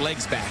got his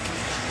legs back.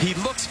 He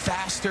looks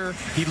faster.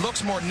 He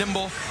looks more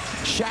nimble.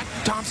 Shaq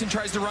Thompson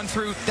tries to run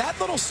through. That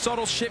little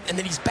subtle shift, and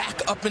then he's back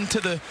up into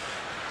the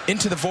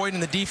void in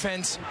the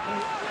defense.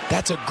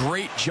 That's a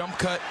great jump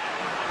cut.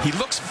 He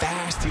looks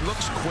fast. He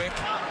looks quick.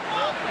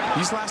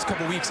 These last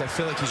couple weeks, I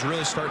feel like he's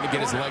really starting to get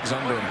his legs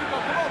under him.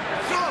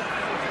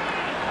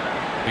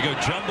 We go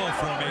jumbo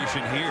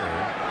formation here.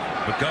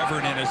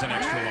 McGovern in as an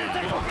extra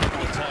line.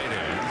 Couple of tight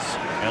ends.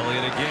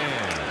 Elliott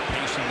again,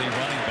 patiently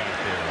running back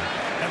there.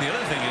 And the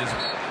other thing is,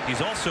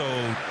 he's also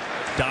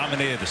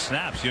dominated the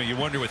snaps. You know, you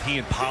wonder with he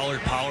and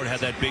Pollard. Pollard had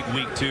that big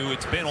week too.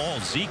 It's been all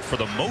Zeke for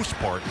the most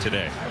part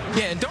today.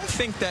 Yeah, and don't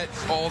think that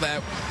all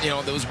that, you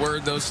know,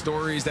 those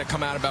stories that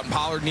come out about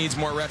Pollard needs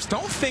more reps.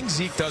 Don't think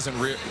Zeke doesn't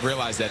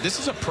realize that. This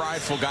is a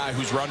prideful guy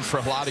who's run for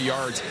a lot of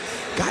yards.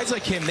 Guys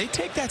like him, they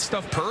take that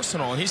stuff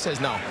personal, and he says,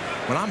 no,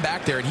 when I'm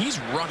back there, and he's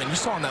running. You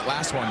saw in that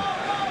last one,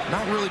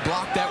 not really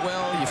blocked that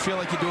well. You feel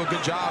like you do a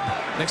good job.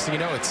 Next thing you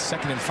know, it's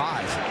 2nd and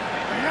 5.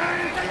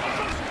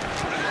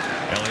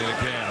 Elliott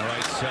again,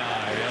 right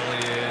side.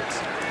 Elliott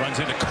runs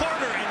into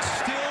Carter and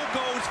still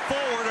goes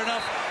forward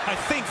enough, I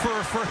think, for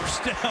a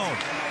first down.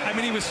 I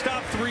mean, he was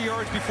stopped 3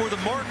 yards before the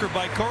marker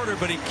by Carter,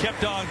 but he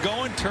kept on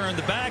going, turned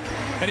the back,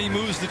 and he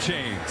moves the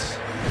chains.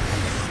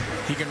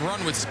 He can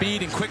run with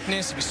speed and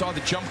quickness. We saw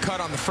the jump cut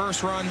on the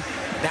first run.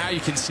 Now you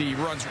can see he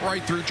runs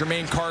right through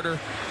Jermaine Carter.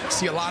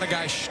 See a lot of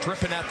guys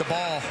stripping at the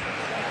ball.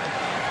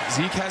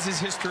 Zeke has his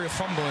history of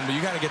fumbling, but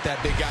you got to get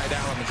that big guy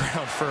down on the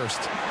ground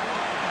first.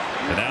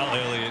 And now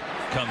Elliott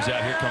comes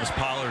out. Here comes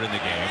Pollard in the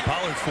game.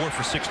 Pollard 4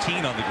 for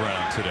 16 on the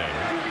ground today.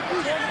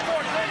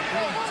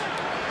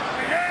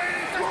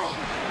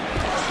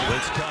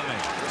 Blitz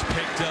coming. It's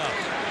picked up.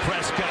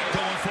 Prescott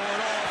going for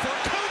it all for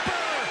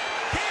Cooper.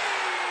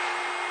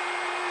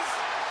 He's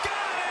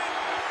got it.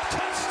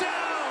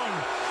 Touchdown.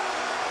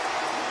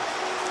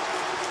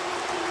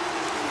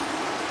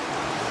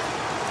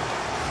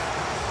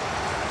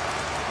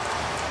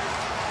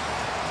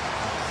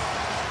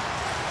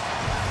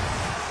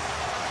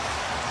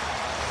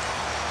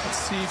 Let's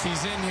see if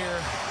he's in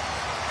here.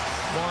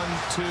 1,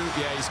 2.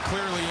 Yeah, he's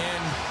clearly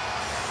in.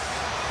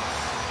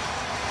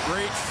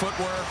 Great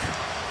footwork.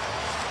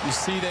 You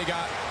see they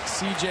got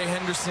C.J.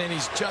 Henderson.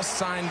 He's just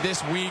signed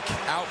this week,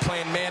 out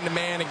playing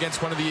man-to-man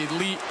against one of the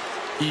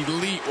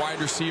elite wide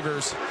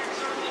receivers.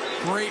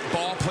 Great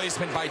ball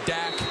placement by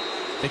Dak.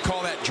 They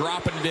call that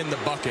dropping it in the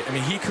bucket. I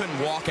mean, he couldn't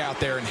walk out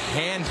there and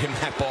hand him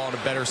that ball in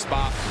a better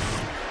spot.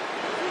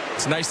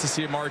 It's nice to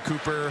see Amari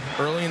Cooper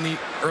early in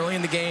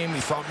the game. He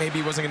thought maybe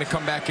he wasn't going to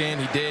come back in.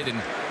 He did, and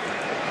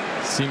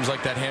seems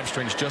like that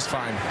hamstring's just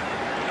fine.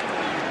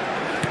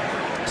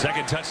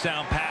 Second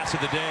touchdown pass of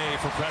the day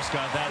for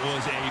Prescott. That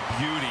was a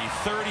beauty.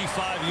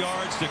 35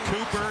 yards to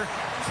Cooper,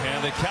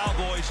 and the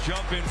Cowboys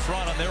jump in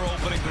front on their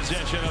opening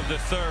possession of the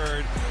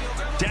third.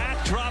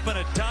 Dak dropping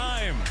a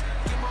dime,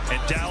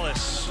 and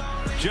Dallas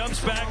jumps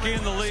back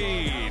in the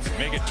lead.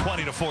 Make it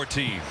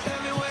 20-14.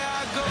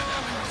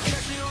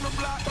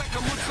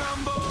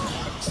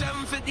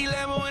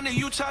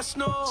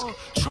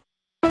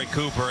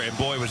 Cooper, and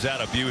boy, was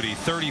that a beauty.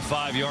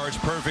 35 yards,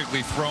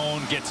 perfectly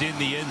thrown, gets in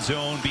the end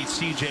zone, beats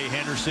C.J.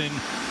 Henderson.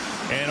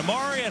 And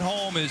Amari at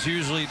home has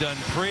usually done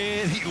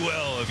pretty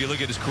well. If you look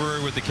at his career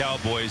with the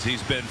Cowboys,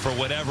 he's been, for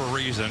whatever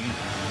reason,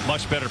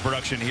 much better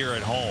production here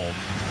at home.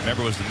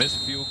 Remember, it was the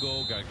missed field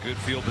goal, got good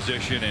field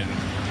position, and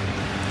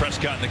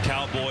Prescott and the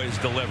Cowboys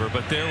deliver.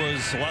 But there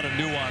was a lot of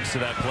nuance to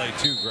that play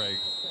too, Greg.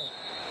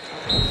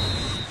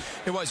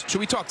 It was. So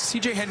we talked,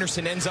 C.J.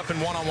 Henderson ends up in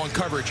one-on-one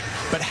coverage,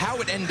 but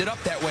how it ended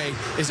up that way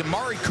is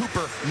Amari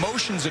Cooper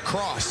motions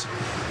across.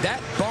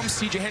 That bumps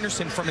C.J.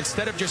 Henderson from,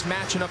 instead of just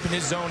matching up in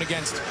his zone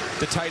against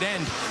the tight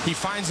end, he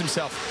finds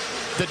himself.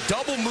 The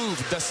double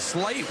move, the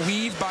slight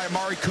weave by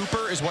Amari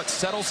Cooper is what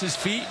settles his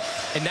feet,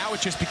 and now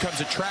it just becomes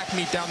a track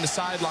meet down the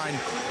sideline.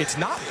 It's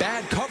not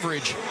bad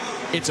coverage.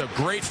 It's a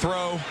great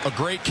throw, a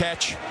great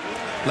catch.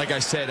 Like I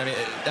said, I mean,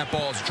 that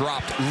ball is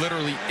dropped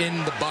literally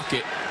in the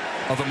bucket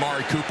of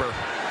Amari Cooper.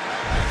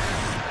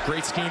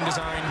 Great scheme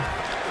design,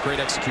 great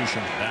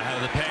execution. Now how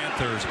do the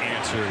Panthers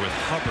answer with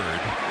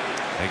Hubbard?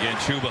 Again,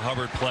 Chuba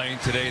Hubbard playing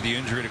today. The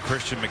injury to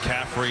Christian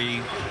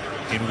McCaffrey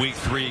in week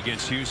 3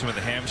 against Houston with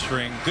the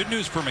hamstring. Good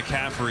news for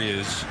McCaffrey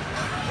is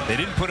they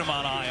didn't put him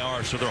on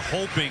IR, so they're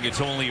hoping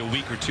it's only a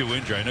week or 2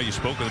 injury. I know you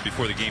spoke with him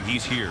before the game.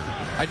 He's here.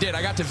 I did.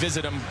 I got to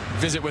visit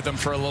with him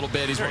for a little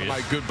bit. He's one of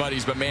my good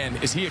buddies, but man,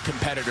 is he a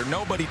competitor.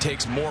 Nobody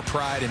takes more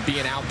pride in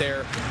being out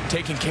there,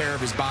 taking care of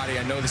his body.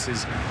 I know this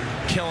is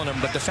killing him,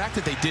 but the fact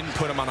that they didn't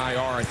put him on IR,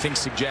 I think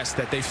suggests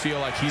that they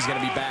feel like he's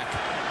going to be back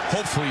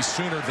hopefully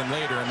sooner than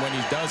later, and when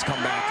he does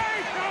come back,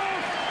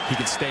 he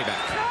can stay back.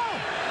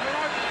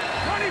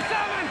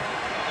 27.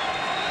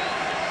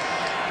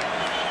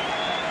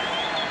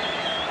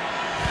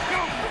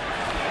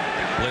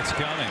 Blitz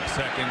coming.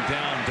 Second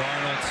down.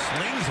 Darnold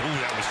slings. Ooh,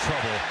 that was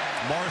trouble.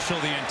 Marshall,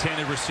 the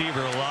intended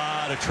receiver. A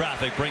lot of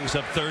traffic. Brings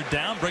up 3rd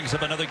down. Brings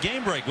up another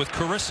game break with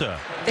Carissa.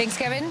 Thanks,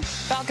 Kevin.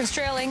 Falcons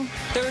trailing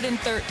 3rd and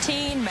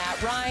 13.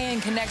 Matt Ryan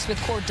connects with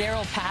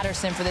Cordero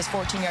Patterson for this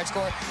 14-yard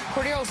score.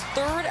 Cordero's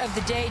 3rd of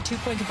the day.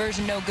 2-point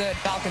conversion, no good.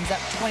 Falcons up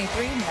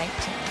 23-19.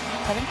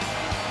 Kevin?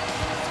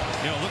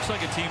 You know, it looks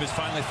like a team has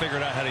finally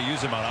figured out how to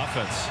use him on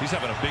offense. He's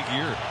having a big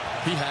year.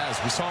 He has.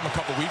 We saw him a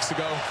couple weeks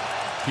ago.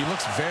 He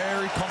looks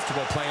very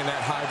comfortable playing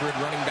that hybrid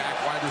running back,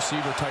 wide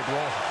receiver type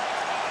role.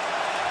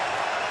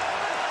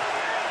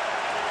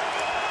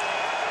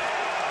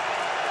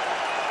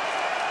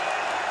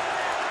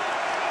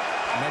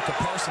 Micah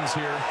Parsons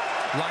here,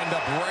 lined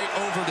up right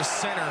over the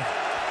center.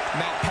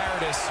 Matt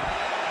Paradis.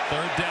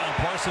 3rd down.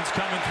 Parsons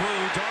coming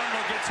through.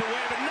 Darnold gets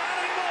away, but not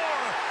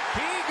anymore.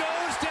 He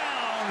goes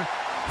down.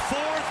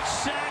 4th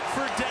sack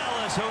for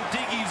Dallas.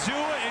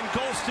 Odigizua and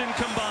Golston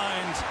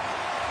combined.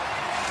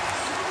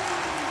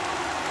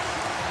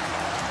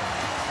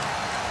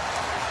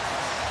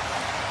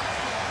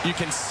 You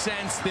can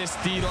sense this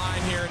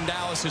D-line here in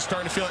Dallas is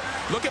starting to feel it.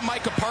 Look at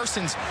Micah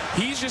Parsons.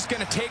 He's just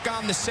going to take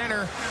on the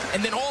center,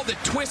 and then all the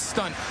twist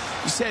stunt.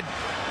 You said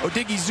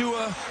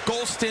Odigizua,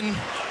 Golston,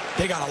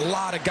 they got a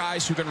lot of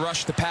guys who can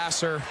rush the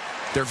passer.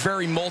 They're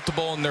very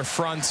multiple in their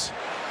fronts.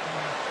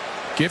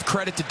 Give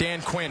credit to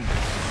Dan Quinn.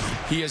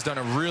 He has done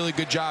a really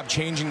good job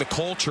changing the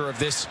culture of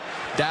this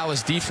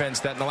Dallas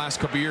defense that in the last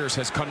couple of years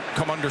has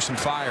come under some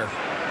fire.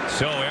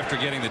 So after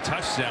getting the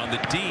touchdown, the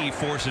D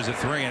forces a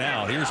 3 and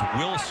out. Here's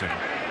Wilson.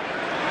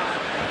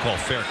 Call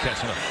fair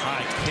catch, and a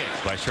high kick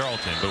by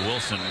Charlton, but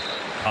Wilson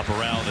up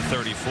around the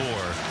 34.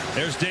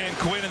 There's Dan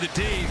Quinn in the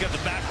D. He's got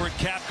the backward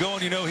cap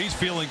going. You know he's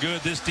feeling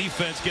good. This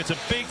defense gets a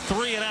big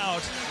 3 and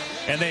out,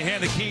 and they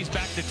hand the keys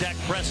back to Dak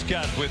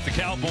Prescott with the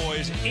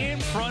Cowboys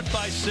in front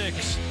by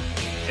 6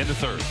 in the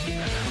 3rd.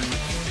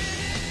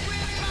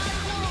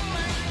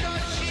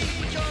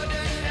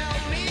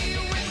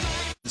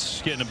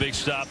 Getting a big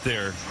stop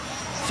there.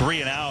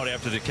 3 and out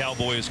after the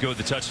Cowboys go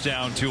the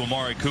touchdown to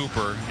Amari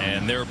Cooper,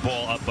 and their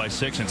ball up by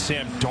 6, and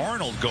Sam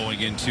Darnold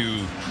going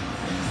into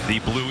the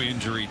blue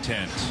injury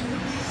tent.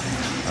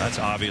 That's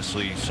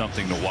obviously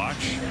something to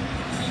watch.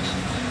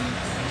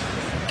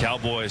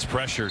 Cowboys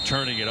pressure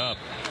turning it up.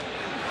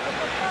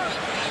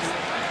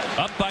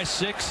 Up by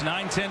 6,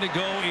 9:10 to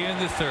go in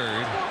the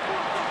 3rd.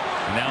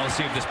 And now let's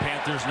see if this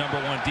Panthers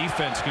 #1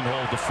 defense can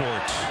hold the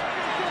fort.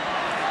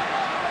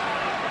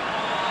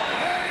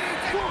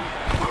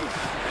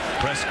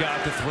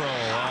 Prescott to throw.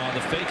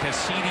 The fake has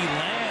CeeDee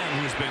Lamb,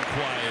 who's been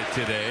quiet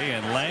today,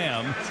 and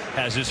Lamb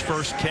has his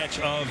first catch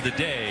of the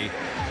day.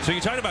 So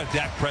you talked about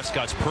Dak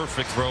Prescott's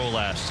perfect throw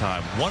last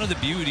time. One of the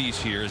beauties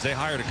here is they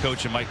hired a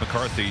coach in Mike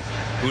McCarthy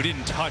who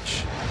didn't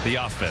touch the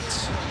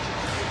offense.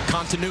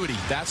 Continuity,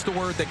 that's the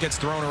word that gets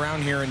thrown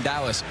around here in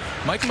Dallas.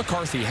 Mike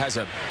McCarthy has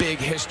a big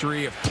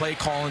history of play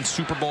calling,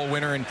 Super Bowl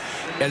winner, and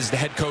as the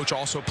head coach,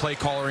 also play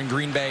caller in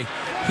Green Bay.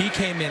 He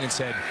came in and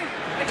said,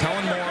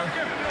 Kellen Moore,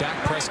 Dak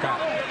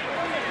Prescott,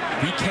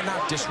 we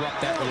cannot disrupt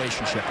that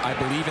relationship. I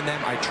believe in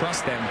them. I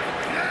trust them.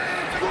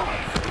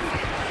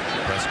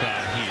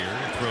 Prescott here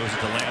throws it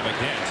to Lamb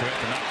again. So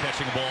after not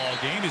catching a ball all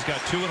game, he's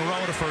got 2 in a row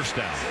and a first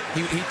down.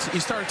 He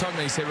started talking to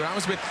me. He said, when I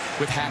was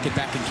with Hackett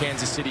back in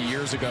Kansas City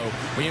years ago,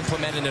 we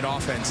implemented an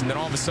offense, and then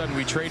all of a sudden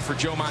we trade for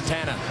Joe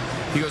Montana.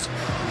 He goes,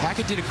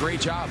 Hackett did a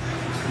great job.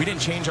 We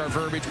didn't change our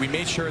verbiage. We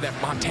made sure that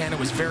Montana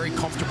was very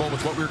comfortable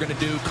with what we were going to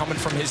do, coming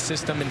from his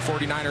system in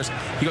 49ers.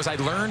 He goes, I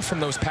learned from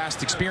those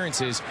past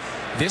experiences.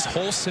 This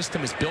whole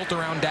system is built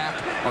around Dak.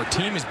 Our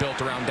team is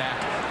built around Dak.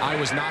 I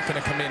was not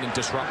going to come in and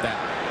disrupt that.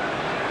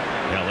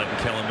 Now letting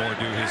Kellen Moore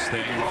do his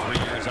thing. 3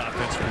 years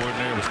offense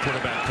coordinator, was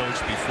quarterback coach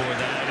before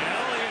that. And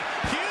Elliott,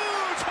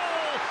 huge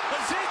hole.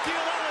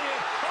 Ezekiel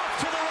Elliott off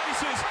to the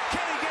races.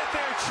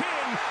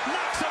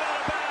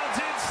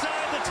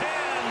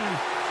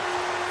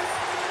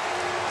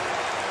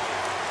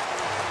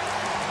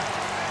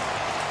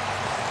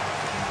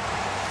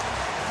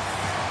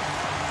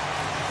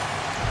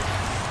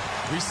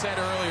 We said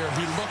earlier,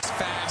 he looks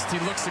fast, he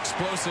looks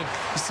explosive.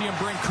 You see him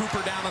bring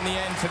Cooper down on the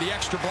end for the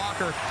extra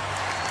blocker.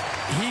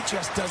 He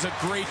just does a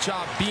great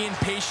job being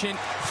patient,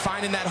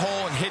 finding that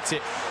hole, and hits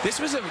it. This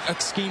was a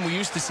scheme we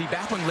used to see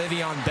back when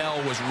Le'Veon Bell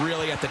was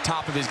really at the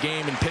top of his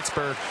game in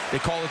Pittsburgh. They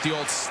call it the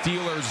old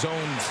Steeler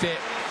zone fit.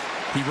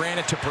 He ran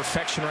it to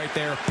perfection right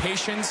there.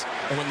 Patience,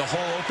 and when the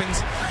hole opens,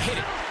 hit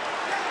it.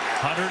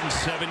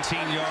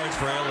 117 yards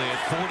for Elliott,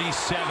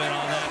 47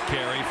 on that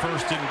carry.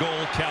 First and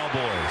goal,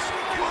 Cowboys.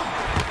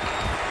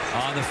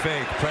 On the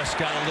fake,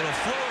 Prescott a little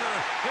floater.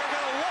 They're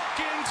going to walk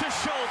into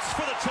Schultz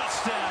for the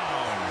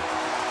touchdown.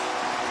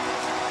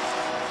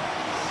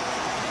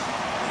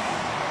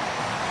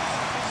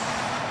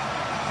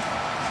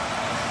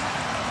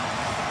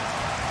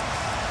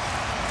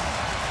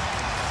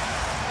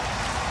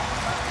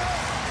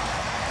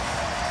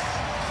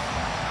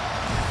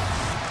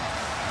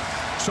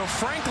 So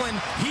Franklin,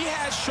 he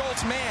has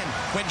Schultz man.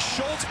 When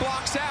Schultz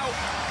blocks out,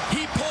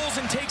 he pulls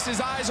and takes his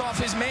eyes off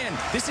his man.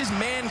 This is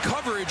man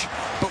coverage,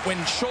 but when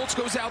Schultz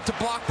goes out to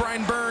block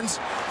Brian Burns,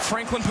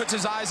 Franklin puts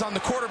his eyes on the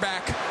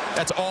quarterback.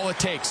 That's all it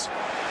takes.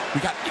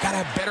 You got to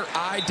have better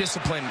eye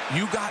discipline.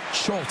 You got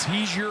Schultz.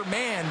 He's your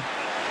man.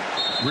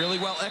 Really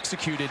well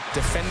executed.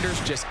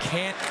 Defenders just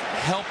can't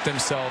help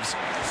themselves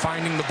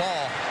finding the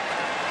ball.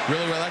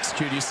 Really well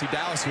executed. You see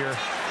Dallas here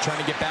trying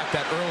to get back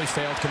that early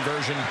failed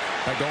conversion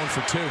by going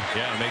for 2.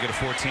 Yeah, make it a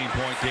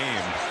 14-point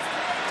game.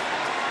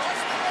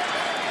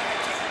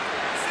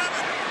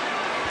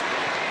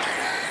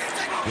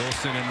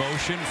 Wilson in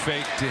motion,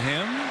 fake to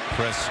him.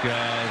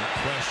 Prescott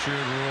pressured,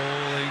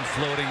 rolling,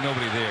 floating,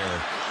 nobody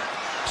there.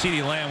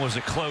 CeeDee Lamb was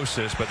the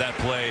closest, but that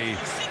play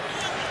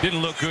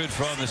didn't look good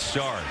from the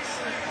start.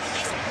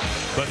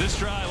 But this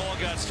drive all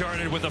got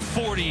started with a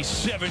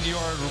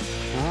 47-yard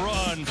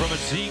run from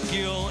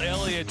Ezekiel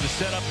Elliott to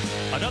set up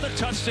another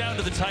touchdown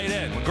to the tight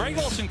end. When Greg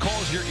Olsen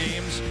calls your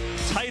games,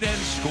 tight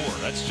ends score.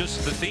 That's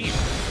just the theme.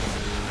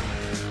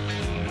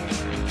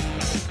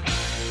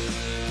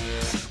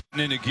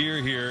 Into gear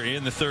here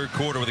in the third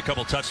quarter with a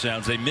couple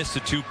touchdowns. They missed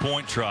a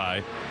 2-point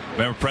try.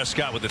 Remember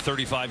Prescott with the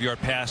 35-yard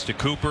pass to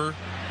Cooper,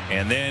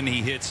 and then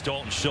he hits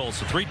Dalton Schultz.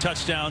 So 3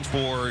 touchdowns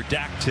for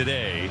Dak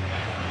today.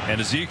 And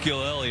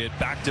Ezekiel Elliott,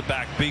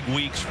 back-to-back big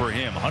weeks for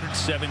him.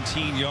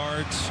 117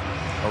 yards,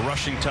 a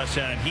rushing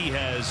touchdown, and he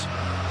has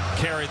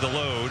carried the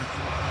load.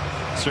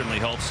 Certainly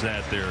helps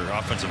that their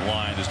offensive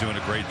line is doing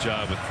a great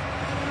job with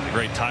the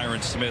great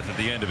Tyron Smith at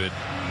the end of it.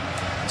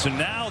 So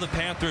now the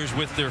Panthers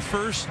with their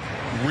first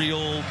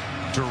real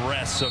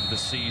duress of the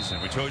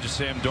season. We told you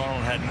Sam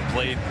Darnold hadn't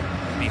played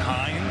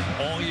behind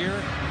all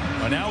year.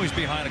 Well, now he's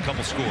behind a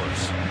couple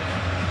scores.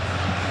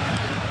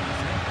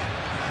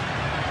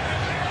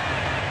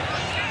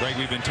 Greg,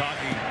 we've been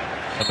talking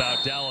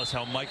about Dallas,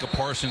 how Micah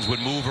Parsons would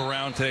move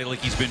around today like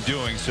he's been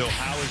doing. So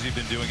how has he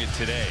been doing it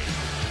today?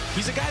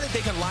 He's a guy that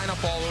they can line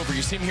up all over.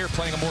 You see him here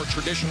playing a more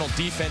traditional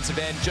defensive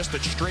end, just a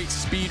straight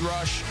speed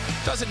rush.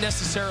 Doesn't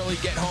necessarily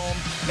get home.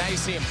 Now you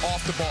see him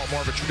off the ball,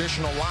 more of a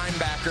traditional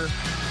linebacker.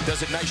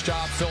 Does a nice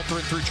job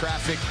filtering through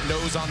traffic,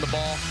 nose on the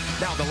ball.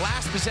 Now, the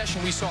last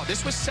possession we saw,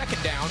 this was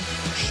second down,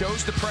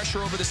 shows the pressure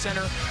over the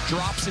center,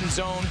 drops in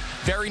zone.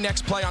 Very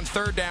next play on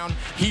third down,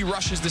 he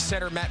rushes the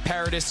center, Matt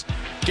Paradis,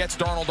 gets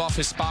Darnold off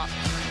his spot.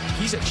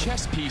 He's a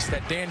chess piece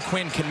that Dan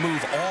Quinn can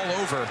move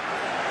all over.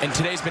 And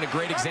today's been a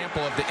great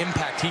example of the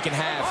impact he can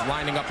have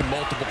lining up in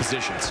multiple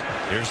positions.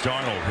 Here's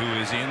Darnold, who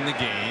is in the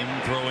game,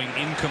 throwing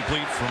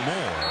incomplete for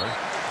more.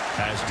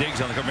 As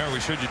Diggs on the cover. Remember,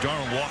 we showed you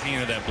Darnold walking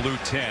into that blue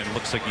 10.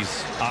 Looks like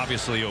he's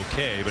obviously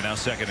okay, but now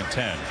 2nd and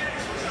 10.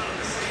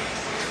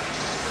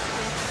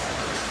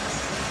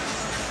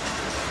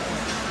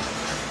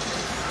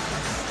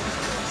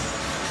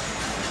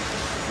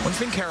 One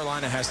thing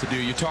Carolina has to do,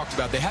 you talked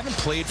about, they haven't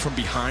played from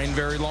behind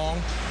very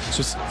long.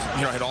 So,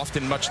 had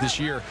often much this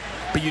year.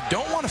 But you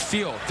don't want to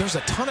feel there's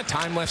a ton of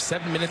time left,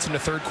 7 minutes in the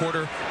third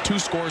quarter. 2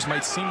 scores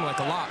might seem like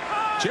a lot.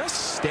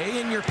 Just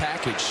stay in your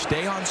package.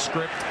 Stay on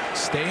script.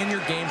 Stay in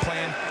your game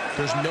plan.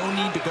 There's no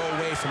need to go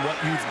away from what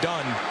you've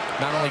done,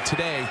 not only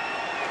today,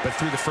 but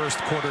through the first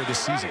quarter of this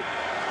season.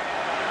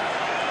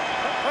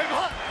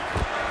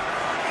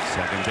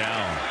 2nd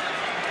down.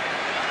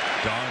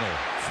 Darnold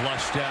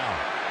flushed out.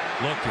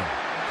 Looking.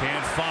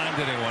 Can't find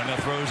anyone. Now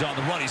throws on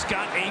the run. He's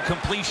got a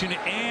completion.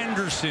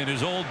 Anderson,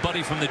 his old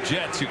buddy from the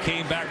Jets, who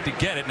came back to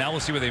get it. Now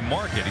we'll see where they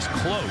mark it. He's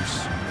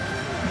close.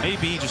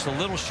 Maybe just a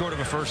little short of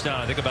a first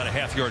down. I think about a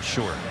half-yard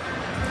short.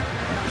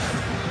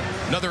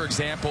 Another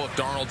example of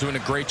Darnold doing a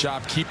great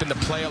job keeping the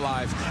play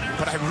alive.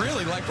 But I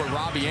really like what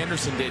Robbie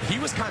Anderson did. He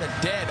was kind of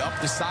dead up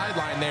the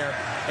sideline there,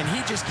 and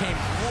he just came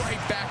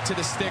right back to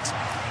the sticks.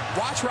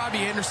 Watch Robbie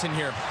Anderson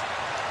here.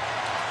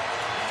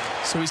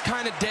 So he's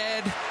kind of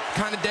dead,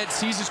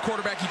 sees his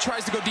quarterback. He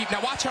tries to go deep.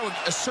 Now watch how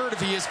assertive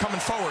he is coming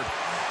forward.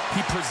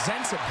 He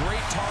presents a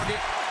great target.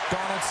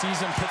 Darnold sees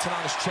him, puts it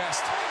on his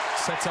chest,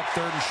 sets up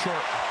 3rd and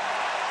short.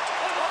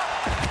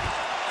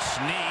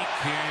 Sneak,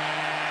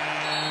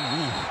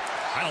 and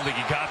I don't think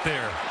he got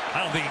there.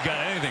 I don't think he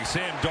got anything.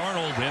 Sam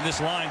Darnold and this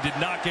line did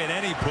not get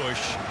any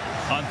push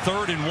on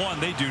 3rd and 1.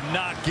 They do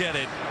not get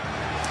it.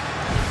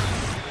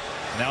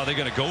 Now they're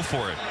going to go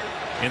for it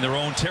in their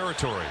own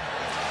territory.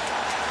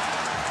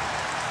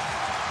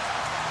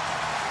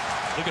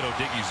 Look at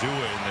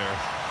Odigizua in there.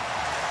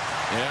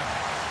 Yeah.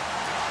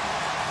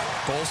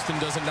 Golston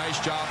does a nice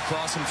job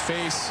crossing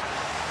face.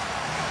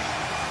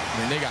 I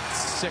mean, they got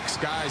 6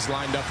 guys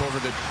lined up over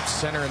the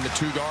center and the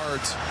 2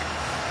 guards.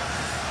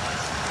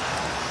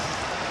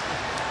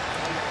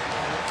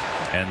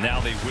 And now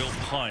they will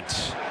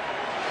punt.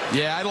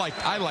 Yeah, I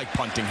like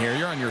punting here.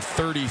 You're on your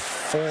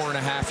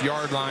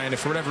 34.5-yard line. If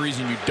for whatever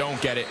reason you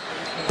don't get it,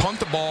 punt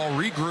the ball,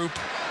 regroup.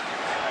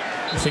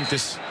 I think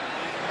this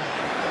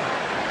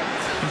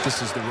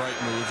is the right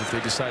move if they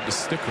decide to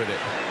stick with it.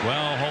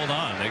 Well, hold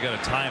on. They got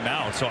a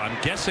timeout. So I'm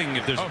guessing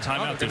if there's a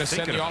timeout, they're going to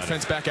send the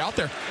offense back out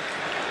there.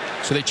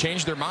 So they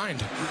changed their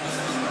mind.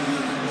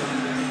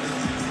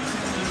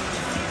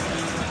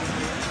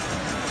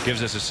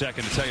 Gives us a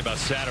second to tell you about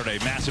Saturday.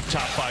 Massive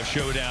top 5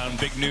 showdown.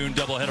 Big noon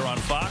doubleheader on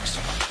Fox.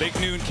 Big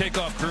noon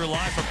kickoff crew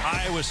live from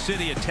Iowa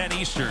City at 10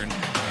 Eastern.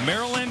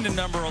 Maryland and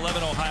number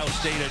 11 Ohio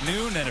State at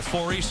noon. And at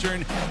 4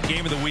 Eastern,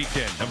 game of the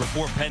weekend. Number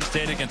 4 Penn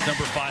State against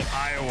number 5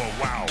 Iowa.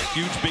 Wow.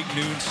 Huge big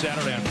noon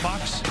Saturday on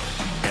Fox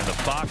and the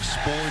Fox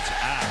Sports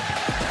app.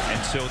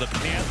 And so the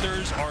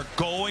Panthers are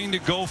going to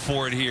go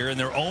for it here in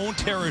their own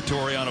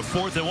territory on a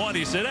 4th and 1.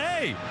 He said,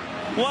 hey,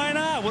 why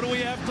not? What do we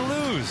have to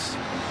lose?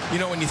 You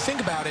know, when you think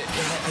about it,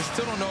 I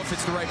still don't know if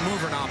it's the right move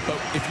or not, but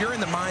if you're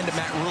in the mind of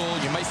Matt Rule,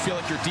 you might feel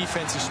like your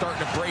defense is starting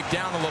to break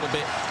down a little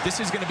bit.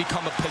 This is going to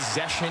become a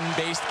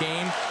possession-based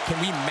game. Can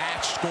we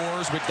match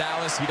scores with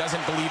Dallas? He doesn't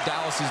believe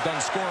Dallas is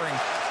done scoring.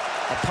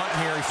 A punt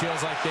here, he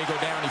feels like they go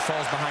down. He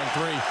falls behind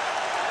 3.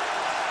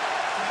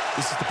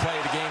 This is the play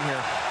of the game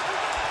here.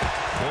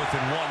 4th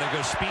and 1. They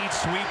go speed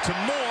sweep to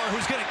Moore,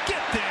 who's going to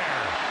get there.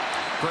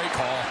 Great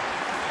call.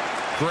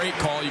 Great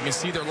call. You can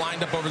see they're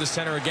lined up over the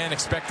center again,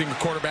 expecting a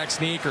quarterback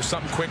sneak or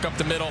something quick up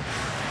the middle.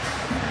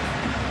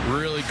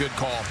 Really good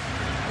call.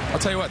 I'll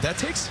tell you what, that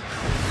takes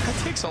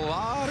a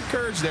lot of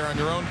courage there on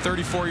your own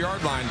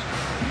 34-yard line.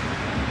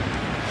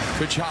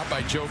 Good job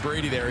by Joe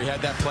Brady there. He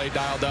had that play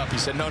dialed up. He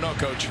said, no,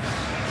 Coach.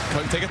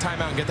 Take a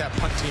timeout and get that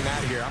punt team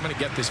out of here. I'm going to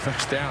get this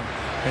first down.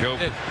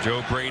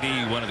 Joe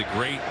Brady, one of the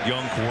great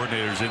young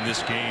coordinators in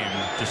this game,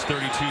 just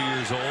 32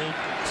 years old.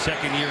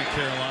 Second year in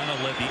Carolina,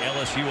 led the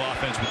LSU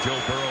offense with Joe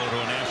Burrow to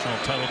a national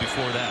title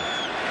before that.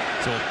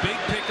 So a big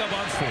pickup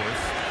on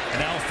 4th. And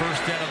now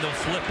 1st down, and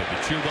they'll flip it to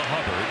Chuba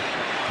Hubbard,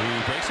 who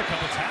breaks a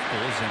couple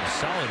tackles and a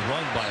solid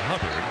run by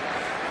Hubbard,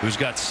 who's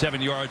got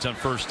 7 yards on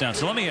 1st down.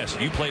 So let me ask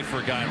you, you played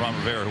for a guy in Ron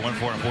Rivera who went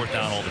for it on 4th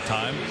down all the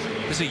time.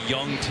 This is a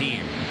young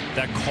team.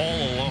 That call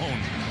alone,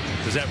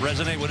 does that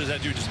resonate? What does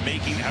that do? Just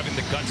having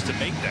the guts to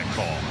make that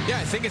call?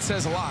 Yeah, I think it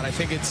says a lot. I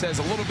think it says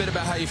a little bit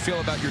about how you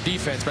feel about your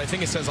defense, but I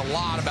think it says a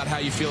lot about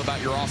how you feel about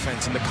your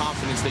offense and the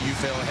confidence that you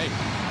feel. Hey,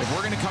 if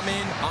we're going to come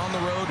in on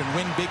the road and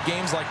win big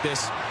games like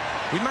this,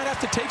 we might have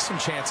to take some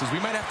chances.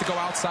 We might have to go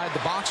outside the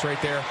box right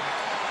there.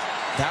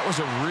 That was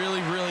a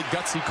really, really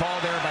gutsy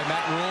call there by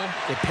Matt Rule.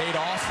 It paid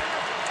off.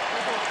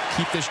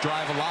 Keep this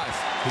drive alive.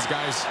 His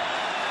guys,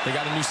 they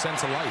got a new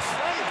sense of life.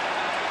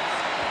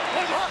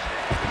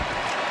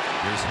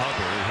 Here's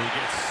Hubbard, who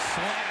gets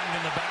slammed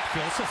in the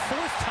backfield. It's the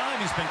 4th time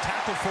he's been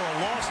tackled for a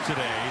loss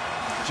today.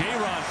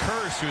 Jaron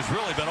Kearse, who's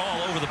really been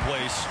all over the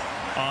place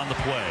on the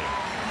play.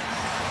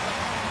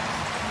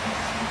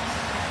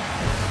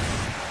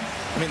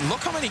 I mean,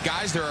 look how many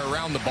guys there are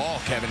around the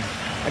ball, Kevin.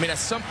 I mean, I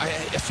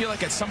feel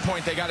like at some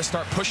point they got to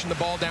start pushing the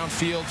ball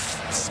downfield,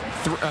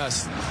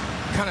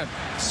 kind of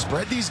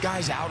spread these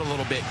guys out a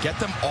little bit, get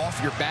them off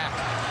your back.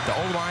 The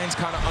O-line's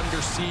kind of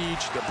under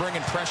siege. They're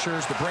bringing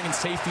pressures. They're bringing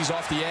safeties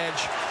off the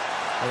edge.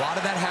 A lot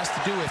of that has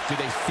to do with, do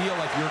they feel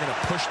like you're going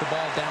to push the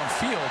ball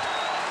downfield?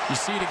 You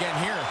see it again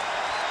here.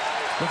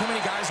 Look how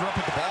many guys are up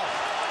at the ball.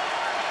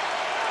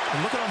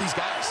 And look at all these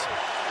guys.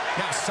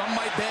 Now, some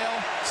might bail,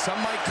 some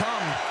might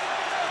come.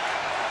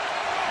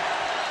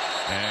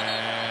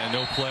 And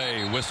no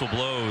play. Whistle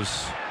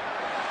blows.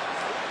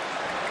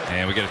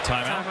 And we get a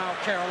timeout. Timeout,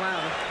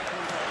 Carolina.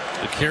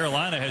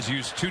 Carolina has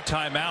used 2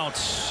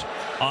 timeouts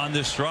on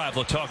this drive.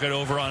 They'll talk it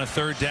over on a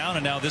 3rd down,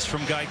 and now this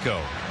from Geico.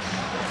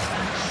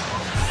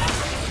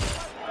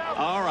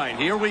 All right,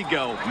 here we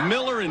go.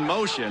 Miller in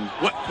motion.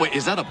 Wait,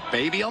 is that a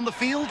baby on the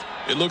field?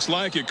 It looks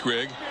like it,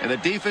 Craig. And the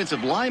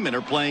defensive linemen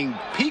are playing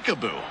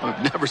peekaboo.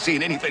 I've never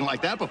seen anything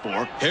like that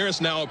before. Harris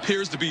now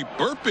appears to be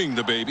burping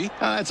the baby.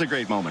 That's a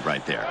great moment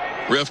right there.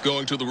 Ref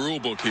going to the rule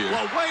book here.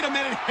 Well, wait a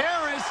minute.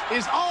 Harris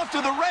is off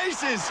to the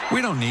races.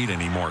 We don't need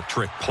any more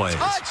trick plays.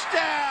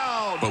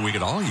 Touchdown! But we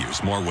could all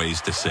use more ways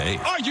to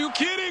save. Are you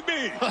kidding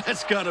me?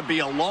 That's going to be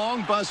a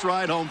long bus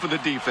ride home for the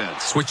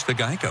defense. Switch to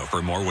Geico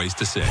for more ways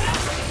to save.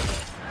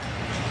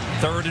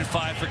 3rd and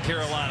 5 for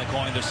Carolina,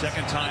 calling their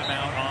 2nd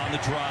timeout on the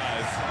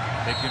drive.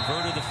 They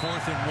converted the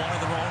 4th and 1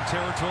 of their own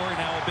territory,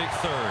 now a big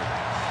 3rd.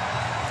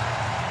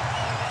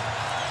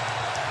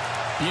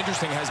 Be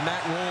interesting, has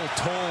Matt Rule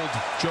told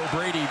Joe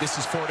Brady this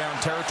is 4-down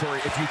territory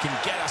if you can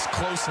get us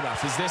close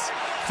enough? Is this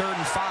 3rd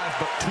and 5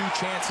 but 2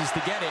 chances to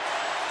get it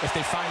if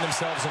they find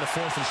themselves in a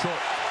 4th and short?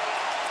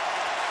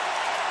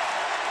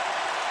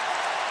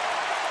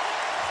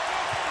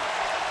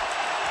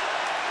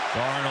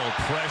 Darnold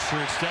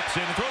pressured, steps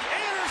in and throws.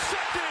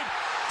 Intercepted!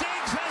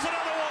 Diggs has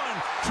another one.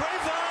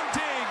 Trayvon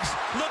Diggs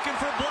looking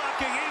for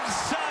blocking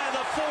inside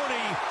the 40.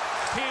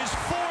 His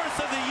 4th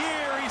of the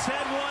year. He's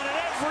had one in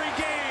every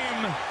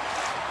game.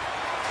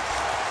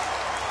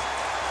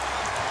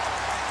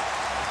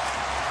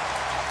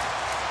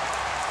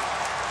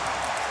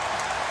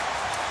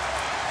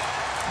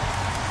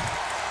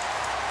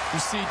 You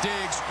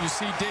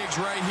see Diggs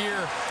right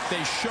here.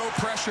 They show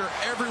pressure,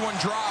 everyone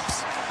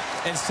drops,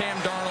 and Sam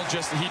Darnold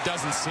he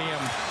doesn't see him.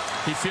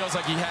 He feels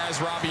like he has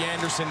Robbie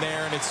Anderson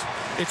there, and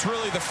it's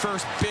really the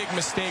first big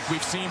mistake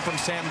we've seen from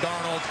Sam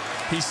Darnold.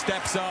 He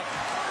steps up,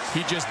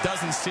 he just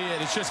doesn't see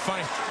it. It's just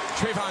funny.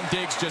 Trayvon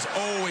Diggs just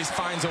always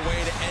finds a way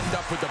to end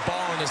up with the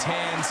ball in his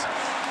hands.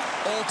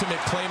 Ultimate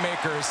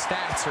playmaker. His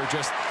stats are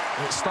just,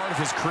 the start of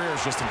his career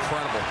is just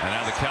incredible. And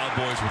now the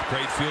Cowboys with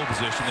great field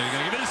position. They're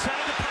going to give it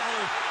inside to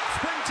Powell,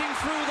 sprinting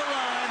through the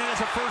line, and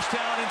it's a first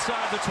down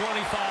inside the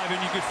 25, and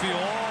you could feel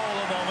all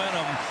the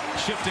momentum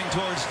shifting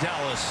towards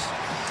Dallas.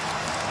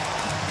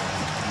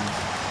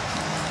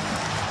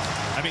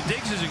 I mean,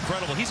 Diggs is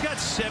incredible. He's got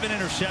 7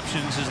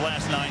 interceptions his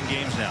last 9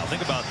 games now.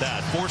 Think about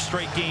that. 4th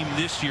straight game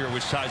this year,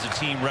 which ties a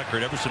team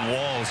record. Everson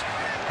Walls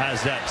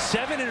has that.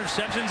 7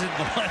 interceptions in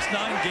the last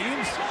 9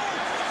 games.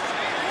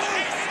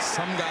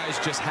 Some guys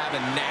just have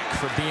a knack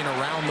for being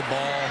around the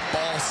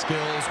ball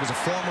skills, was a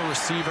former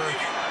receiver.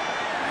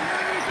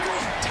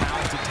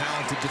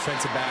 Talented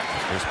defensive back.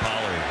 There's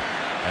Pollard.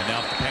 And now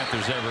if the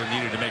Panthers ever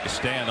needed to make a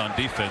stand on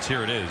defense,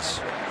 here it is.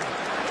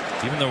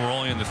 Even though we're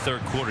only in the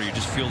 3rd quarter, you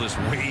just feel this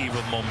wave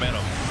of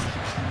momentum.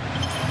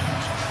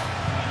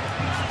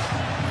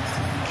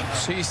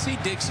 So you see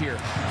Diggs here.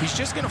 He's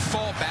just going to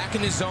fall back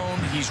in his zone.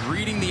 He's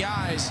reading the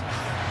eyes,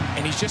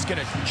 and he's just going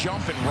to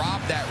jump and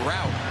rob that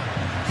route.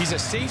 He's a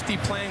safety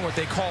playing what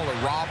they call a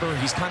robber.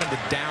 He's kind of the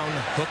down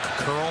hook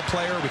curl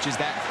player, which is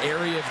that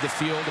area of the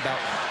field about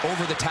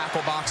over the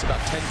tackle box, about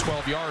 10,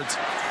 12 yards.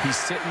 He's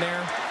sitting there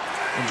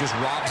and just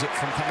robs it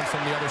from coming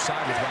from the other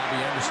side with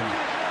Robbie Anderson.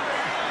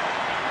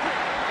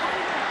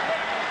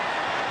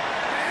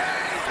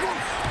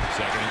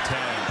 Second and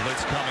 10.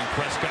 Blitz coming.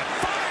 Prescott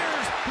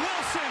fires.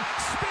 Wilson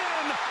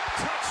spin.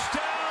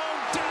 Touchdown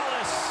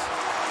Dallas.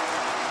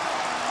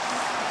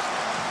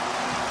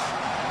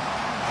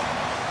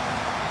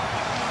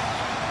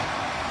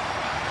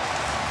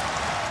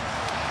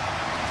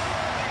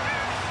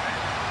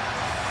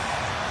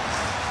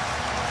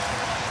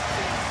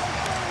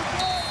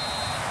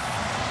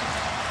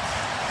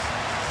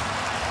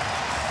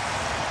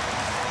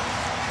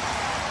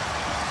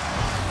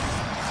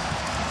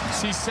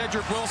 See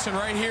Cedric Wilson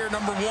right here,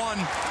 number 1.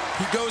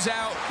 He goes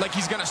out like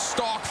he's going to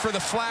stalk for the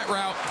flat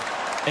route,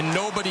 and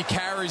nobody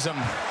carries him.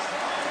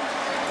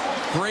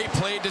 Great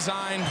play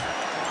design.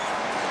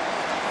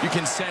 You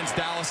can sense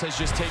Dallas has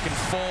just taken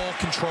full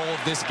control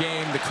of this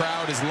game. The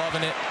crowd is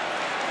loving it.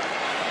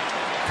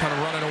 Kind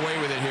of running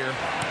away with it here.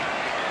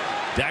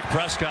 Dak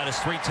Prescott has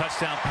 3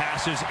 touchdown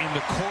passes in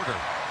the quarter.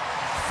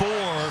 4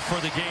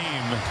 for the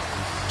game.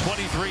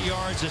 23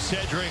 yards to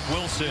Cedric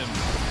Wilson.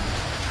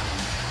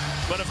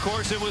 But, of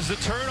course, it was the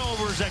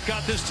turnovers that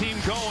got this team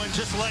going,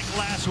 just like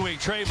last week.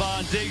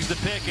 Trayvon Diggs the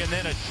pick, and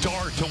then a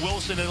dart to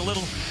Wilson and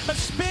a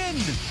spin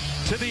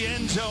to the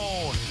end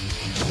zone.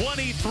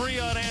 23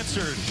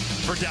 unanswered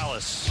for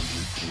Dallas.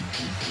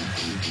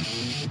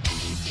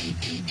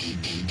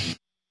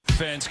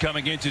 Defense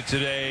coming into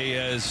today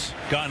has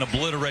gotten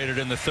obliterated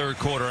in the 3rd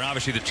quarter, and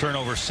obviously the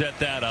turnover set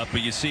that up.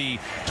 But you see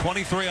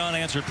 23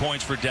 unanswered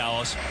points for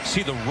Dallas.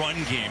 See the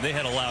run game. They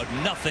had allowed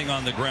nothing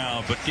on the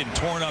ground, but getting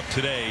torn up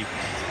today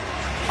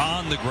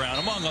on the ground,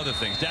 among other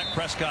things. Dak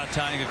Prescott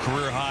tying a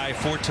career high,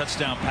 4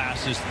 touchdown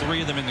passes,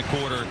 3 of them in the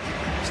quarter.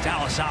 It's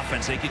Dallas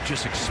offense. They could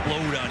just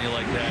explode on you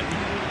like that.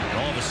 And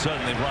all of a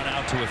sudden, they run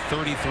out to a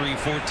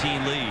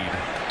 33-14 lead.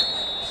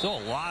 Still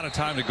a lot of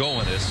time to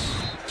go in this.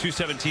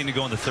 2:17 to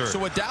go in the 3rd. So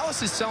what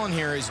Dallas is selling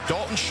here is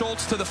Dalton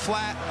Schultz to the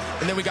flat,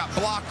 and then we got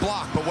block.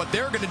 But what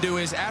they're going to do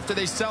is after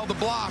they sell the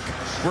block,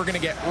 we're going to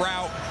get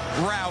route.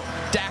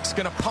 Dak's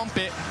going to pump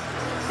it.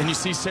 And you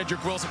see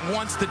Cedric Wilson,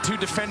 once the 2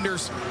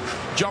 defenders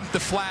jump the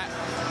flat,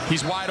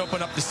 he's wide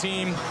open up the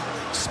seam,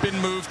 spin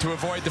move to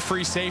avoid the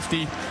free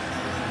safety.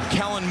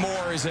 Kellen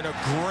Moore is in a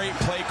great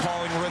play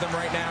calling rhythm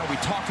right now. We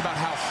talked about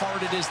how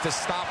hard it is to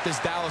stop this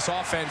Dallas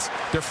offense.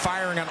 They're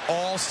firing on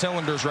all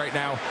cylinders right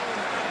now.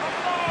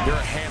 They're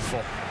a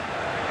handful.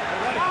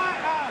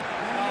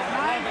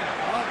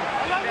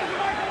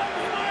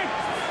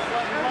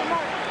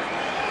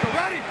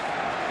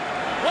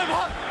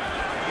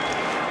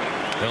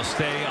 They'll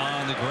stay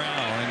on the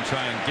ground and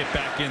try and get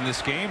back in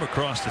this game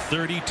across the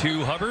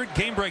 32. Hubbard,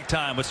 game break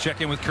time. Let's check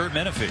in with Kurt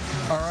Menefee.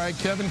 All right,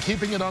 Kevin,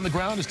 keeping it on the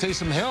ground is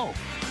Taysom Hill.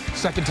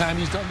 Second time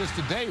he's done this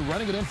today,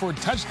 running it in for a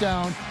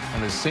touchdown.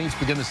 And the Saints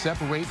begin to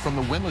separate from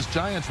the winless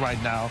Giants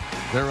right now.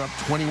 They're up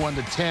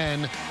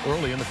 21-10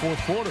 early in the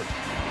 4th quarter.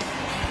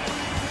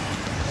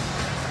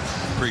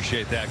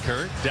 Appreciate that,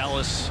 Kurt.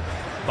 Dallas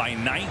by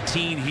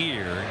 19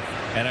 here.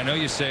 And I know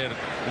you said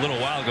a little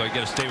while ago you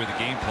got to stay with the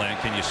game plan.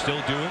 Can you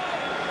still do it?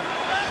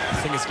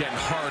 think it's getting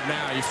hard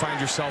now. You find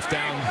yourself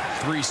down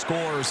 3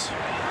 scores.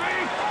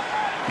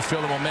 You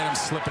feel the momentum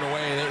slipping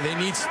away. They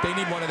need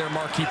one of their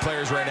marquee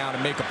players right now to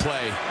make a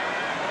play.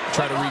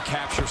 Try to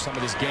recapture some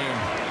of this game.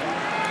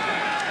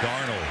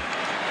 Darnold,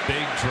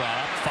 big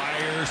drop,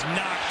 fires,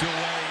 knocked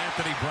away.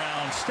 Anthony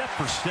Brown, step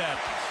for step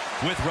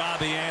with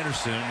Robbie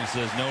Anderson. He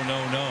says no, no,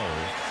 no.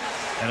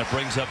 And it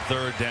brings up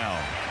 3rd down.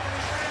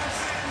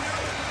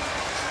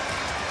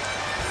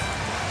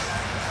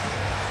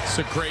 It's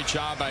a great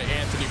job by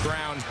Anthony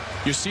Brown.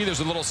 You see there's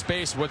a little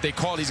space, what they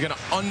call, he's going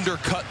to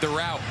undercut the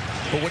route.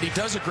 But what he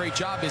does a great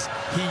job is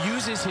he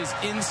uses his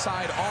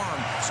inside arm.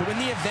 So in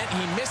the event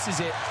he misses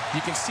it,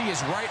 you can see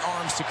his right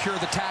arm secure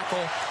the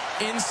tackle,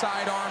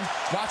 inside arm.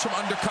 Watch him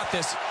undercut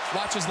this.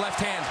 Watch his left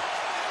hand.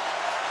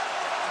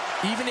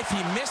 Even if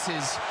he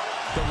misses,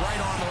 the right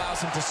arm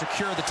allows him to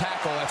secure the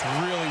tackle. That's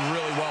really,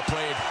 really well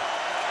played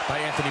by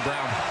Anthony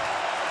Brown.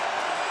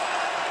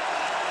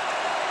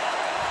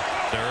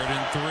 3rd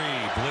and 3.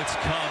 Blitz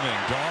coming.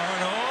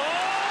 Darnold.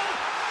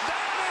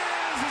 That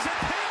is it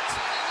picked?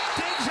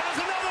 Diggs has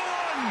another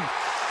one.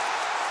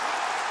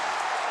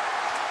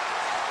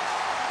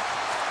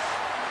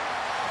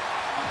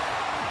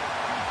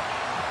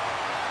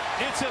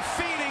 It's a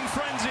feeding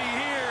frenzy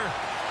here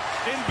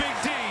in Big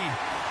D.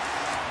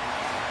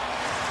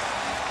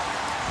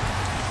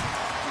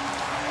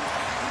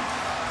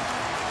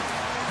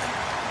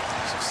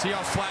 See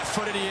how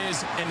flat-footed he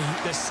is, and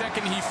the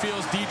second he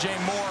feels DJ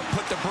Moore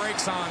put the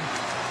brakes on,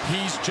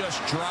 he's just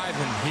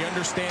driving. He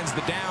understands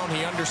the down,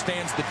 he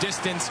understands the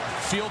distance,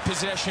 field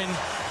possession.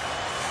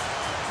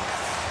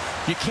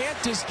 You can't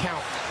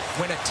discount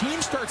when a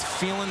team starts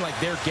feeling like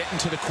they're getting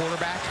to the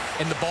quarterback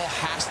and the ball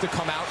has to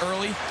come out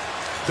early.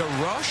 The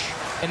rush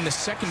and the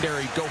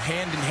secondary go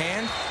hand in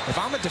hand. If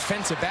I'm a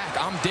defensive back,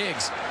 I'm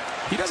Diggs.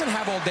 He doesn't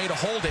have all day to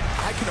hold it.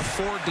 I can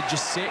afford to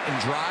just sit and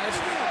drive,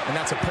 and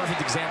that's a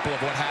perfect example of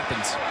what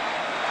happens.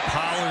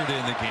 Pollard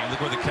in the game.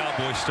 Look where the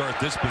Cowboys start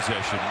this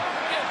possession.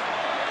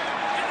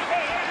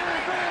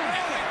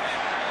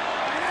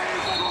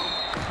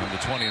 On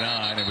the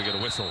 29, and we get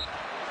a whistle.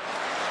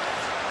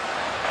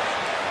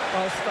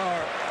 False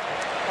start.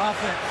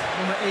 Offense,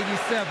 number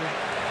 87.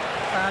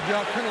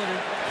 5-yard penalty.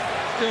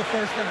 Still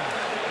 1st down.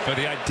 But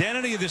the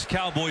identity of this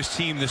Cowboys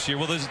team this year,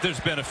 well, there's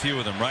been a few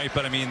of them, right?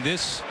 But, I mean,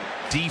 this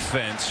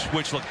defense,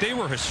 which, look, they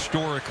were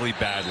historically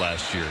bad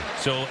last year,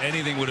 so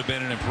anything would have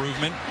been an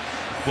improvement.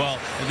 Well,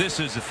 this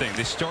is the thing.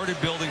 They started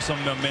building some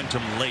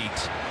momentum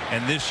late,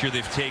 and this year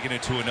they've taken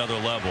it to another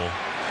level.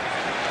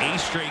 A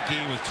straight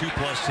game with 2+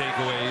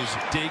 takeaways.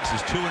 Diggs has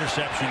 2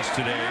 interceptions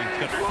today.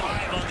 He's got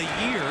 5 on the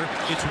year.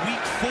 It's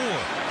week 4.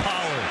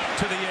 Pollard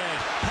to the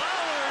edge.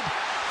 Pollard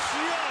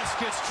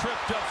just gets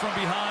tripped up from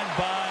behind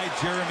by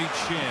Jeremy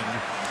Chin.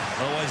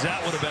 Otherwise,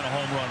 that would have been a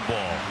home run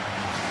ball.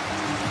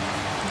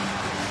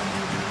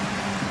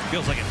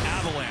 Feels like an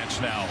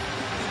avalanche now.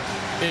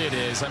 It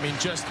is. I mean,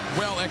 just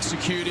well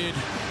executed.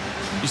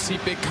 You see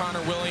big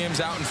Connor Williams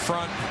out in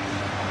front.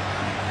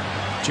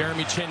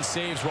 Jeremy Chin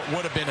saves what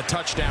would have been a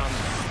touchdown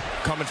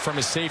coming from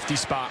his safety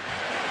spot.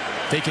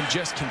 They can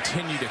just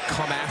continue to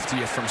come after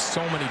you from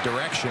so many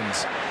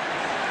directions.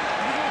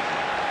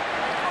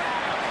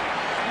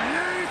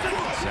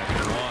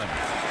 2nd and 1.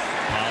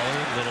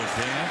 Pollard, little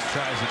dance,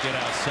 tries to get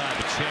outside,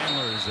 but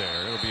Chandler is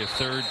there. It'll be a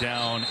 3rd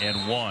down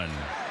and 1.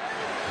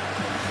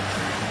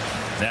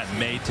 That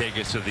may take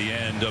us to the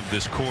end of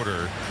this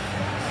quarter.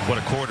 What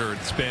a quarter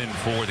it's been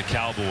for the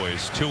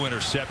Cowboys. 2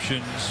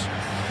 interceptions,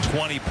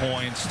 20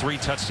 points, 3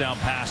 touchdown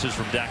passes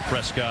from Dak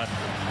Prescott.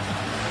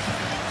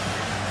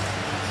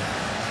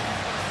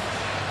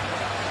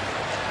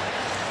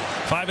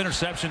 Five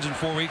interceptions in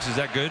 4 weeks. Is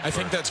that good? I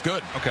think that's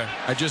good. Okay.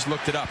 I just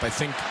looked it up. I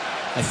think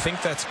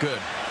that's good.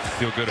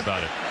 Feel good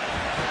about it.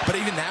 But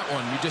even that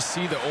one, you just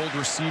see the old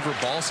receiver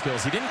ball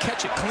skills. He didn't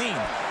catch it clean.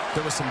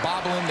 There was some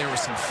bobbling. There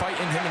was some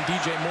fighting. Him and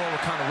DJ Moore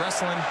were kind of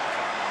wrestling.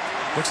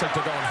 Looks like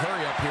they're going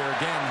hurry up here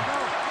again.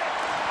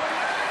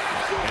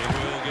 They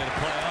will get a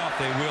play off.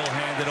 They will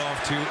hand it off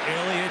to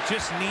Elliott.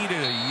 Just needed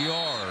a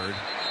yard.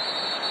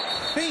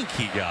 I think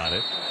he got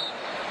it.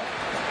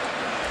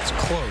 It's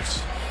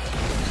close.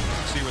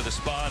 See where the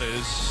spot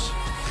is.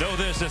 Know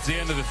this, that's the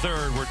end of the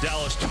 3rd, where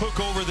Dallas took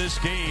over this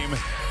game.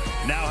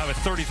 Now have a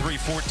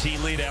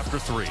 33-14 lead after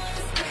 3.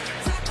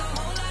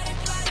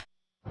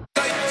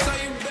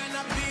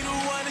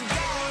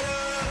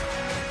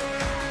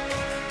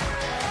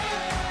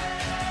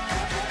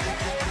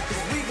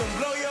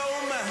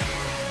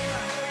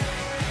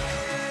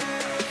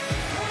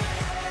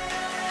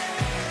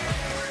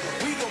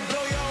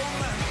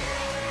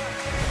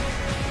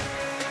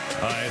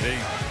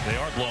 They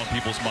are blowing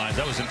people's minds.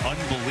 That was an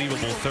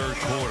unbelievable 3rd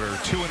quarter.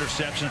 2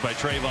 interceptions by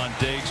Trayvon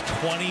Diggs,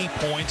 20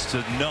 points to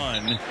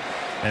none.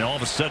 And all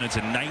of a sudden, it's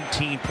a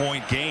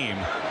 19-point game.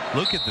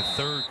 Look at the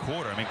 3rd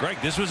quarter. I mean, Greg,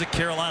 this was a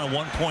Carolina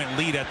 1-point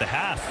lead at the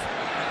half.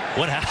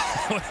 What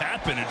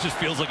happened? It just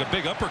feels like a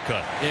big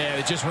uppercut. Yeah,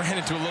 it just ran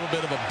into a little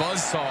bit of a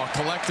buzzsaw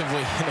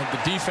collectively.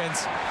 The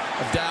defense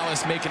of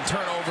Dallas making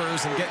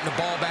turnovers and getting the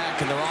ball back,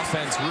 and their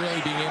offense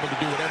really being able to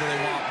do whatever they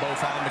want, both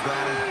on the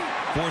ground.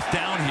 Fourth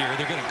down here.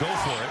 They're going to go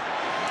for it,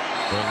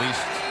 or at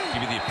least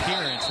give you the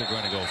appearance they're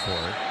going to go for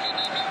it.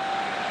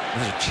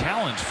 There's a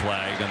challenge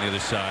flag on the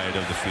other side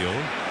of the field.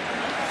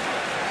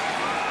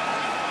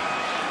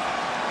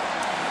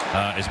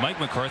 Is Mike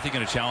McCarthy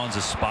going to challenge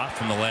a spot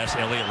from the last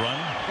Elliott run?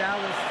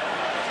 Dallas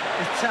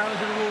is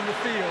challenging the rule in the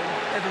field,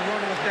 and the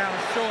runner was down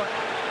short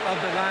of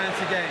the line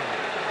to gain.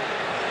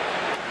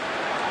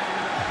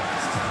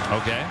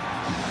 Okay.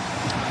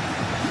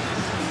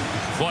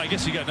 Well, I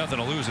guess you got nothing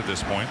to lose at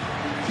this point.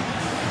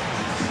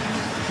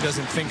 He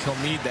doesn't think he'll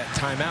need that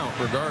timeout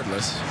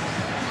regardless.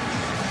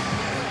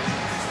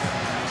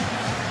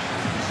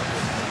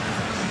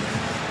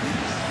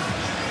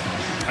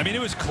 I mean,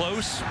 it was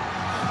close.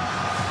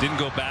 Didn't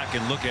go back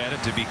and look at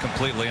it, to be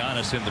completely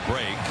honest, in the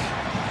break.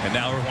 And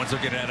now everyone's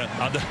looking at it.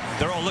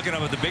 They're all looking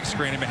up at the big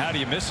screen. I mean, how do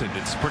you miss it?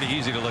 It's pretty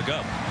easy to look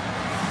up.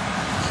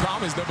 The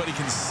problem is nobody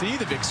can see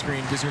the big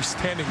screen because you're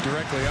standing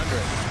directly under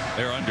it.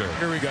 They're under it.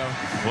 Here we go.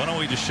 Why don't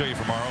we just show you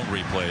from our own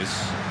replays?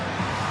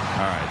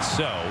 All right,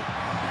 so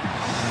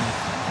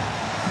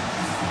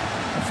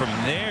from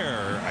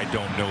there, I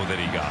don't know that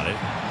he got it.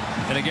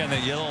 And again,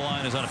 that yellow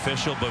line is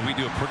unofficial, but we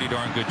do a pretty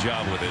darn good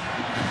job with it.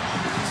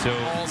 So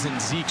ball's in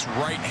Zeke's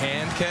right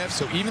hand, Kev.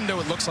 So even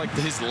though it looks like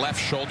his left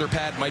shoulder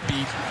pad might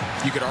be,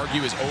 you could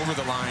argue, is over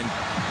the line,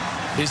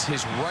 is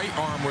his right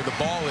arm where the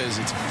ball is.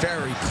 It's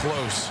very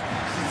close.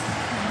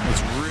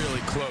 It's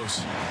really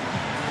close.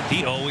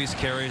 He always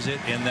carries it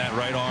in that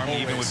right arm,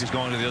 always. Even if he's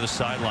going to the other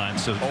sideline.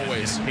 So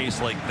always. In a case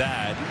like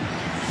that,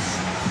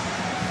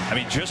 I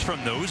mean, just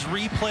from those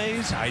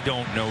replays, I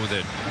don't know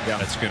that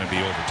that's going to be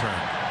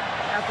overturned.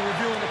 After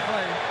reviewing the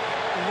play,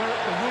 the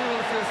rule on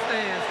the field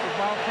stands. The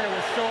ball carrier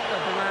was short of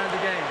the line of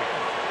the game.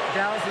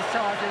 Dallas is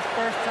charged his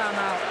first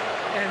timeout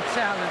and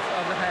challenge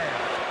of the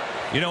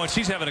half. You know, and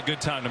she's having a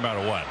good time no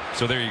matter what.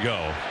 So there you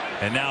go.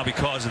 And now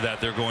because of that,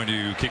 they're going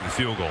to kick the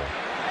field goal.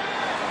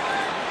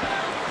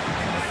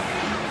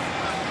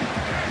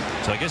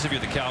 So I guess if you're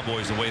the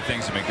Cowboys, the way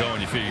things have been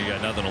going, you figure you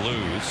got nothing to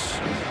lose.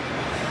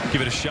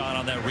 Give it a shot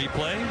on that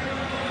replay.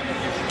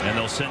 And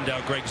they'll send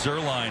out Greg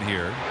Zuerlein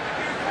here.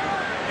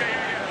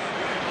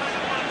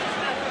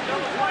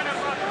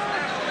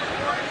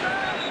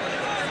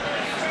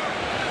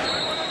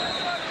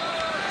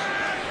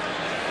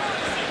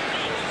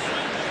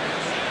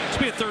 It's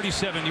be a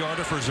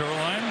 37-yarder for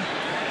Zuerlein.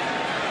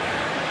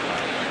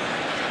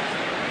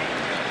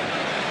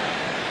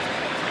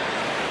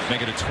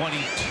 Make it a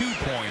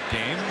 22-point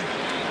game.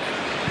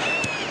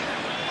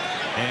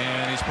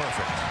 And he's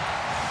perfect.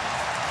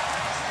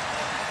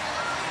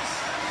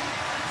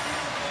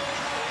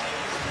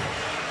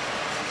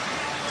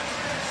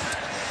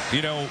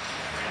 You know,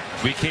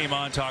 we came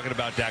on talking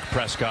about Dak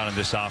Prescott and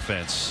this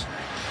offense.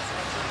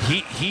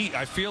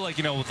 I feel like,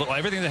 you know, with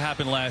everything that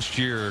happened last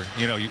year,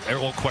 you know,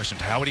 everyone questioned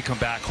how would he come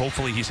back.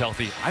 Hopefully he's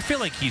healthy. I feel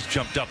like he's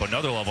jumped up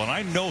another level, and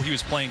I know he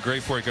was playing great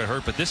before he got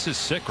hurt, but this is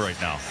sick right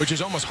now. Which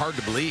is almost hard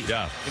to believe.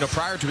 Yeah. You know,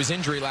 prior to his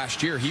injury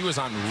last year, he was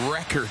on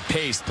record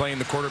pace playing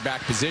the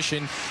quarterback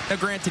position. Now,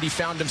 granted, he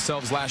found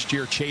himself last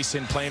year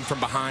chasing, playing from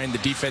behind. The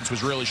defense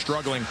was really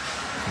struggling.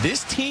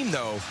 This team,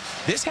 though,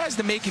 this has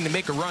the making to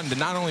make a run to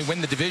not only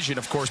win the division,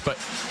 of course, but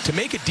to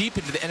make it deep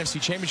into the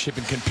NFC Championship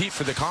and compete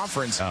for the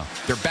conference. Oh.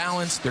 They're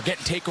balanced. They're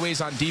getting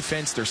takeaways on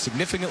defense. They're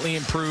significantly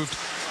improved.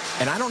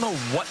 And I don't know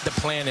what the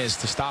plan is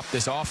to stop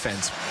this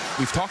offense.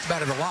 We've talked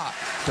about it a lot.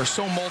 They're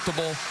so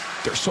multiple.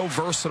 They're so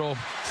versatile.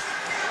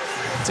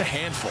 It's a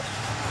handful.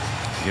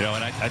 You know,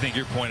 and I think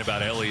your point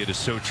about Elliott is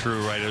so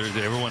true, right?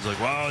 Everyone's like,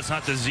 wow, it's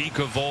not the Zeke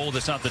of old.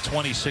 It's not the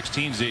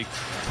 2016 Zeke.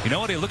 You know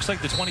what? He looks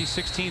like the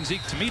 2016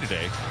 Zeke to me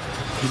today.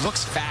 He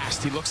looks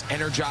fast. He looks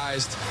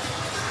energized.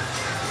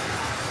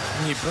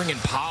 When you bring in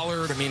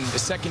Pollard, I mean, the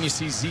second you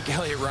see Zeke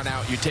Elliott run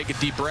out, you take a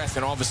deep breath,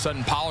 and all of a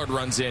sudden Pollard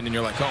runs in, and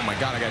you're like, oh, my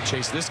God, I got to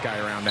chase this guy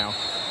around now.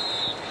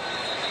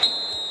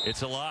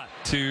 It's a lot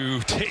to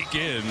take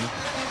in.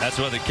 That's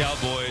why the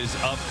Cowboys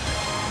up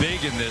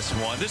big in this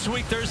one. This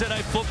week, Thursday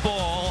Night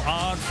Football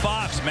on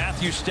Fox.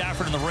 Matthew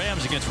Stafford and the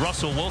Rams against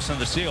Russell Wilson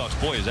and the Seahawks.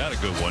 Boy, is that a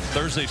good one.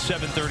 Thursday,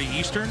 7:30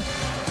 Eastern,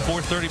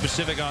 4:30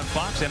 Pacific on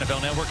Fox.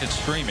 NFL Network is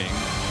streaming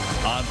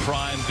on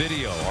Prime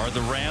Video. Are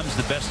the Rams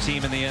the best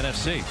team in the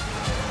NFC?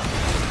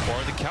 Or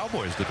are the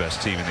Cowboys the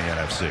best team in the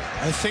NFC?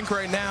 I think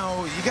right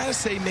now, you got to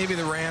say maybe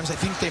the Rams. I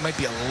think they might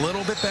be a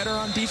little bit better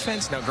on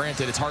defense. Now,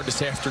 granted, it's hard to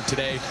say after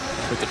today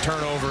with the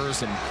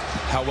turnovers and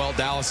how well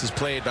Dallas has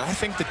played. But I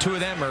think the two of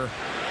them are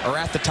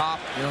at the top.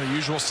 You know,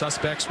 usual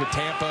suspects with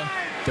Tampa.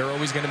 They're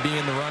always going to be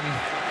in the run.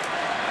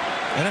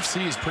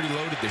 NFC is pretty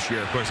loaded this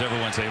year. Of course,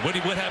 everyone's saying, what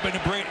happened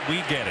to Brady? We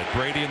get it.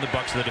 Brady and the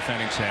Bucs are the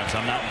defending champs.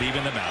 I'm not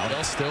leaving them out.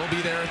 They'll still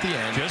be there at the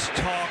end. Just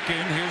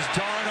talking. Here's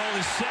Darnold.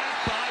 Is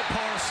sacked by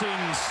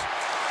Parsons.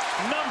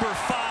 Number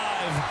 5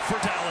 for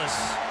Dallas.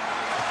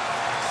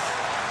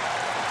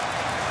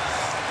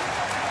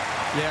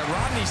 Yeah,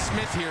 Rodney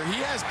Smith here.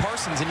 He has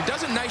Parsons, and he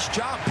does a nice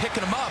job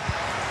picking him up,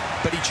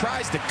 but he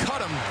tries to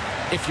cut him.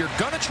 If you're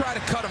going to try to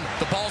cut him,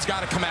 the ball's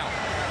got to come out.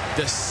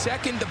 The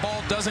second the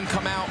ball doesn't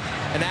come out,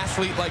 an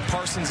athlete like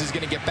Parsons is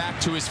going to get back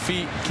to his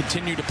feet,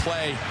 continue to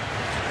play.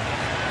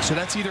 So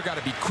that's either got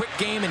to be quick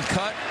game and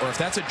cut, or if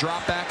that's a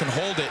drop back and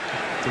hold it,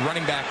 the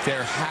running back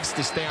there has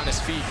to stay on his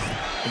feet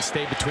and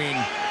stay between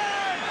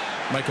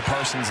Micah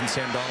Parsons and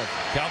Sam Darnold.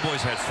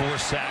 Cowboys had 4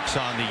 sacks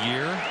on the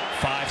year,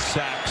 5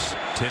 sacks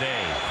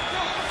today.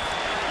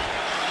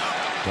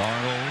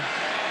 Darnold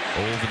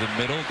over the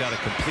middle, got a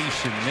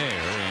completion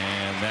there,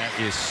 and that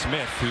is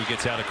Smith who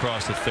gets out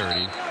across the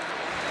 30.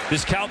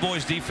 This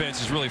Cowboys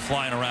defense is really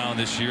flying around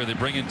this year. They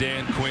bring in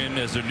Dan Quinn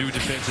as their new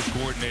defensive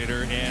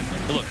coordinator, and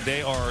look,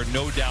 they are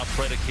no doubt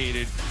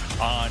predicated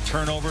on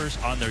turnovers,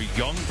 on their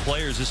young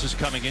players. This is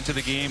coming into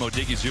the game.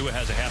 Odighizuwa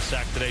has a half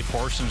sack today.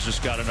 Parsons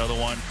just got another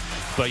one.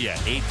 But yeah,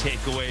 8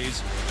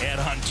 takeaways, add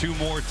on 2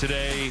 more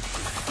today,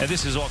 and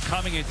this is all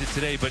coming into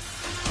today. But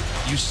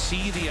you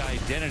see the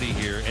identity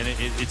here, and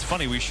it's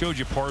funny. We showed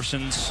you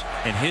Parsons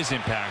and his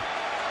impact.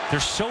 They're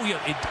so young.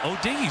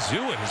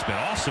 Odighizuwa has been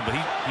awesome, but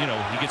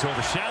he gets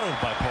overshadowed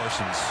by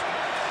Parsons.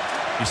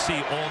 You see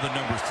all the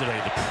numbers today,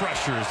 the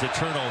pressures, the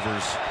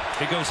turnovers.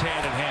 It goes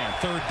hand in hand.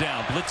 3rd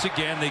down, blitz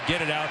again. They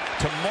get it out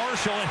to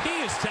Marshall, and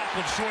he is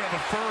tackled short of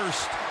a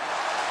first.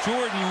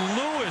 Jordan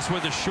Lewis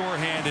with a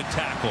short-handed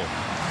tackle.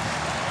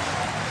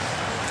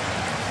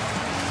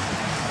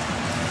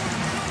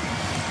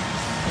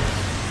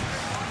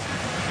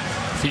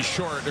 If he's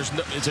short,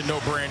 it's a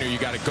no-brainer. You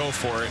got to go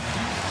for it.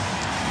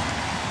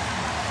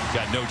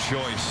 Got no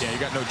choice. Yeah, you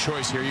got no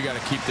choice here. You got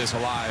to keep this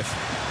alive.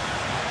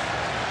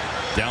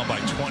 Down by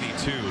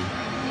 22.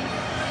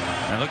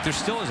 And look, there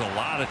still is a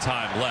lot of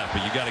time left,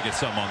 but you got to get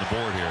something on the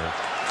board here.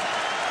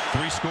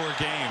 3-score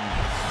game.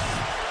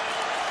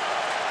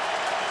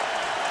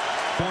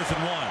 4th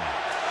and 1.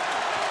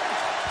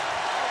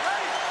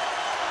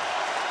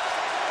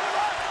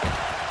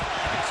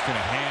 It's going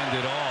to hand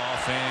it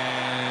off,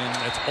 and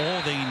that's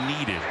all they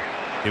needed.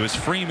 It was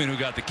Freeman who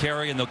got the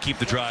carry, and they'll keep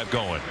the drive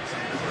going.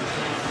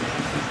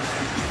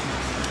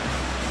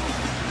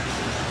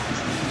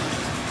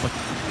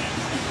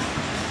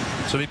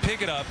 So they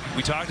pick it up.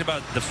 We talked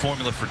about the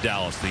formula for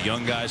Dallas, the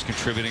young guys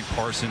contributing,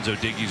 Parsons,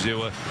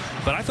 Odighizuwa.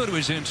 But I thought it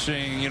was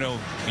interesting,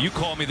 you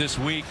called me this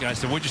week, and I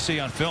said, what'd you see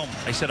on film?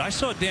 I said, I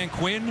saw Dan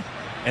Quinn,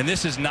 and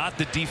this is not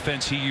the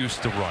defense he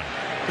used to run.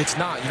 It's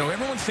not.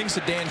 Everyone thinks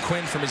of Dan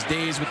Quinn from his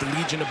days with the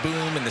Legion of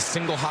Boom and the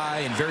single high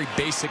and very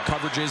basic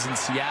coverages in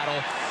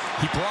Seattle.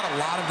 He brought a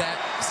lot of that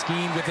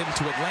scheme with him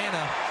to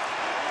Atlanta.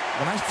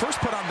 When I first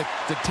put on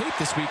the tape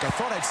this week, I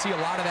thought I'd see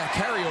a lot of that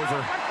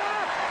carryover.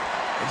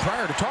 And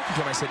prior to talking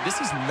to him, I said, this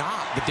is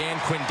not the Dan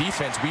Quinn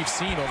defense we've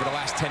seen over the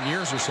last 10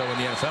 years or so in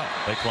the NFL.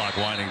 Play clock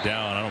winding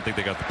down. I don't think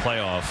they got the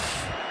playoff.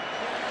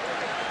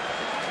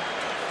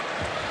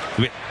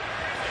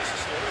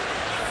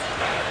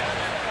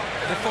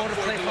 Before the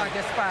play clock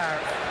expired,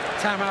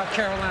 timeout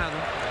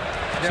Carolina,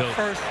 their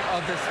first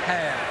of this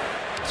half.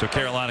 So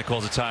Carolina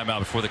calls a timeout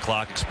before the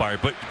clock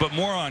expired. But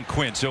more on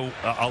Quinn. So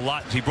a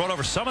lot. He brought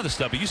over some of the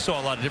stuff, but you saw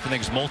a lot of different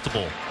things,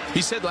 multiple.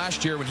 He said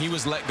last year when he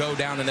was let go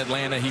down in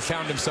Atlanta, he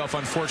found himself,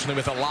 unfortunately,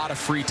 with a lot of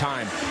free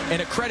time.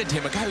 And a credit to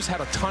him, a guy who's had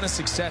a ton of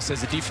success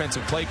as a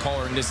defensive play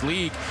caller in this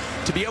league,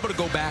 to be able to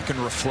go back and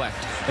reflect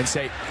and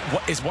say,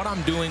 what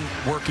I'm doing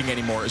working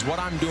anymore? Is what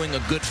I'm doing a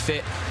good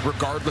fit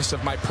regardless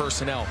of my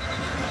personnel?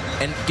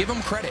 And give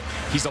him credit.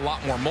 He's a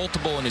lot more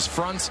multiple in his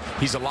fronts.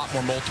 He's a lot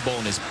more multiple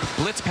in his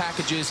blitz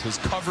packages, his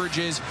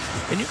coverages.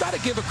 And you got to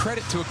give a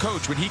credit to a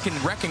coach when he can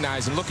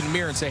recognize and look in the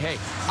mirror and say, hey,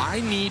 I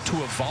need to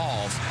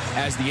evolve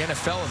as the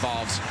NFL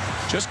evolves.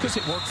 Just because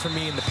it worked for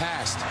me in the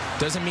past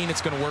doesn't mean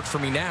it's going to work for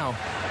me now.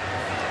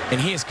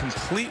 And he has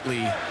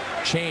completely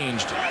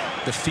changed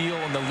the feel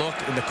and the look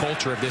and the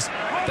culture of this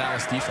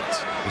Dallas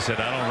defense. He said,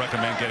 I don't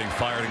recommend getting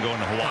fired and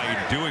going to Hawaii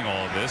doing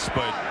all of this,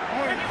 but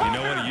you know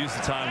what? He used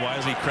the time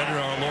wisely. Credit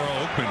our Laura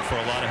Oakman for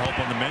a lot of help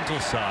on the mental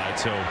side.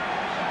 So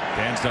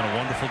Dan's done a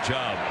wonderful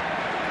job.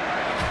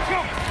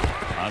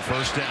 On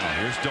 1st down,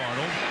 here's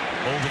Darnold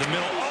over the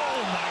middle.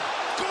 Oh my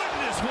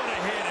goodness, what a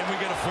hit, and we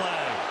get a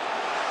flag.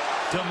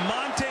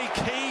 DeMonte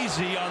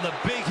Casey on the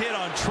big hit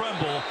on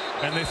Tremble,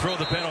 and they throw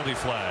the penalty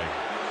flag.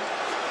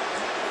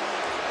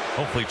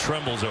 Hopefully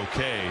Tremble's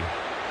okay.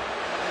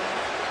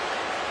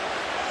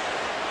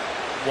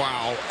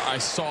 Wow, I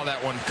saw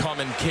that one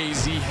coming.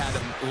 KZ had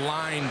him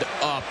lined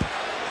up,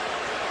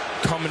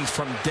 coming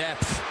from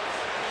depth.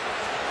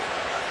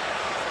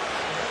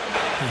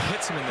 He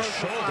hits him in the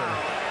shoulder.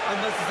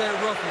 Unnecessary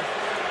roughness.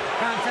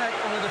 Contact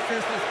on a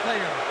defenseless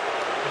player.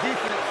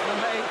 Defense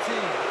number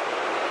 18.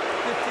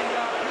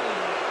 15-yard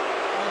penalty.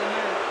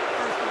 Automatic.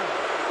 First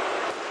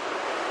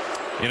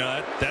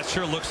down. That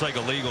sure looks like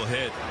a legal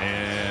hit,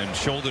 and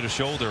shoulder to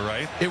shoulder,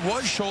 right? It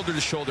was shoulder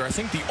to shoulder. I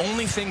think the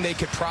only thing they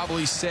could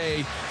probably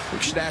say, we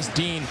should ask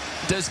Dean,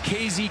 does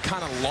KZ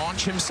kind of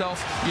launch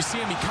himself? You see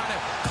him, he kind of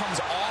comes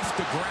off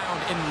the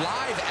ground in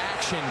live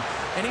action.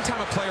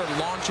 Anytime a player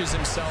launches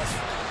himself,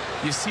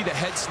 you see the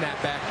head snap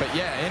back. But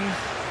yeah,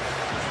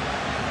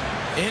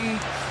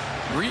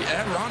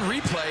 on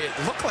replay,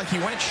 it looked like he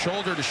went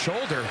shoulder to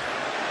shoulder.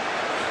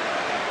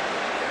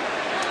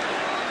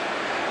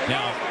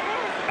 Now,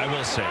 I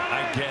will say,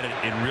 I get it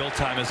in real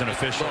time as an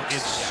official.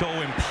 It's so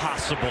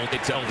impossible to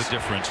tell the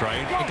difference,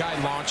 right? The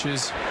guy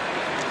launches.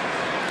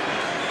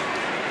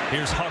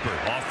 Here's Hubbard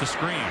off the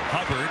screen.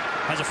 Hubbard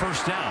has a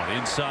first down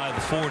inside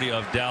the 40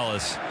 of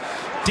Dallas.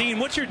 Dean,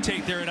 what's your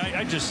take there? And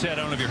I just said,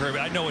 I don't know if you heard,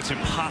 but I know it's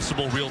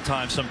impossible real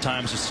time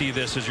sometimes to see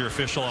this as your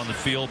official on the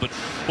field, but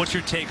what's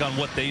your take on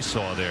what they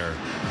saw there?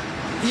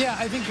 Yeah,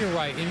 I think you're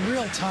right. In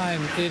real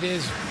time, it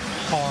is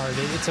hard.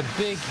 It's a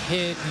big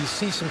hit. You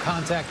see some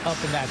contact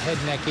up in that head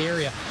neck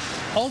area.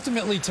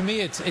 Ultimately, to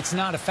me, it's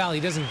not a foul. He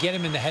doesn't get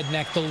him in the head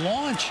neck. The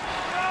launch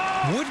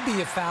would be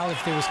a foul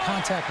if there was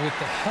contact with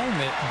the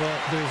helmet, but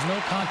there's no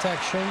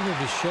contact shoulder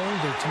to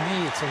shoulder. To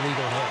me, it's a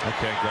legal hit.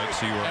 Okay, Greg,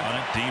 so you were on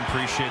it. Dean,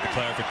 appreciate the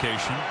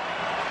clarification.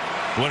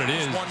 What it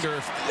is. I wonder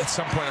if at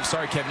some point, I'm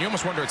sorry, Kevin, you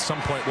almost wonder at some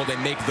point, will they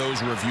make those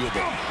reviewable?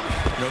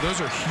 You know,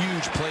 those are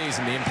huge plays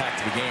in the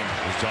impact of the game.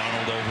 There's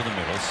Donald over the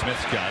middle.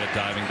 Smith's got it,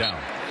 diving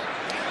down.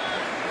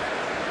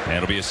 And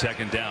it'll be a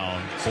second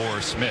down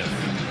for Smith.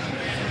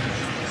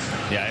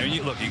 Yeah, I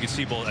mean, look, you can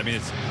see both. I mean,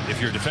 if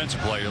you're a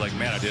defensive player, you're like,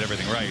 man, I did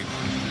everything right.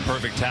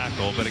 Perfect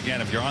tackle. But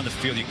again, if you're on the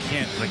field, you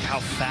can't, like, how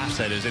fast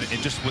that is. And it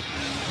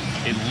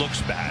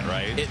looks bad,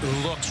 right? It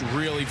looks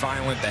really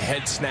violent. The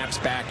head snaps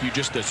back. You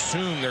just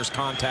assume there's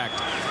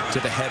contact to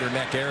the head or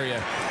neck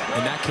area.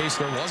 In that case,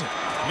 there wasn't.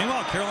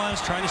 Meanwhile,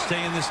 Carolina's trying to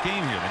stay in this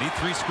game here. They need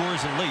 3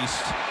 scores at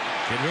least.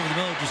 Get over the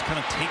middle, just kind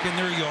of taking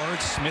their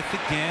yards. Smith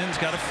again's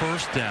got a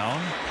first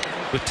down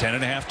with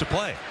 10.5 to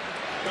play.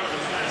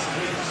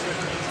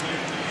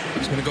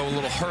 He's going to go a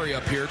little hurry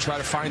up here, try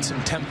to find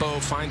some tempo,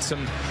 find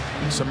some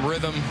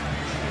rhythm.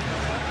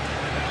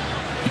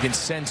 You can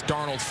sense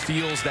Darnold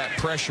feels that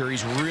pressure.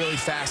 He's really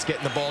fast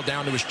getting the ball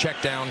down to his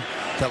check down.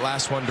 That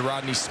last one to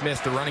Rodney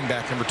Smith, the running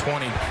back, number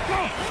 20.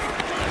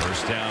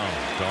 First down.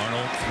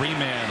 Darnold,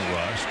 3-man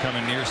rush.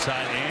 Coming near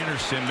side.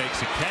 Anderson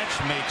makes a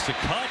catch, makes a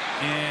cut,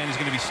 and he's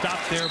going to be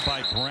stopped there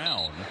by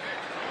Brown.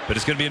 But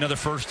it's going to be another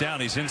first down.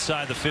 He's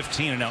inside the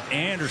 15, and now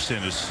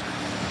Anderson is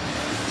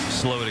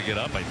slow to get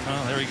up.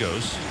 Oh, there he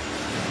goes.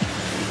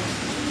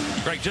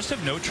 Greg, just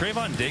of note,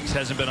 Trayvon Diggs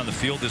hasn't been on the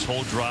field this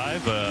whole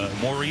drive.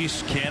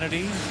 Maurice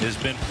Kennedy has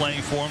been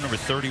playing for him, number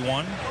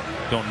 31.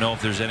 Don't know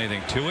if there's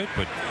anything to it,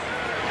 but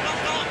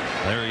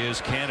there he is,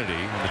 Kennedy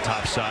on the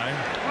top side.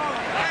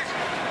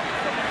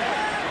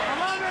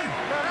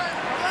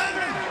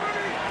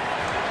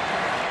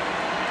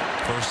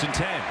 First and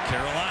 10,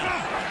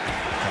 Carolina.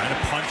 Trying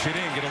to punch it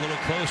in, get a little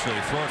closer.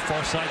 They throw it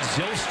far side.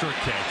 Zylstra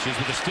catches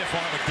with a stiff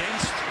arm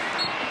against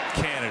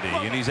Kennedy,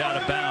 and he's out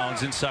of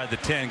bounds inside the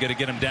 10. Got to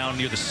get him down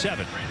near the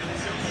 7.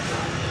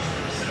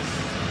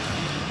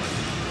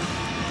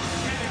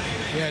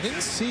 Yeah, I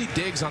didn't see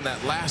Diggs on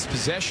that last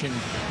possession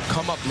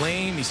come up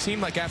lame. He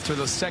seemed like after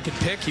the second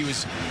pick, he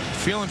was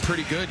feeling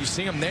pretty good. You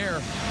see him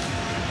there.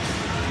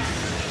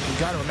 You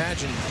got to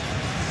imagine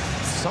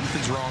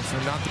something's wrong for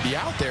him not to be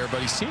out there,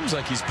 but he seems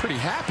like he's pretty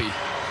happy.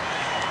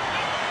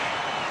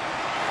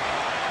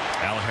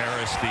 Al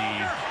Harris,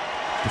 the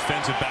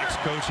defensive backs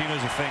coach, he knows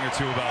a thing or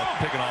two about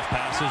picking off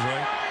passes,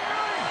 right?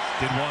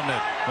 Did won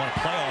a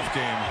playoff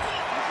game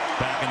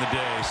back in the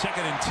day.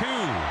 2nd and 2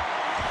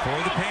 for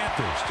the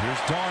Panthers.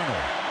 Here's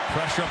Darnold.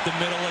 Pressure up the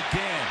middle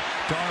again.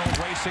 Darnold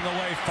racing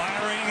away,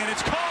 firing, and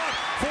it's caught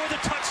for the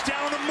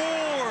touchdown to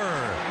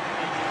Moore.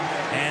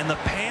 And the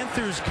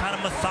Panthers kind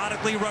of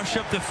methodically rush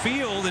up the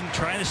field and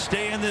trying to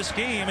stay in this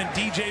game, and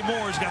DJ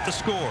Moore's got the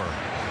score.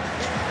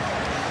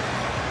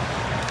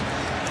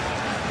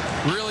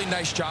 Really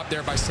nice job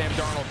there by Sam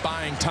Darnold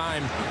buying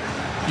time.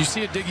 You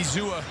see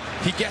Odigizua,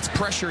 he gets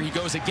pressure. He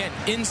goes again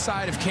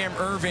inside of Cam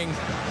Irving.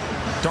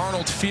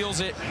 Darnold feels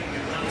it,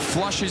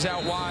 flushes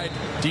out wide.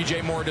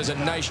 DJ Moore does a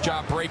nice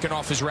job breaking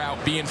off his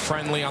route, being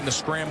friendly on the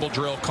scramble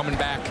drill, coming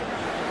back.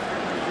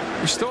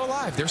 You're still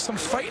alive. There's some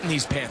fight in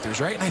these Panthers,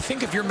 right? And I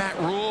think if you're Matt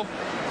Rule,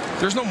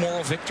 there's no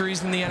moral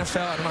victories in the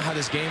NFL. I don't know how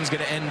this game's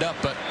going to end up,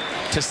 but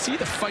to see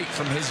the fight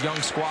from his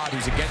young squad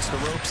who's against the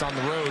ropes on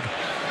the road,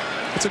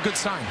 it's a good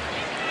sign.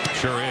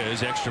 Sure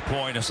is. Extra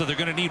point. So they're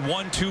going to need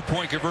 1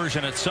 2-point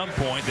conversion at some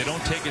point. They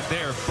don't take it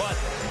there, but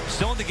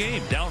still in the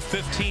game. Down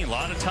 15. A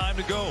lot of time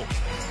to go.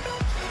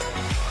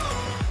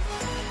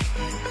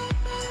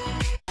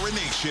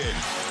 Nation.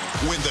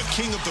 When the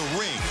King of the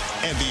Ring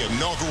and the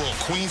inaugural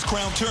Queen's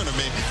Crown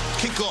Tournament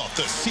kick off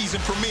the season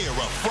premiere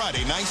of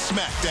Friday Night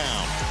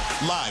SmackDown.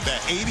 Live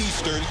at 8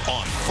 Eastern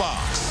on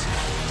Fox.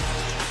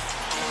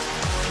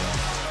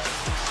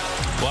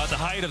 Well, at the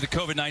height of the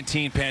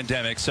COVID-19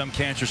 pandemic, some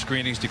cancer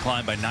screenings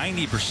declined by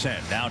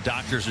 90%. Now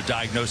doctors are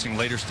diagnosing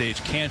later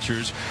stage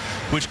cancers,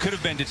 which could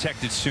have been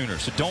detected sooner.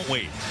 So don't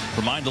wait.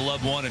 Remind a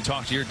loved one and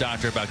talk to your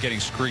doctor about getting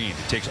screened.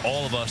 It takes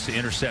all of us to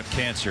intercept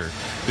cancer.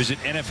 Visit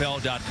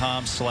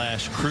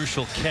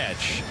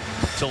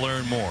NFL.com/crucialcatch to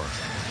learn more.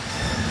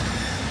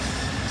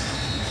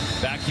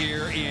 Back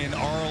here in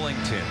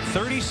Arlington,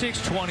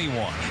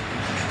 36-21.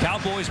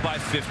 Cowboys by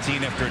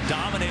 15 after a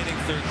dominating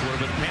third quarter,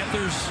 but the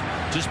Panthers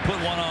just put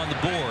one on the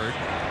board,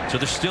 so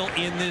they're still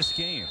in this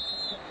game.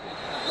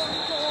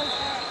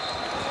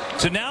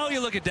 So now you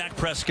look at Dak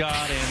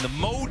Prescott and the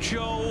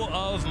mojo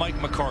of Mike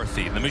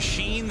McCarthy, the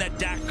machine that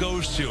Dak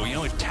goes to. You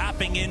know, he's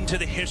tapping into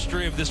the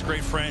history of this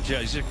great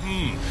franchise. He's like,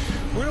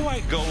 where do I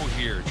go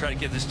here? Try to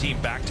get this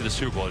team back to the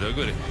Super Bowl. They'll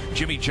go to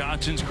Jimmy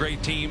Johnson's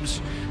great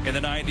teams in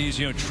the 90s.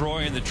 You know, Troy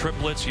and the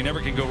triplets. You never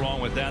can go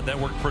wrong with that. That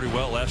worked pretty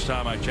well last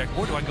time I checked.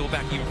 Where do I go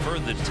back even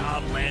further?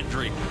 Tom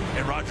Landry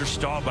and Roger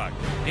Staubach.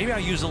 Maybe I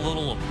use a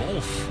little of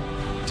both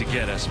to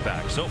get us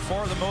back. So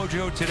far, the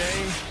mojo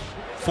today,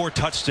 4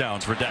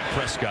 touchdowns for Dak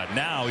Prescott.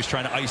 Now he's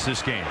trying to ice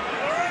this game.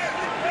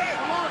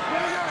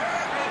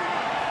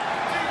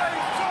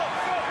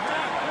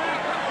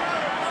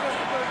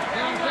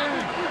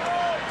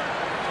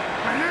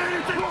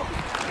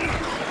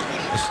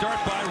 The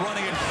start by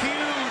running a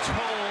huge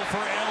hole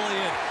for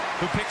Elliott,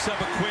 who picks up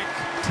a quick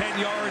 10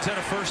 yards and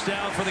a first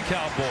down for the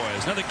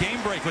Cowboys. Another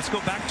game break. Let's go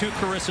back to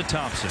Carissa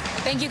Thompson.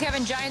 Thank you,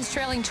 Kevin. Giants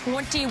trailing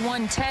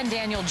 21-10.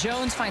 Daniel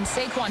Jones finds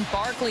Saquon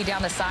Barkley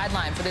down the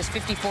sideline for this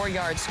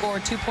 54-yard score.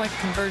 2-point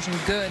conversion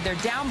good. They're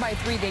down by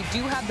 3. They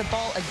do have the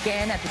ball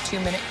again at the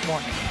 2-minute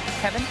warning.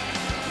 Kevin?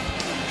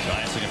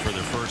 Giants looking for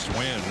their first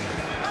win.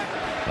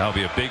 That'll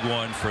be a big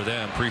one for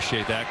them.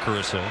 Appreciate that,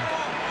 Carissa.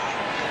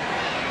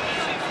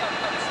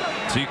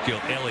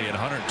 Ezekiel Elliott,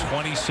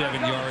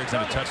 127 yards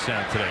and a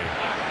touchdown today.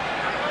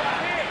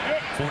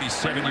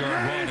 47-yard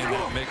run in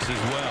that mix as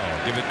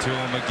well. Give it to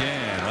him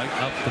again, right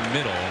up the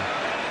middle.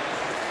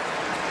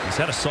 He's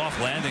had a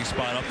soft landing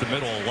spot up the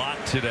middle a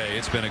lot today.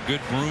 It's been a good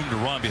room to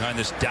run behind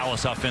this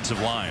Dallas offensive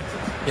line.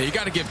 Yeah, you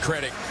got to give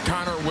credit.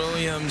 Connor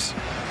Williams,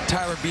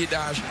 Tyler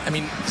Biadasz, I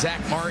mean,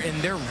 Zach Martin,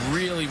 they're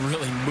really,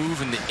 really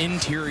moving the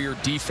interior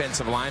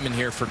defensive linemen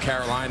here for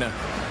Carolina.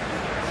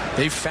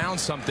 They've found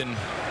something,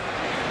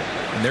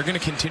 and they're going to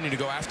continue to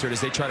go after it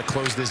as they try to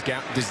close this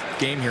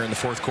game here in the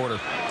fourth quarter.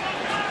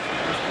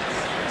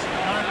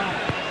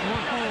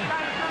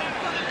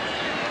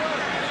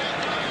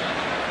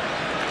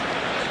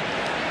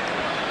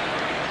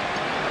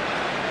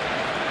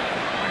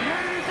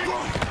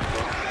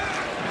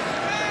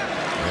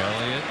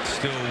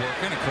 Still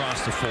working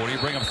across the 40.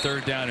 Bring up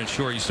 3rd down and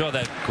short. You saw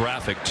that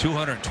graphic.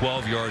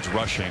 212 yards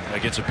rushing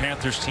against a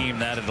Panthers team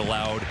that had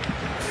allowed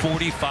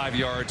 45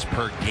 yards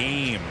per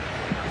game.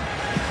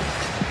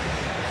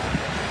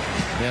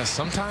 Yeah,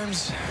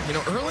 sometimes, you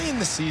know, early in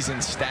the season,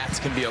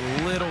 stats can be a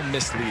little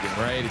misleading,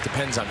 right? It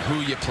depends on who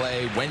you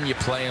play, when you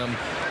play them,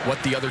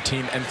 what the other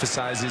team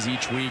emphasizes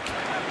each week.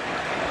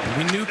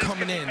 We knew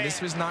coming in,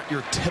 this was not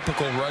your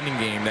typical running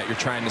game that you're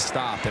trying to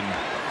stop, and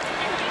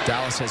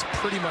Dallas has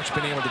pretty much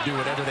been able to do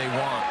whatever they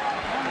want,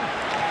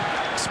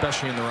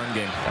 especially in the run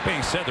game. That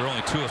being said, they're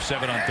only 2 of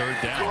 7 on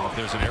 3rd down. If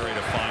there's an area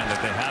to find that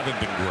they haven't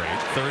been great.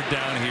 3rd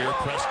down here.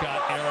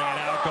 Prescott airing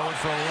it out, going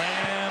for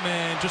Lamb,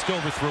 and just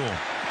overthrew him.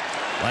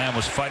 Lamb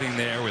was fighting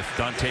there with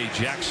Dante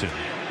Jackson.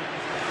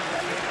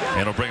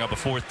 And it'll bring up a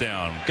 4th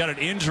down. Got an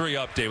injury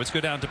update. Let's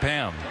go down to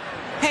Pam.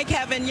 Hey,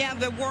 Kevin, yeah,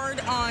 the word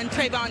on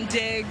Trayvon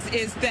Diggs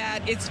is that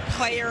it's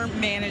player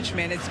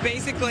management. It's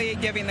basically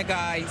giving the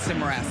guy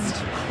some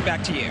rest.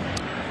 Back to you.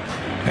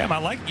 Pam, I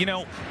like, you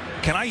know,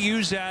 can I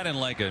use that in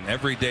like an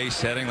everyday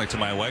setting, like to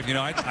my wife? You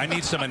know, I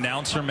need some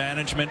announcer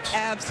management.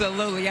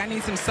 Absolutely. I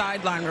need some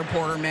sideline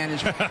reporter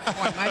management.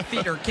 Boy, my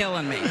feet are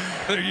killing me.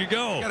 There you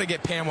go. You got to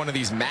get Pam one of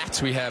these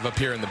mats we have up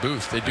here in the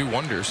booth. They do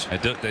wonders. You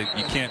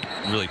can't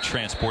really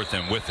transport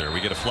them with her.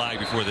 We get a flag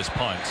before this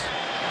punt.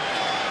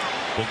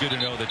 Well, good to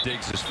know that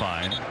Diggs is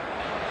fine.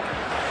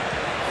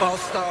 False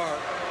start.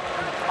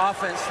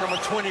 Offense number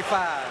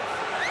 25.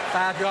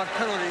 5-yard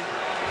penalty.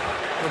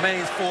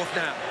 Remains 4th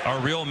down.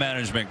 Our real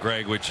management,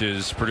 Greg, which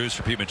is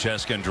producer Pete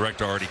Macheska and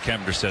director Artie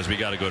Kemper, says we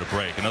got to go to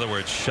break. In other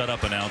words, shut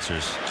up,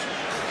 announcers.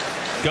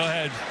 Go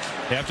ahead.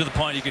 After the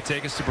punt, you can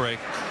take us to break.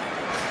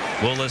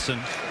 We'll listen.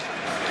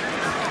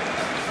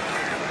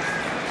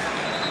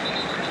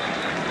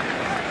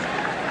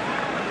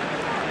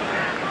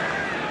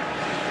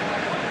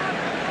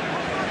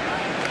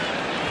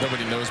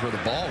 Nobody knows where the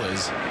ball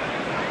is.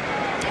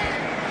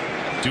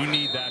 Do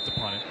need that to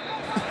punt it.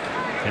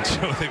 And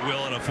so they will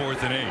on a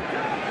 4th and 8.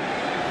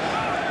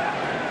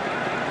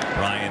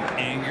 Ryan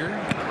Anger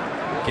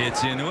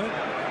gets into it.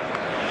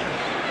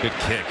 Good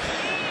kick.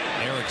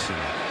 Erickson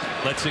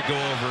lets it go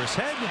over his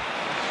head.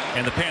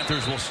 And the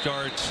Panthers will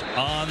start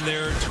on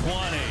their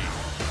 20.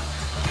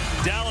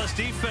 Dallas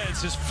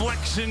defense is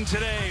flexing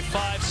today.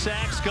 5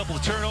 sacks, couple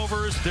of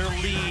turnovers. Their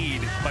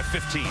lead by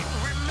 15.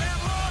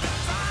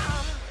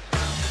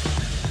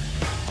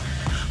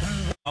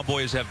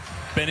 Cowboys have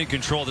been in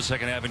control of the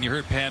second half, and you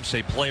heard Pam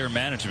say player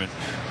management.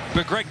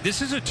 But, Greg,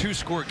 this is a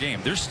 2-score game.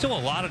 There's still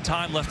a lot of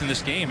time left in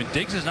this game, and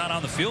Diggs is not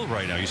on the field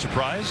right now. You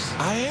surprised?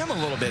 I am a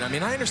little bit. I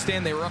mean, I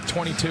understand they were up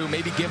 22.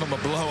 Maybe give them a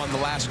blow on the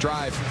last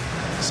drive.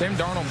 Sam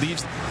Darnold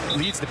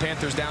leads the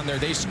Panthers down there.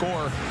 They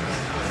score.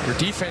 Your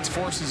defense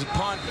forces a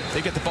punt.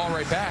 They get the ball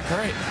right back. All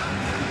right.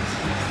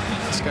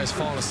 This guy's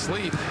falling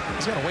asleep.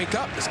 He's got to wake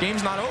up. This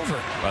game's not over.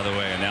 By the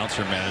way,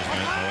 announcer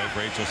management. My wife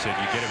Rachel said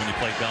you get it when you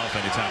play golf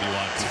anytime you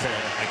want. That's fair.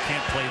 I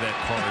can't play that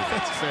card.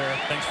 That's fair.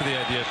 Thanks for the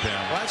idea,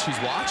 Pam. Glad she's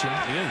watching.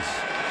 It is.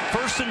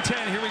 1st and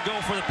 10. Here we go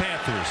for the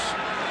Panthers.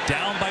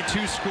 Down by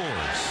 2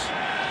 scores.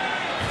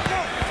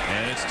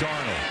 And it's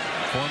Darnold.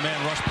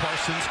 4-man rush.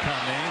 Parsons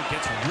coming,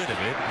 gets rid of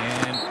it,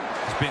 and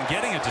has been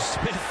getting it to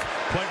Smith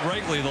quite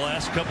rightly the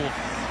last couple of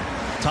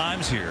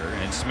times here.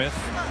 And Smith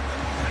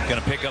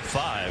going to pick up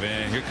 5.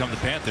 And here come the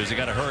Panthers. They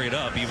got to hurry it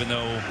up, even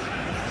though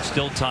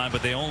still time,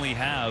 but they only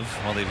have,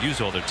 well, they've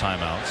used all their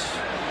timeouts.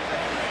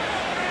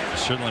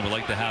 Certainly would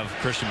like to have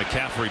Christian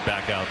McCaffrey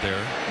back out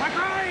there.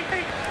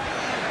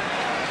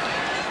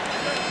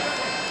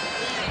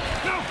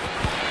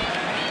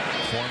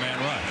 4-man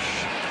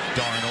rush.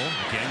 Darnold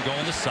again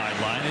going to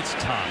sideline. It's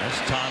Thomas.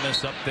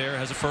 Thomas up there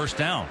has a 1st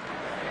down.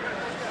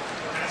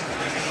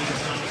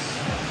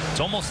 It's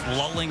almost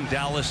lulling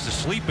Dallas to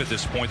sleep at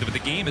this point, but the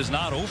game is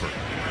not over.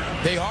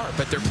 They are,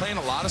 but they're playing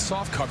a lot of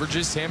soft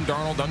coverages. Sam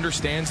Darnold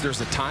understands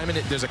there's a time in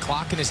it. There's a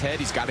clock in his head.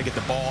 He's got to get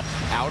the ball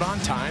out on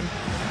time.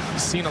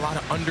 He's seen a lot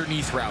of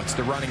underneath routes,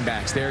 the running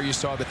backs. There you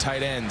saw the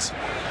tight ends.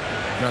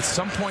 Now, at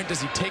some point,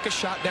 does he take a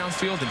shot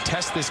downfield and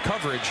test this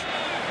coverage?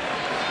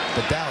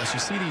 But Dallas, you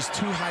see these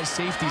 2 high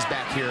safeties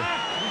back here.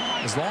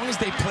 As long as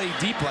they play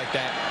deep like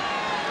that,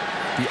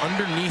 the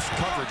underneath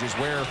coverage is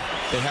where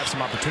they have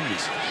some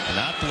opportunities.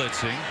 Not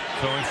blitzing,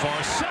 throwing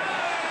far side.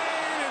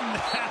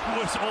 That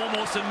was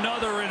almost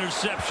another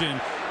interception.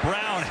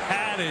 Brown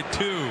had it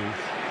too.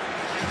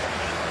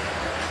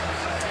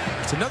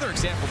 It's another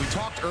example. We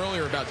talked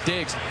earlier about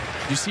Diggs.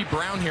 You see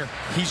Brown here.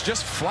 He's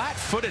just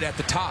flat-footed at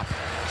the top.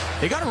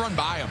 They got to run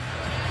by him.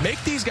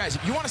 Make these guys,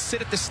 you want to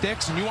sit at the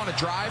sticks and you want to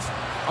drive,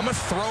 I'm going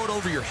to throw it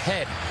over your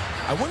head.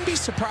 I wouldn't be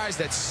surprised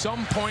at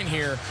some point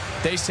here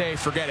they say,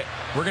 forget it.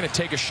 We're going to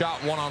take a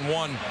shot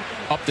one-on-one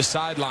up the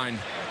sideline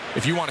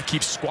if you want to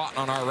keep squatting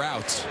on our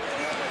routes.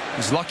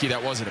 He's lucky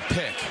that wasn't a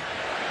pick.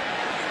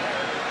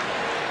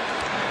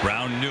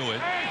 Brown knew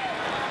it.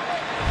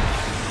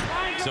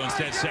 So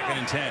instead, 2nd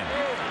and 10.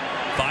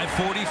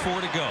 5:44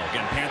 to go.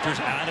 Again,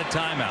 Panthers out of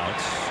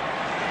timeouts.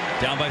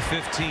 Down by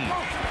 15.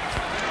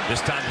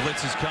 This time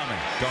blitz is coming.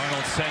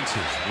 Darnold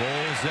senses,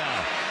 rolls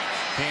out.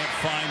 Can't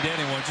find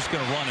anyone. Just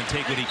going to run and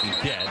take what he can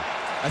get.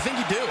 I think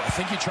you do. I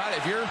think you try to.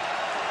 If you're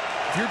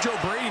Joe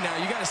Brady now,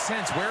 you got to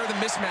sense where are the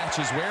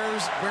mismatches. Where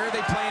are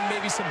they playing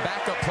maybe some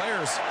backup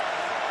players?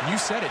 You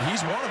said it.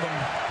 He's one of them.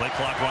 Play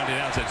clock winding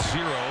down. It's at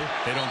 0.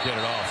 They don't get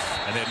it off.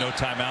 And they had no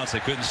timeouts.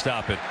 They couldn't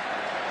stop it.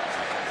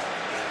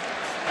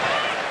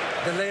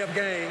 Delay of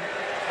game.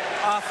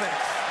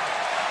 Offense.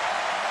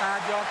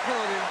 5-yard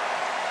penalty.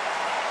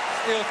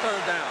 Still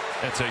 3rd down.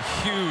 That's a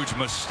huge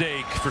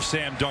mistake for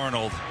Sam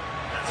Darnold.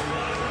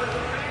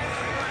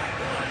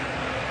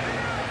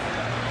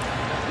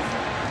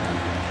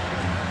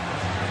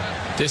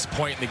 This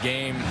point in the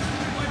game,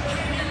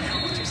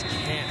 just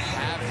can't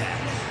have that.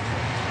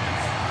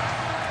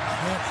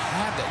 Can't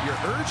have that. Your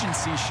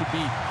urgency should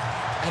be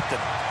at the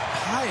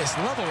highest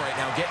level right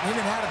now. Getting in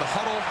and out of the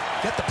huddle,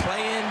 get the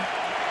play in.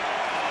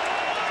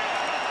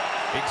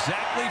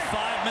 Exactly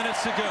 5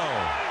 minutes to go.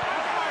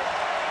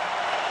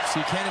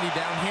 See Kennedy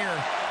down here.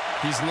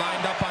 He's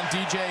lined up on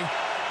DJ.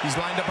 He's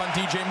lined up on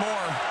DJ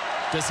Moore.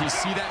 Does he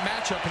see that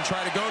matchup and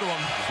try to go to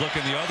him? He's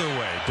looking the other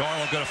way.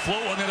 Darnold going to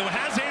float one the other way.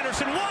 Has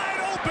Anderson wide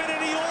open,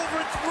 and he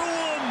overthrew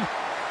him.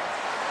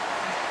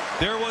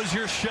 There was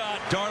your shot.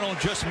 Darnold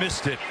just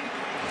missed it.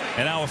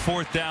 And now a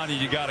 4th down, and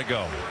you got to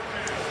go.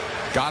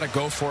 Got to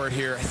go for it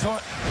here. I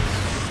thought,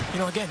 you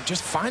know, again,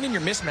 just finding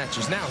your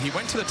mismatches. Now, he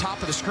went to the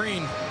top of the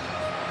screen.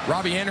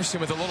 Robbie Anderson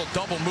with a little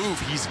double move.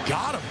 He's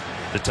got him.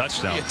 The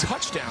touchdown. A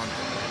touchdown.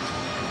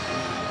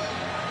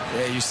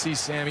 Yeah, you see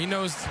Sam. He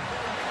knows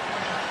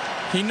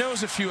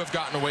a few have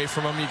gotten away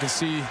from him. You can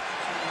see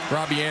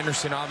Robbie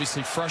Anderson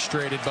obviously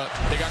frustrated, but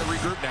they got to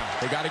regroup now.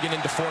 They got to get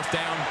into 4th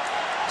down.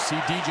 See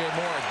DJ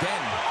Moore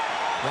again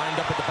lined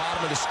up at the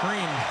bottom of the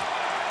screen.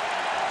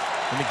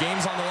 When the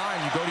game's on the line,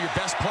 you go to your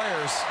best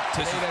players.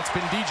 Today, that's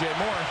been DJ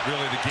Moore.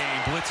 Really the game.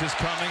 Blitz is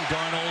coming.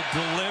 Darnold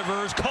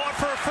delivers. Caught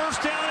for a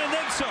 1st down and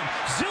then some.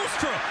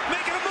 Zylstra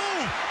making a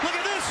move. Look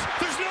at this.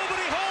 There's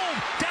nobody home.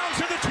 Down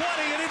to the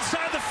 20 and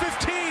inside the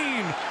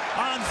 15.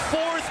 On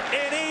 4th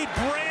and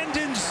 8,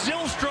 Brandon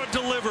Zylstra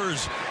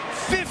delivers.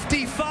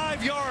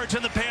 55 yards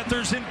and the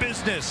Panthers in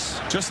business.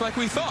 Just like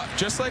we thought.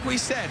 Just like we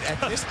said.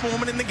 At this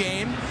moment in the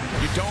game,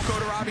 you don't go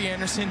to Robbie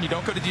Anderson. You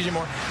don't go to DJ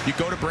Moore. You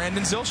go to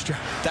Brandon Zylstra.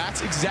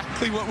 That's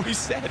exactly what we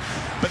said.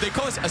 But they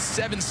call this a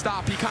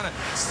 7-stop. He kind of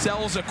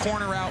sells a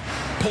corner out,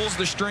 pulls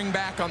the string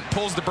back,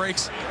 pulls the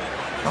brakes.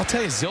 I'll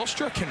tell you,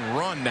 Zylstra can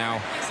run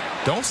now.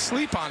 Don't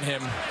sleep on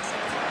him.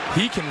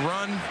 He can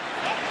run.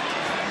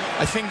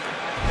 I think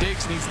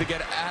Diggs needs to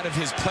get out of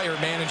his player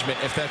management,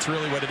 if that's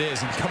really what it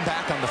is, and come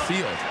back on the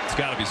field. It's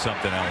got to be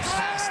something else. It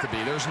has to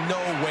be. There's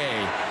no way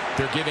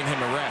they're giving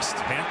him a rest.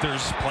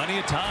 Panthers, plenty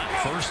of time.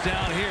 1st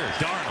down here.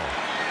 Darnold.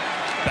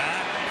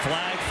 Back.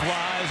 Flag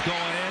flies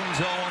going end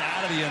zone,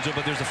 out of the end zone,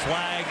 but there's a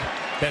flag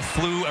that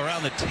flew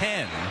around the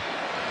 10.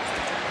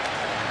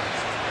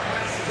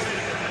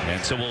 And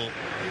so we'll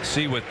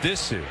see what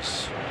this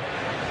is.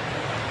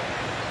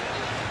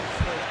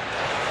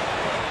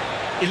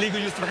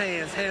 Illegal use of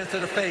hands to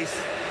the face.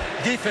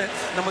 Defense,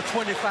 number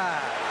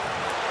 25.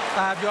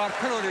 5-yard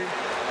penalty,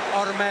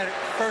 automatic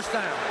first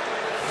down.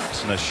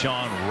 It's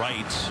Nashawn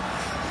Wright,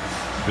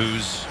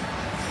 who's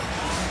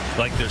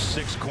like their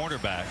sixth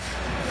cornerback.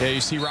 Yeah,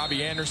 you see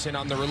Robbie Anderson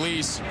on the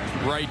release.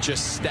 Wright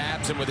just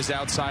stabs him with his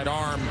outside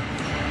arm.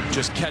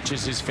 Just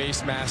catches his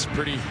face mask.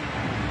 Pretty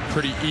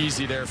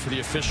easy there for the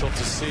official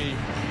to see.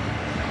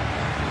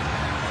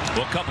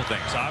 Well, a couple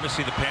things.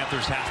 Obviously, the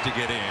Panthers have to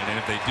get in, and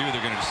if they do,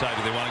 they're going to decide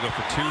if they want to go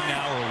for 2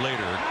 now or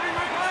later.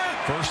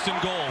 First and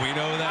goal, we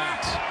know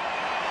that.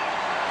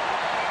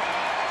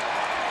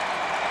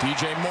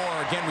 DJ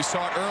Moore, again, we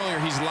saw it earlier.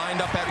 He's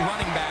lined up at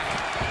running back.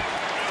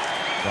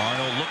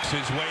 Darnold looks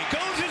his way,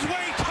 goes his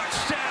way,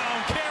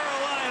 touchdown,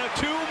 Carolina,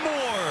 2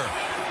 more.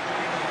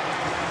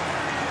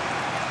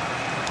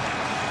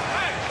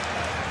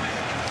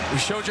 We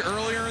showed you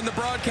earlier in the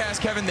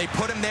broadcast, Kevin, they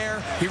put him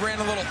there. He ran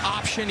a little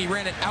option. He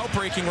ran an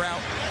outbreaking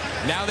route.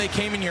 Now they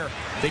came in here.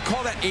 They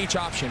call that H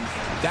option.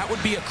 That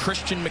would be a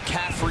Christian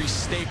McCaffrey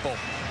staple.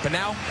 But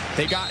now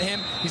they got him.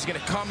 He's going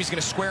to come. He's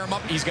going to square him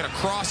up. He's going to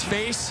cross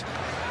face.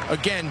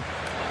 Again,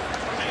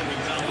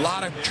 a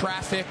lot of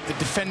traffic. The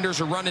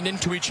defenders are running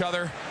into each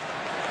other.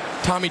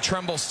 Tommy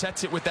Tremble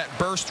sets it with that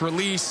burst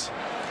release.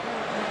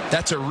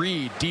 That's a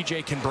read.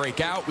 DJ can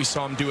break out. We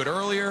saw him do it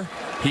earlier.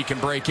 He can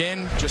break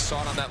in. Just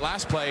saw it on that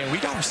last play, and we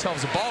got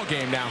ourselves a ball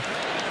game now.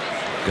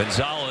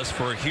 Gonzalez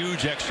for a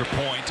huge extra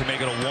point to make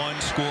it a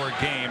 1-score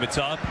game. It's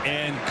up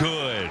and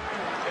good.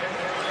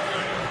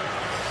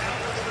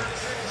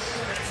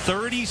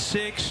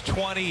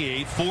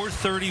 36-28,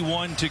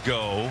 4:31 to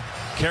go.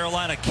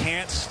 Carolina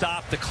can't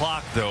stop the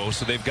clock, though,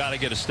 so they've got to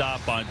get a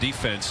stop on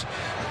defense.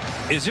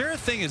 Is there a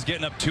thing as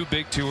getting up too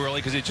big too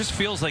early? Because it just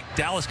feels like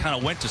Dallas kind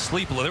of went to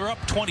sleep. They were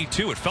up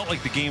 22. It felt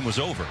like the game was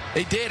over.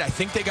 They did. I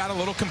think they got a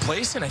little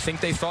complacent. I think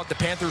they thought the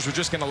Panthers were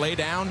just going to lay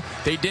down.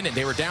 They didn't.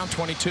 They were down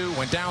 22,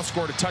 went down,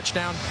 scored a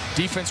touchdown.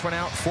 Defense went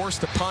out,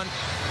 forced a punt.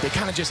 They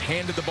kind of just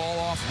handed the ball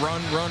off,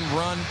 run,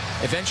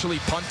 eventually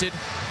punted.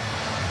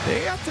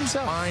 They got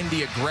themselves behind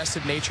the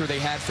aggressive nature they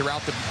had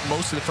throughout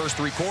most of the first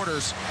 3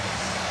 quarters.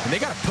 And they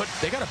got to put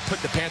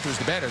the Panthers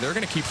to bed, or they're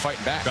going to keep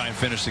fighting back. Try and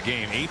finish the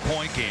game.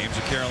 8-point game.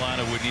 So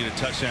Carolina would need a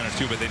touchdown or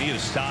 2, but they need a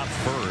stop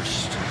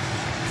first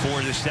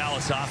for this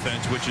Dallas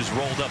offense, which has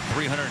rolled up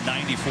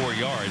 394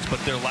 yards. But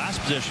their last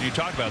possession you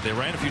talked about, they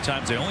ran a few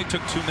times. They only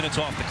took 2 minutes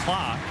off the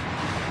clock.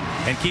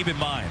 And keep in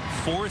mind,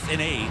 4th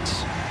and 8.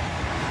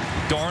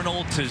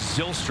 Darnold to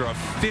Zylstra,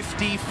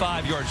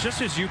 55 yards,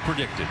 just as you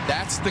predicted.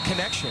 That's the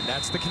connection.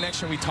 That's the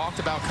connection we talked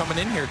about coming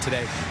in here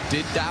today.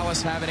 Did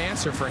Dallas have an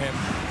answer for him?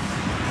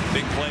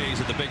 Big plays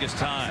at the biggest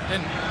time.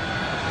 And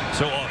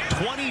so a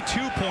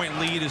 22-point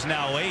lead is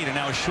now 8, and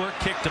now a short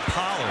kick to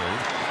Pollard,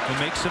 who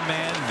makes a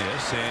man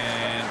miss,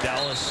 and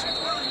Dallas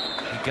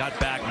got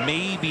back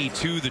maybe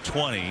to the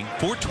 20.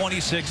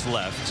 4:26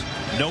 left.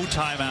 No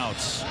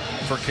timeouts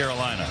for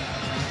Carolina.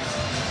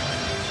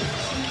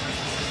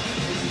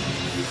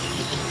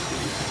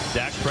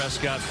 Dak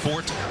Prescott,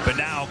 but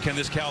now can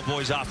this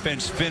Cowboys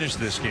offense finish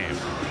this game?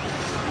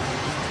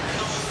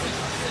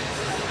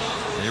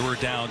 They were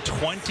down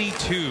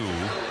 22.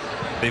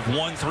 They've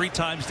won 3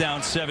 times,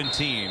 down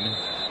 17.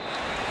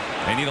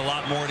 They need a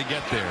lot more to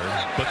get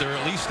there, but they're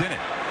at least in it.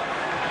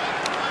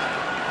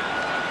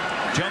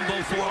 Jumbo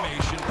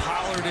formation.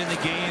 Pollard in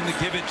the game to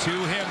give it to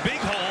him.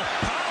 Big hole.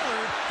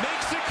 Pollard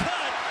makes the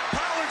cut.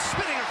 Pollard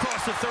spinning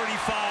across the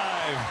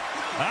 35.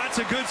 That's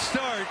a good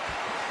start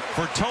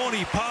for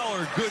Tony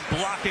Pollard. Good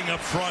blocking up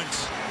front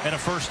and a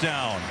first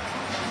down.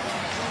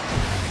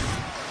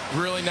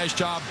 Really nice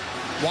job.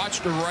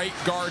 Watch the right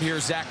guard here,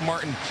 Zach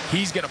Martin.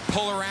 He's going to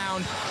pull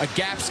around a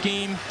gap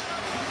scheme,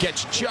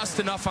 gets just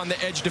enough on the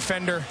edge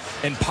defender,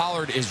 and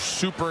Pollard is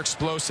super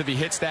explosive. He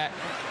hits that.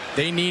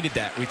 They needed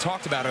that. We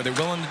talked about, are they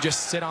willing to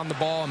just sit on the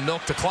ball and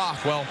milk the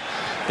clock? Well,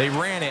 they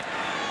ran it,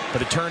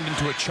 but it turned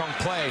into a chunk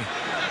play.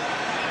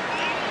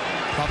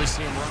 Probably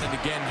see him run it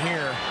again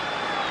here.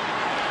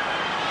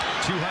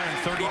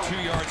 232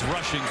 yards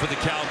rushing for the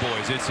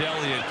Cowboys. It's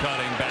Elliott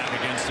cutting back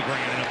against the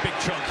grain, and a big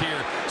chunk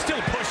here.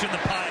 Still pushing the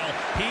pile.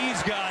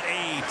 He's got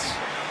 8.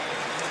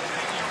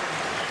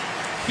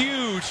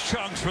 Huge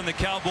chunks from the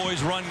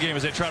Cowboys' run game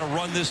as they try to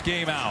run this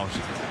game out.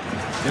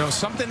 You know,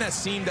 something that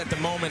seemed at the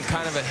moment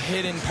kind of a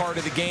hidden part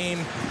of the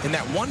game in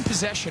that one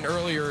possession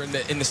earlier in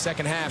the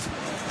second half.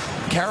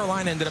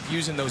 Carolina ended up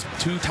using those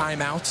 2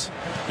 timeouts.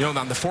 You know,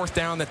 on the 4th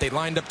down that they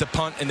lined up the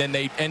punt and then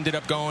they ended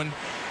up going.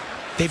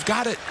 They've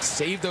got to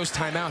save those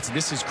timeouts, and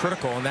this is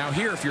critical. And now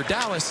here, if you're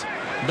Dallas,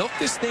 milk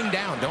this thing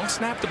down. Don't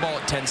snap the ball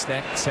at 10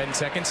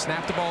 seconds.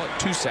 Snap the ball at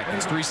 2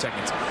 seconds, 3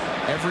 seconds.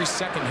 Every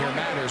second here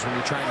matters when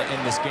you're trying to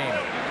end this game.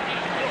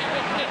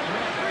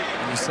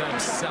 And you said I'm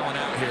selling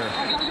out here.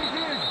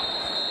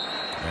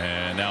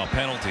 And now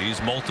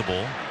penalties,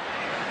 multiple.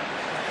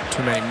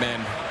 Too many men.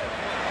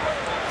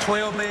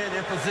 12 men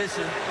in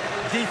position.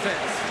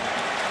 Defense.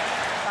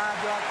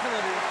 5-yard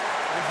penalty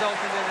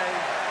resulting in a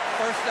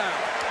first down.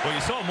 Well,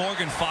 you saw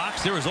Morgan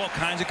Fox. There was all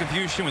kinds of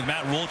confusion with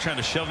Matt Rule trying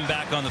to shove him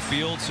back on the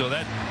field. So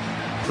that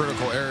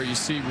critical error. You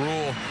see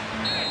Rule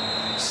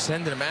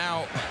sending him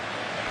out.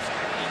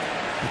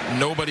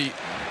 Nobody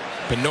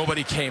but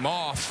nobody came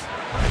off.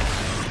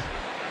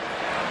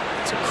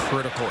 It's a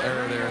critical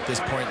error there at this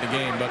point in the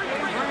game, but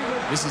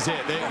this is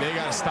it. They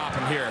got to stop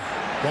him here.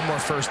 One more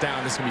first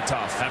down. This is going to be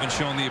tough. Haven't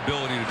shown the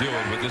ability to do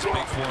it with this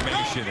big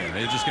formation. And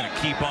they're just going to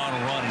keep on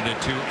running it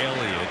to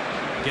Elliott.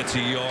 Gets a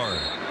yard.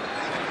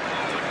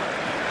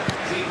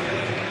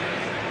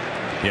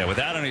 Yeah,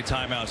 without any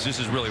timeouts, this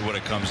is really what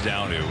it comes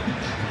down to.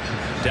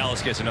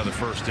 Dallas gets another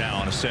first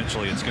down.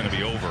 Essentially, it's going to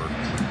be over.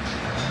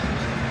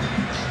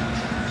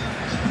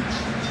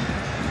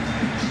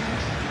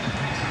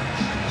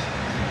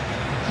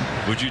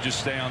 Would you just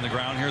stay on the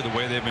ground here the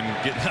way they've been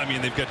getting? I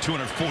mean, they've got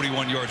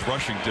 241 yards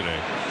rushing today.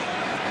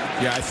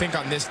 Yeah, I think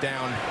on this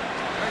down,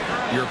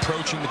 you're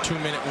approaching the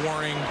 2-minute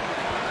warning.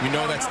 You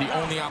know that's the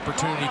only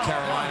opportunity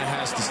Carolina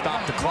has to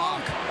stop the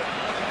clock.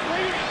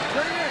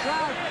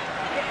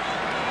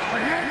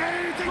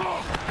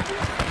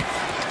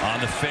 On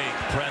the fake,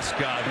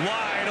 Prescott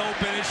wide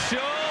open. It's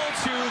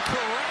Schultz who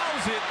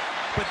corrals it,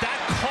 but that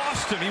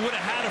cost him. He would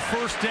have had a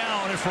first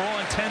down and for all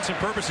intents and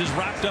purposes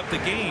wrapped up the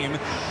game.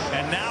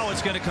 And now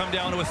it's going to come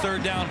down to a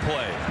third down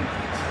play.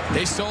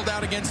 They sold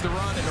out against the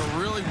run, and a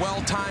really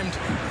well-timed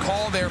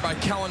call there by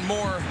Kellen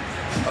Moore.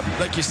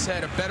 Like you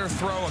said, a better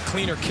throw, a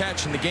cleaner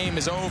catch, and the game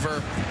is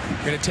over.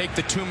 Going to take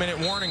the 2-minute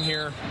warning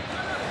here.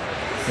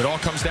 It all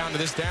comes down to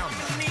this down.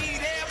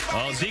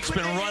 Well, Zeke's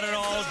been running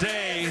all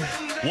day.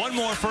 One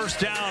more first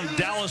down.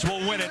 Dallas will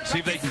win it. See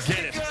if they can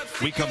get it.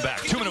 We come back.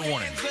 2-minute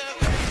warning.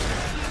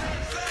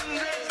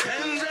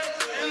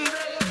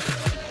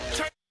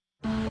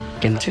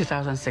 In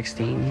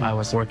 2016, I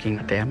was working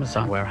at the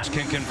Amazon warehouse.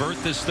 Can convert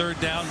this third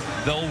down,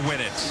 they'll win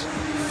it.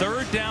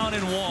 Third down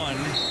and 1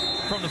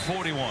 from the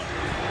 41.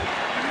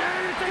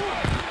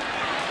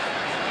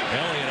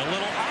 Elliott, a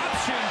little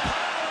option.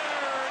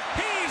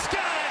 He's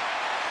got it.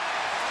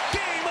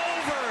 Game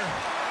over.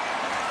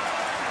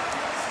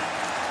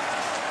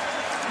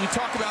 You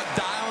talk about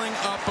dialing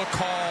up a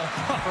call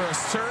for a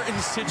certain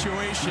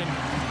situation.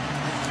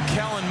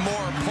 Kellen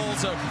Moore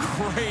pulls a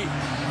great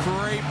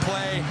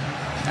play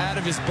out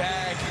of his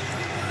bag.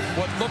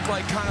 What looked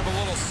like kind of a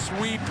little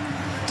sweep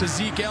to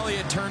Zeke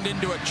Elliott turned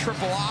into a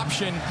triple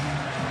option.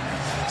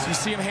 So you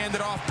see him hand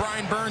it off.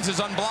 Brian Burns is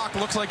unblocked.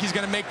 Looks like he's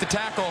going to make the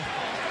tackle.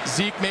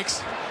 Zeke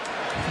makes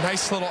a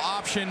nice little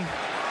option.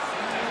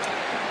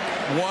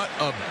 What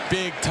a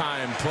big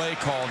time play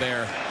call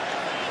there.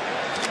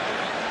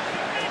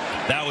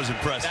 That was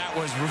impressive. That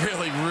was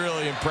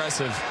really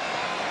impressive.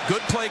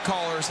 Good play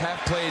callers have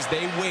plays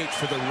they wait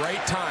for the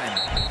right time.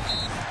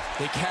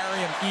 They carry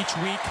them each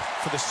week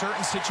for the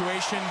certain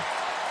situation.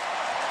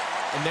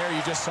 And there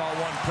you just saw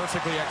one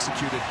perfectly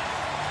executed.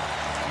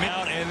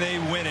 Out and they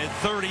win it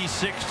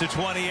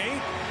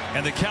 36-28.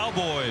 And the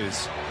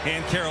Cowboys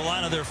and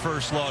Carolina, their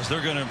first loss.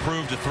 They're going to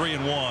improve to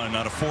 3-1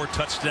 on a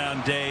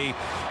 4-touchdown day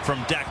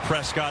from Dak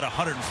Prescott, a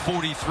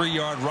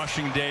 143-yard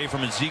rushing day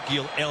from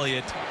Ezekiel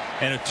Elliott,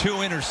 and a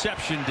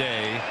 2-interception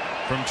day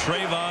from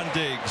Trayvon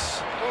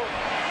Diggs.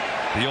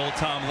 The old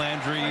Tom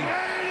Landry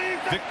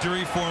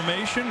victory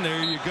formation.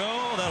 There you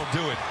go. That'll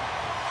do it.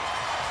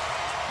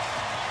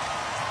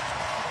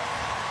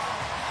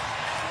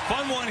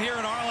 Fun one here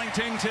in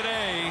Arlington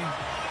today.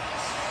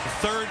 The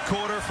third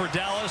quarter for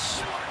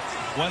Dallas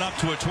went up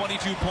to a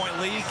 22-point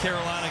lead.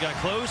 Carolina got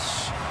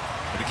close.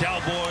 The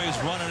Cowboys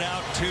running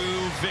out to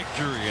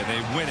victory, and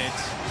they win it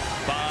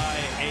by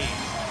 8.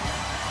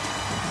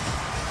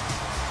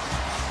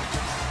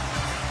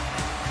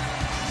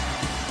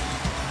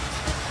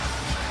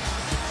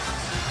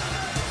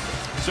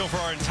 So for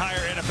our entire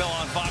NFL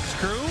on Fox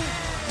crew,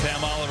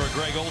 Pam Oliver,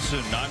 Greg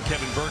Olson, I'm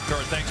Kevin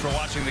Burkhardt. Thanks for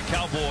watching. The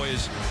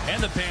Cowboys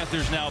and the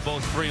Panthers now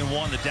both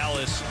 3-1. The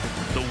Dallas,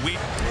 the week.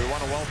 We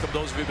want to welcome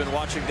those who've been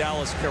watching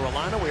Dallas,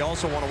 Carolina. We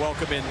also want to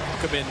welcome in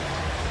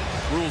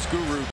Rules Guru